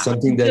 It was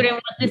something that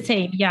was the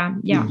same. Yeah.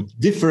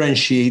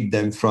 differentiate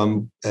them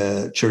from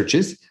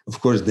churches. Of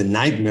course, the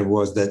nightmare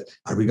was that,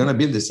 are we going to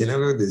build a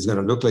synagogue that is going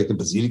to look like a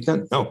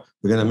basilica? No,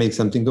 we're going to make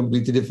something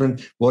completely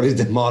different. What is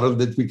the model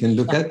that we can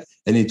look at?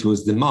 And it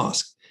was the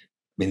mosque.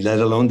 I mean, let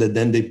alone that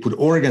then they put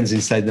organs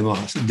inside the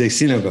mosque, the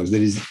synagogues.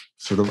 That is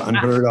sort of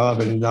unheard of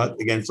and not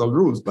against all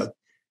rules. But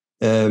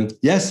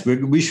yes,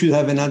 we should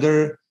have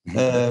another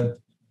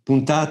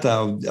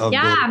puntata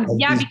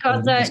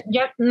because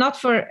just not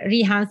for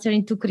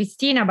re-answering to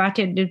Cristina, but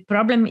the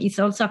problem is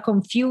also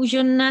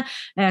confusion,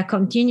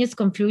 continuous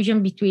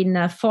confusion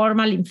between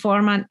formal,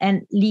 informal,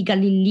 and legal,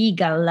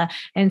 illegal.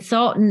 And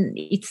so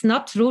it's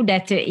not true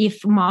that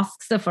if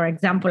mosques, for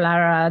example,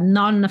 are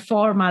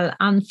non-formal,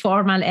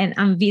 informal, and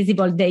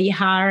invisible, they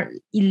are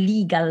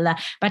illegal.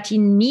 But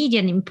in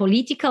media and in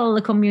political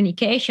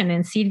communication,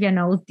 and Silvia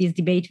knows this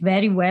debate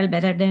very well,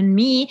 better than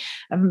me,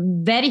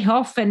 very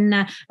often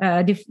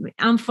the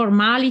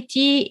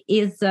informality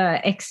is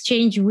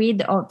exchanged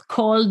with or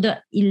called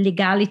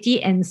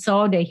illegality, and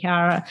so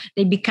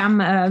they become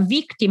a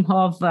victim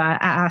of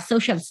a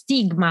social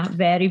stigma,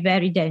 very,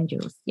 very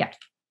dangerous. Yeah.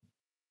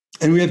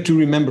 And we have to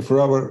remember, for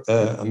our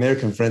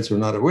American friends who are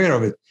not aware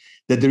of it,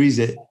 that there is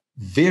a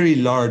very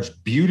large,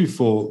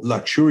 beautiful,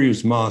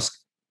 luxurious mosque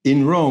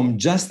in Rome,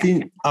 just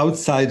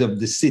outside of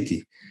the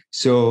city.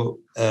 So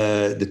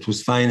that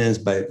was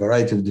financed by a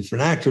variety of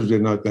different actors. We're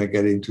not going to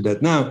get into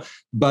that now,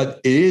 but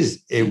it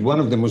is one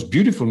of the most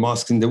beautiful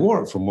mosques in the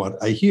world, from what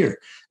I hear.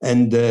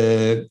 And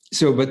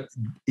but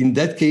in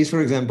that case, for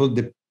example,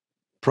 the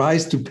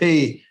price to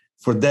pay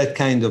for that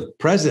kind of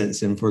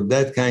presence and for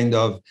that kind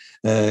of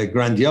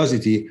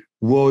grandiosity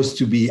was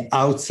to be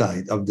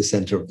outside of the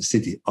center of the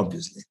city,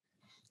 obviously.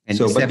 And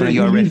so, Stefano, but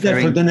you're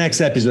referring for the next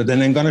episode,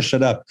 and I'm going to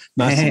shut up.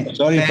 Massimo,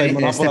 sorry if I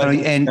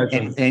monopolize. And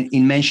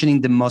in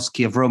mentioning the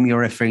Mosque of Rome, you're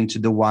referring to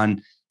the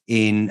one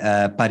in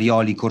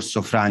Parioli,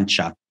 Corso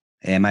Francia.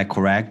 Am I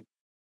correct?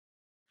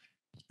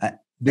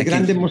 The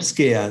Grande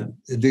Moschea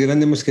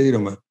di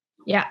Roma.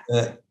 Yeah.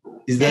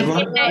 Is that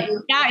one?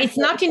 Yeah, it's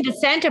not in the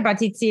center,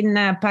 but it's in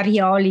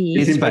Parioli.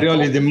 It's in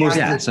Parioli, the most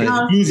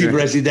exclusive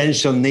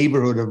residential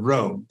neighborhood of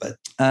Rome. But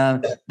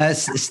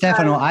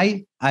Stefano,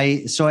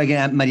 so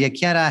again,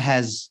 Mariachiara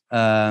has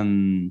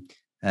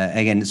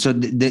again. So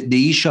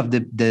the issue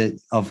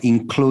of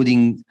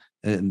including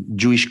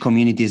Jewish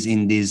communities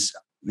in this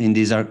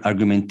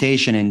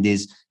argumentation and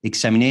this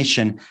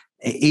examination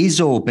is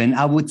open.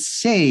 I would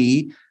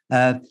say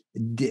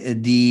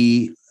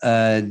the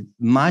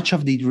much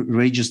of the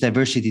religious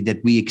diversity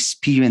that we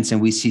experience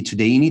and we see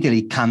today in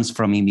Italy comes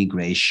from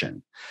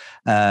immigration,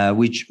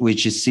 which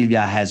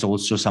Silvia has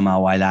also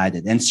somehow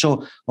highlighted. And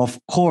so, of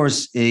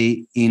course,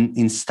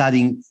 in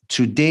studying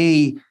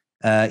today,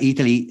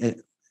 Italy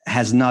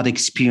has not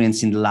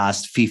experienced in the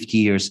last 50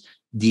 years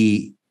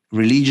the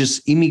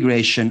religious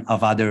immigration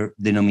of other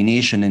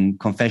denominations and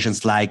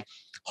confessions like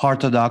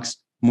Orthodox,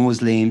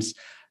 Muslims,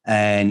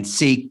 and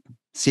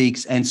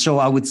Sikhs. And so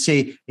I would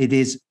say it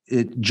is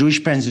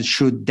Jewish presence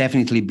should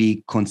definitely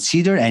be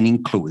considered and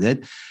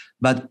included,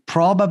 but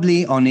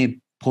probably on a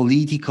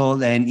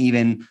political and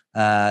even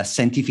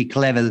scientific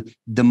level,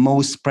 the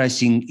most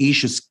pressing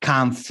issues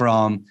come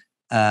from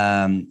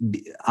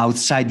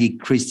outside the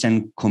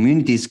Christian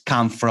communities,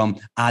 come from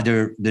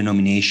other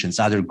denominations,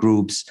 other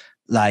groups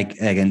like,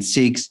 again,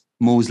 Sikhs,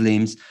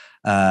 Muslims,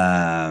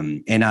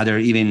 and other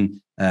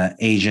even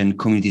Asian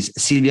communities.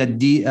 Silvia,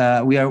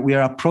 we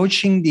are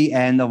approaching the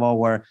end of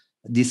our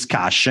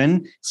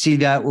discussion.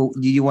 Silvia,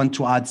 do you want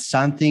to add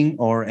something,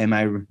 or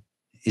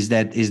is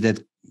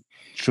that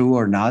true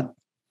or not?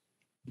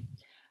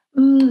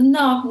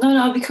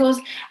 No,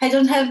 because I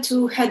don't have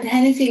to add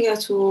anything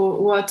to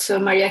what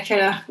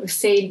Mariachiara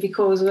said,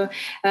 because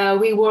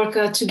we work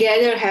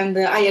together, and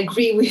I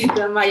agree with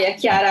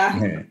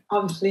Mariachiara,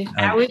 obviously.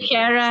 I will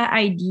share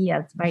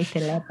ideas by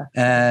telepathy.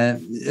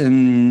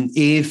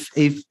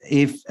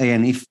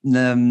 If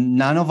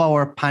none of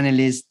our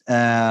panelists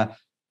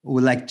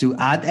would like to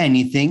add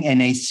anything,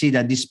 and I see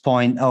that at this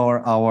point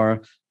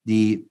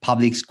the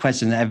public's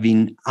questions have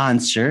been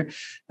answered,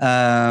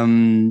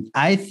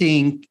 I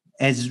think,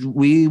 as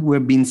we were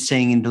been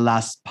saying in the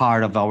last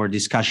part of our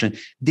discussion,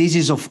 this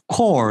is, of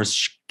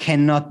course,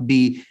 cannot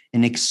be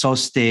an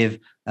exhaustive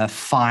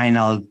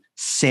final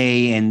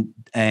say and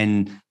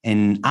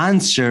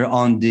answer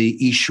on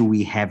the issue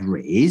we have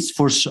raised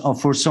for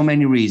so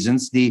many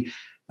reasons. The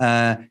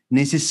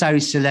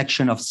necessary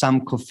selection of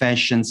some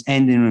confessions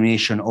and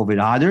denomination over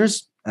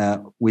others,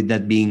 with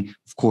that being,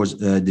 of course,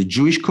 the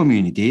Jewish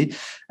community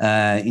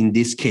in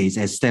this case,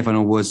 as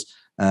Stefano was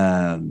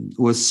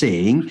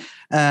saying,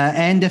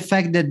 and the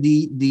fact that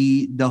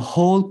the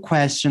whole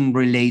question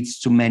relates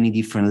to many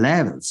different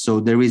levels. So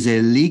there is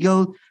a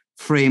legal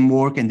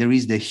framework, and there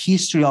is the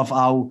history of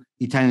how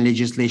Italian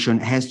legislation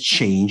has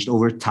changed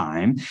over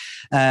time.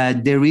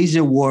 There is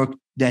a work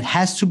that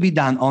has to be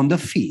done on the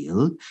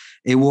field,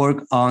 a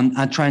work on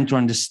trying to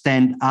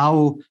understand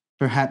how,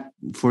 perhaps,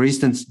 for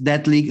instance,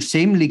 that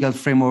same legal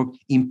framework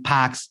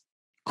impacts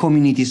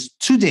communities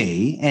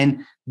today.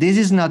 And this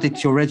is not a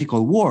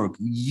theoretical work.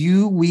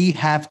 We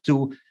have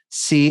to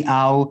see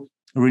how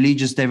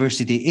religious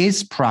diversity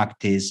is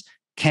practiced,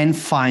 can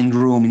find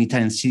room in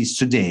Italian cities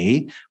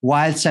today,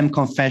 while some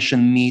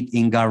confessions meet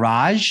in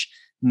garage,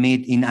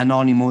 meet in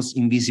anonymous,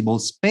 invisible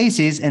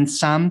spaces, and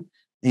some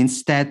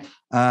instead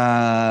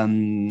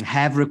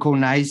have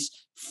recognized,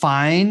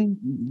 find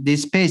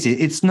these spaces.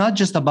 It's not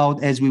just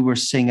about, as we were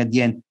saying at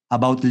the end,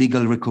 about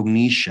legal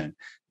recognition.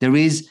 There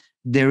is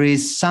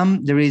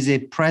a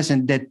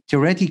present that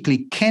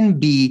theoretically can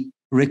be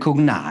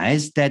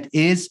recognized, that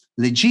is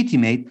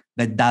legitimate,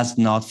 but does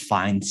not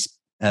find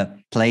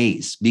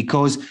place,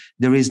 because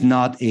there is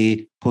not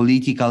a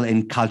political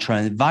and cultural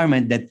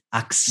environment that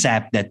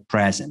accept that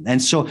present.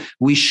 And so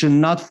we should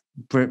not,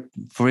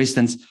 for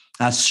instance,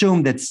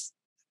 assume that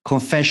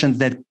confessions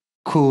that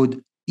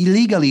could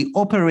illegally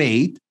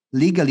operate,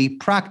 legally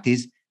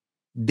practice,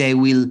 they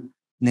will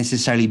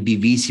necessarily be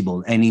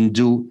visible and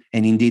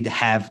indeed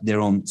have their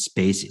own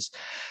spaces.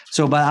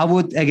 So, but I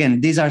would, again,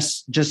 these are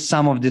just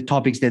some of the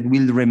topics that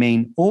will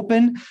remain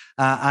open.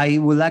 I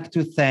would like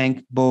to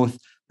thank both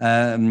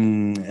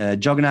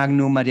Gioacchino,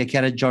 Agnew,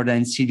 Mariachiara, Giorda,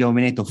 and Silvia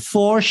Omenetto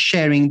for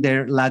sharing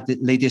their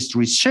latest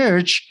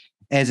research,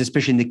 as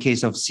especially in the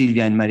case of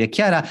Silvia and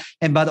Mariachiara,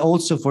 but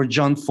also for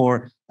John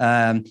for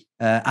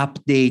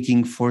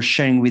updating, for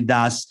sharing with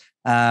us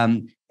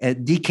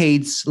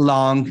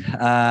decades-long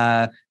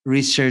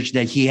research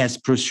that he has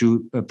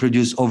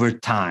produced over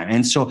time.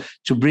 And so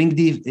to bring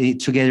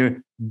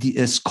together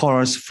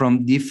scholars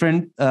from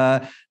different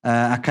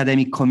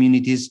academic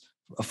communities,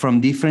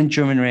 from different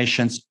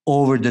generations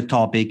over the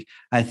topic,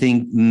 I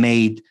think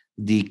made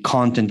the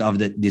content of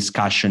the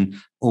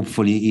discussion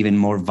hopefully even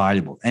more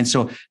valuable. And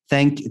so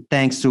thanks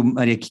to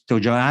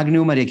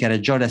Agnew, Mariachiara,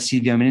 Giorda,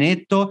 Silvia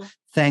Omenetto.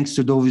 Thanks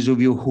to those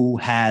of you who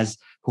have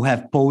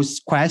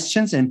posed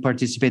questions and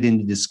participated in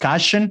the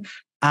discussion.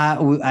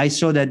 I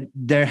saw that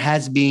there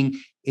has been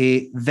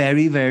a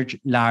very, very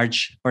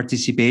large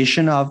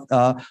participation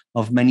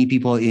of many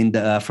people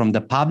from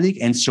the public.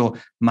 And so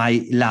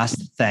my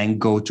last thank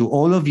go to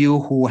all of you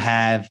who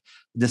have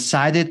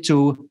decided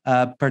to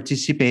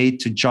participate,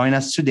 to join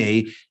us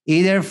today,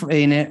 either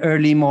in an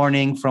early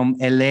morning from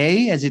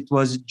LA, as it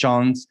was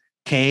John's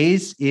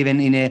case, even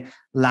in a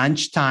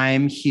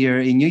lunchtime here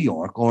in New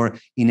York, or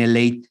in a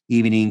late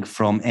evening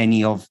from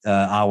any of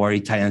our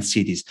Italian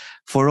cities.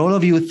 For all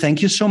of you,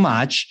 thank you so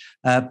much.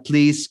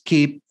 Please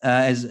keep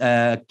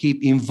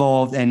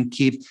involved and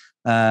keep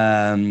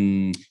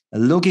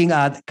looking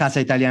at Casa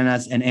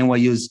Italiana's and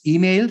NYU's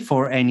email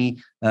for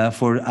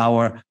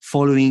our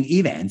following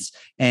events.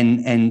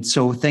 And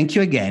so thank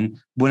you again.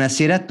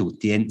 Buonasera a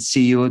tutti, and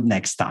see you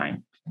next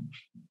time.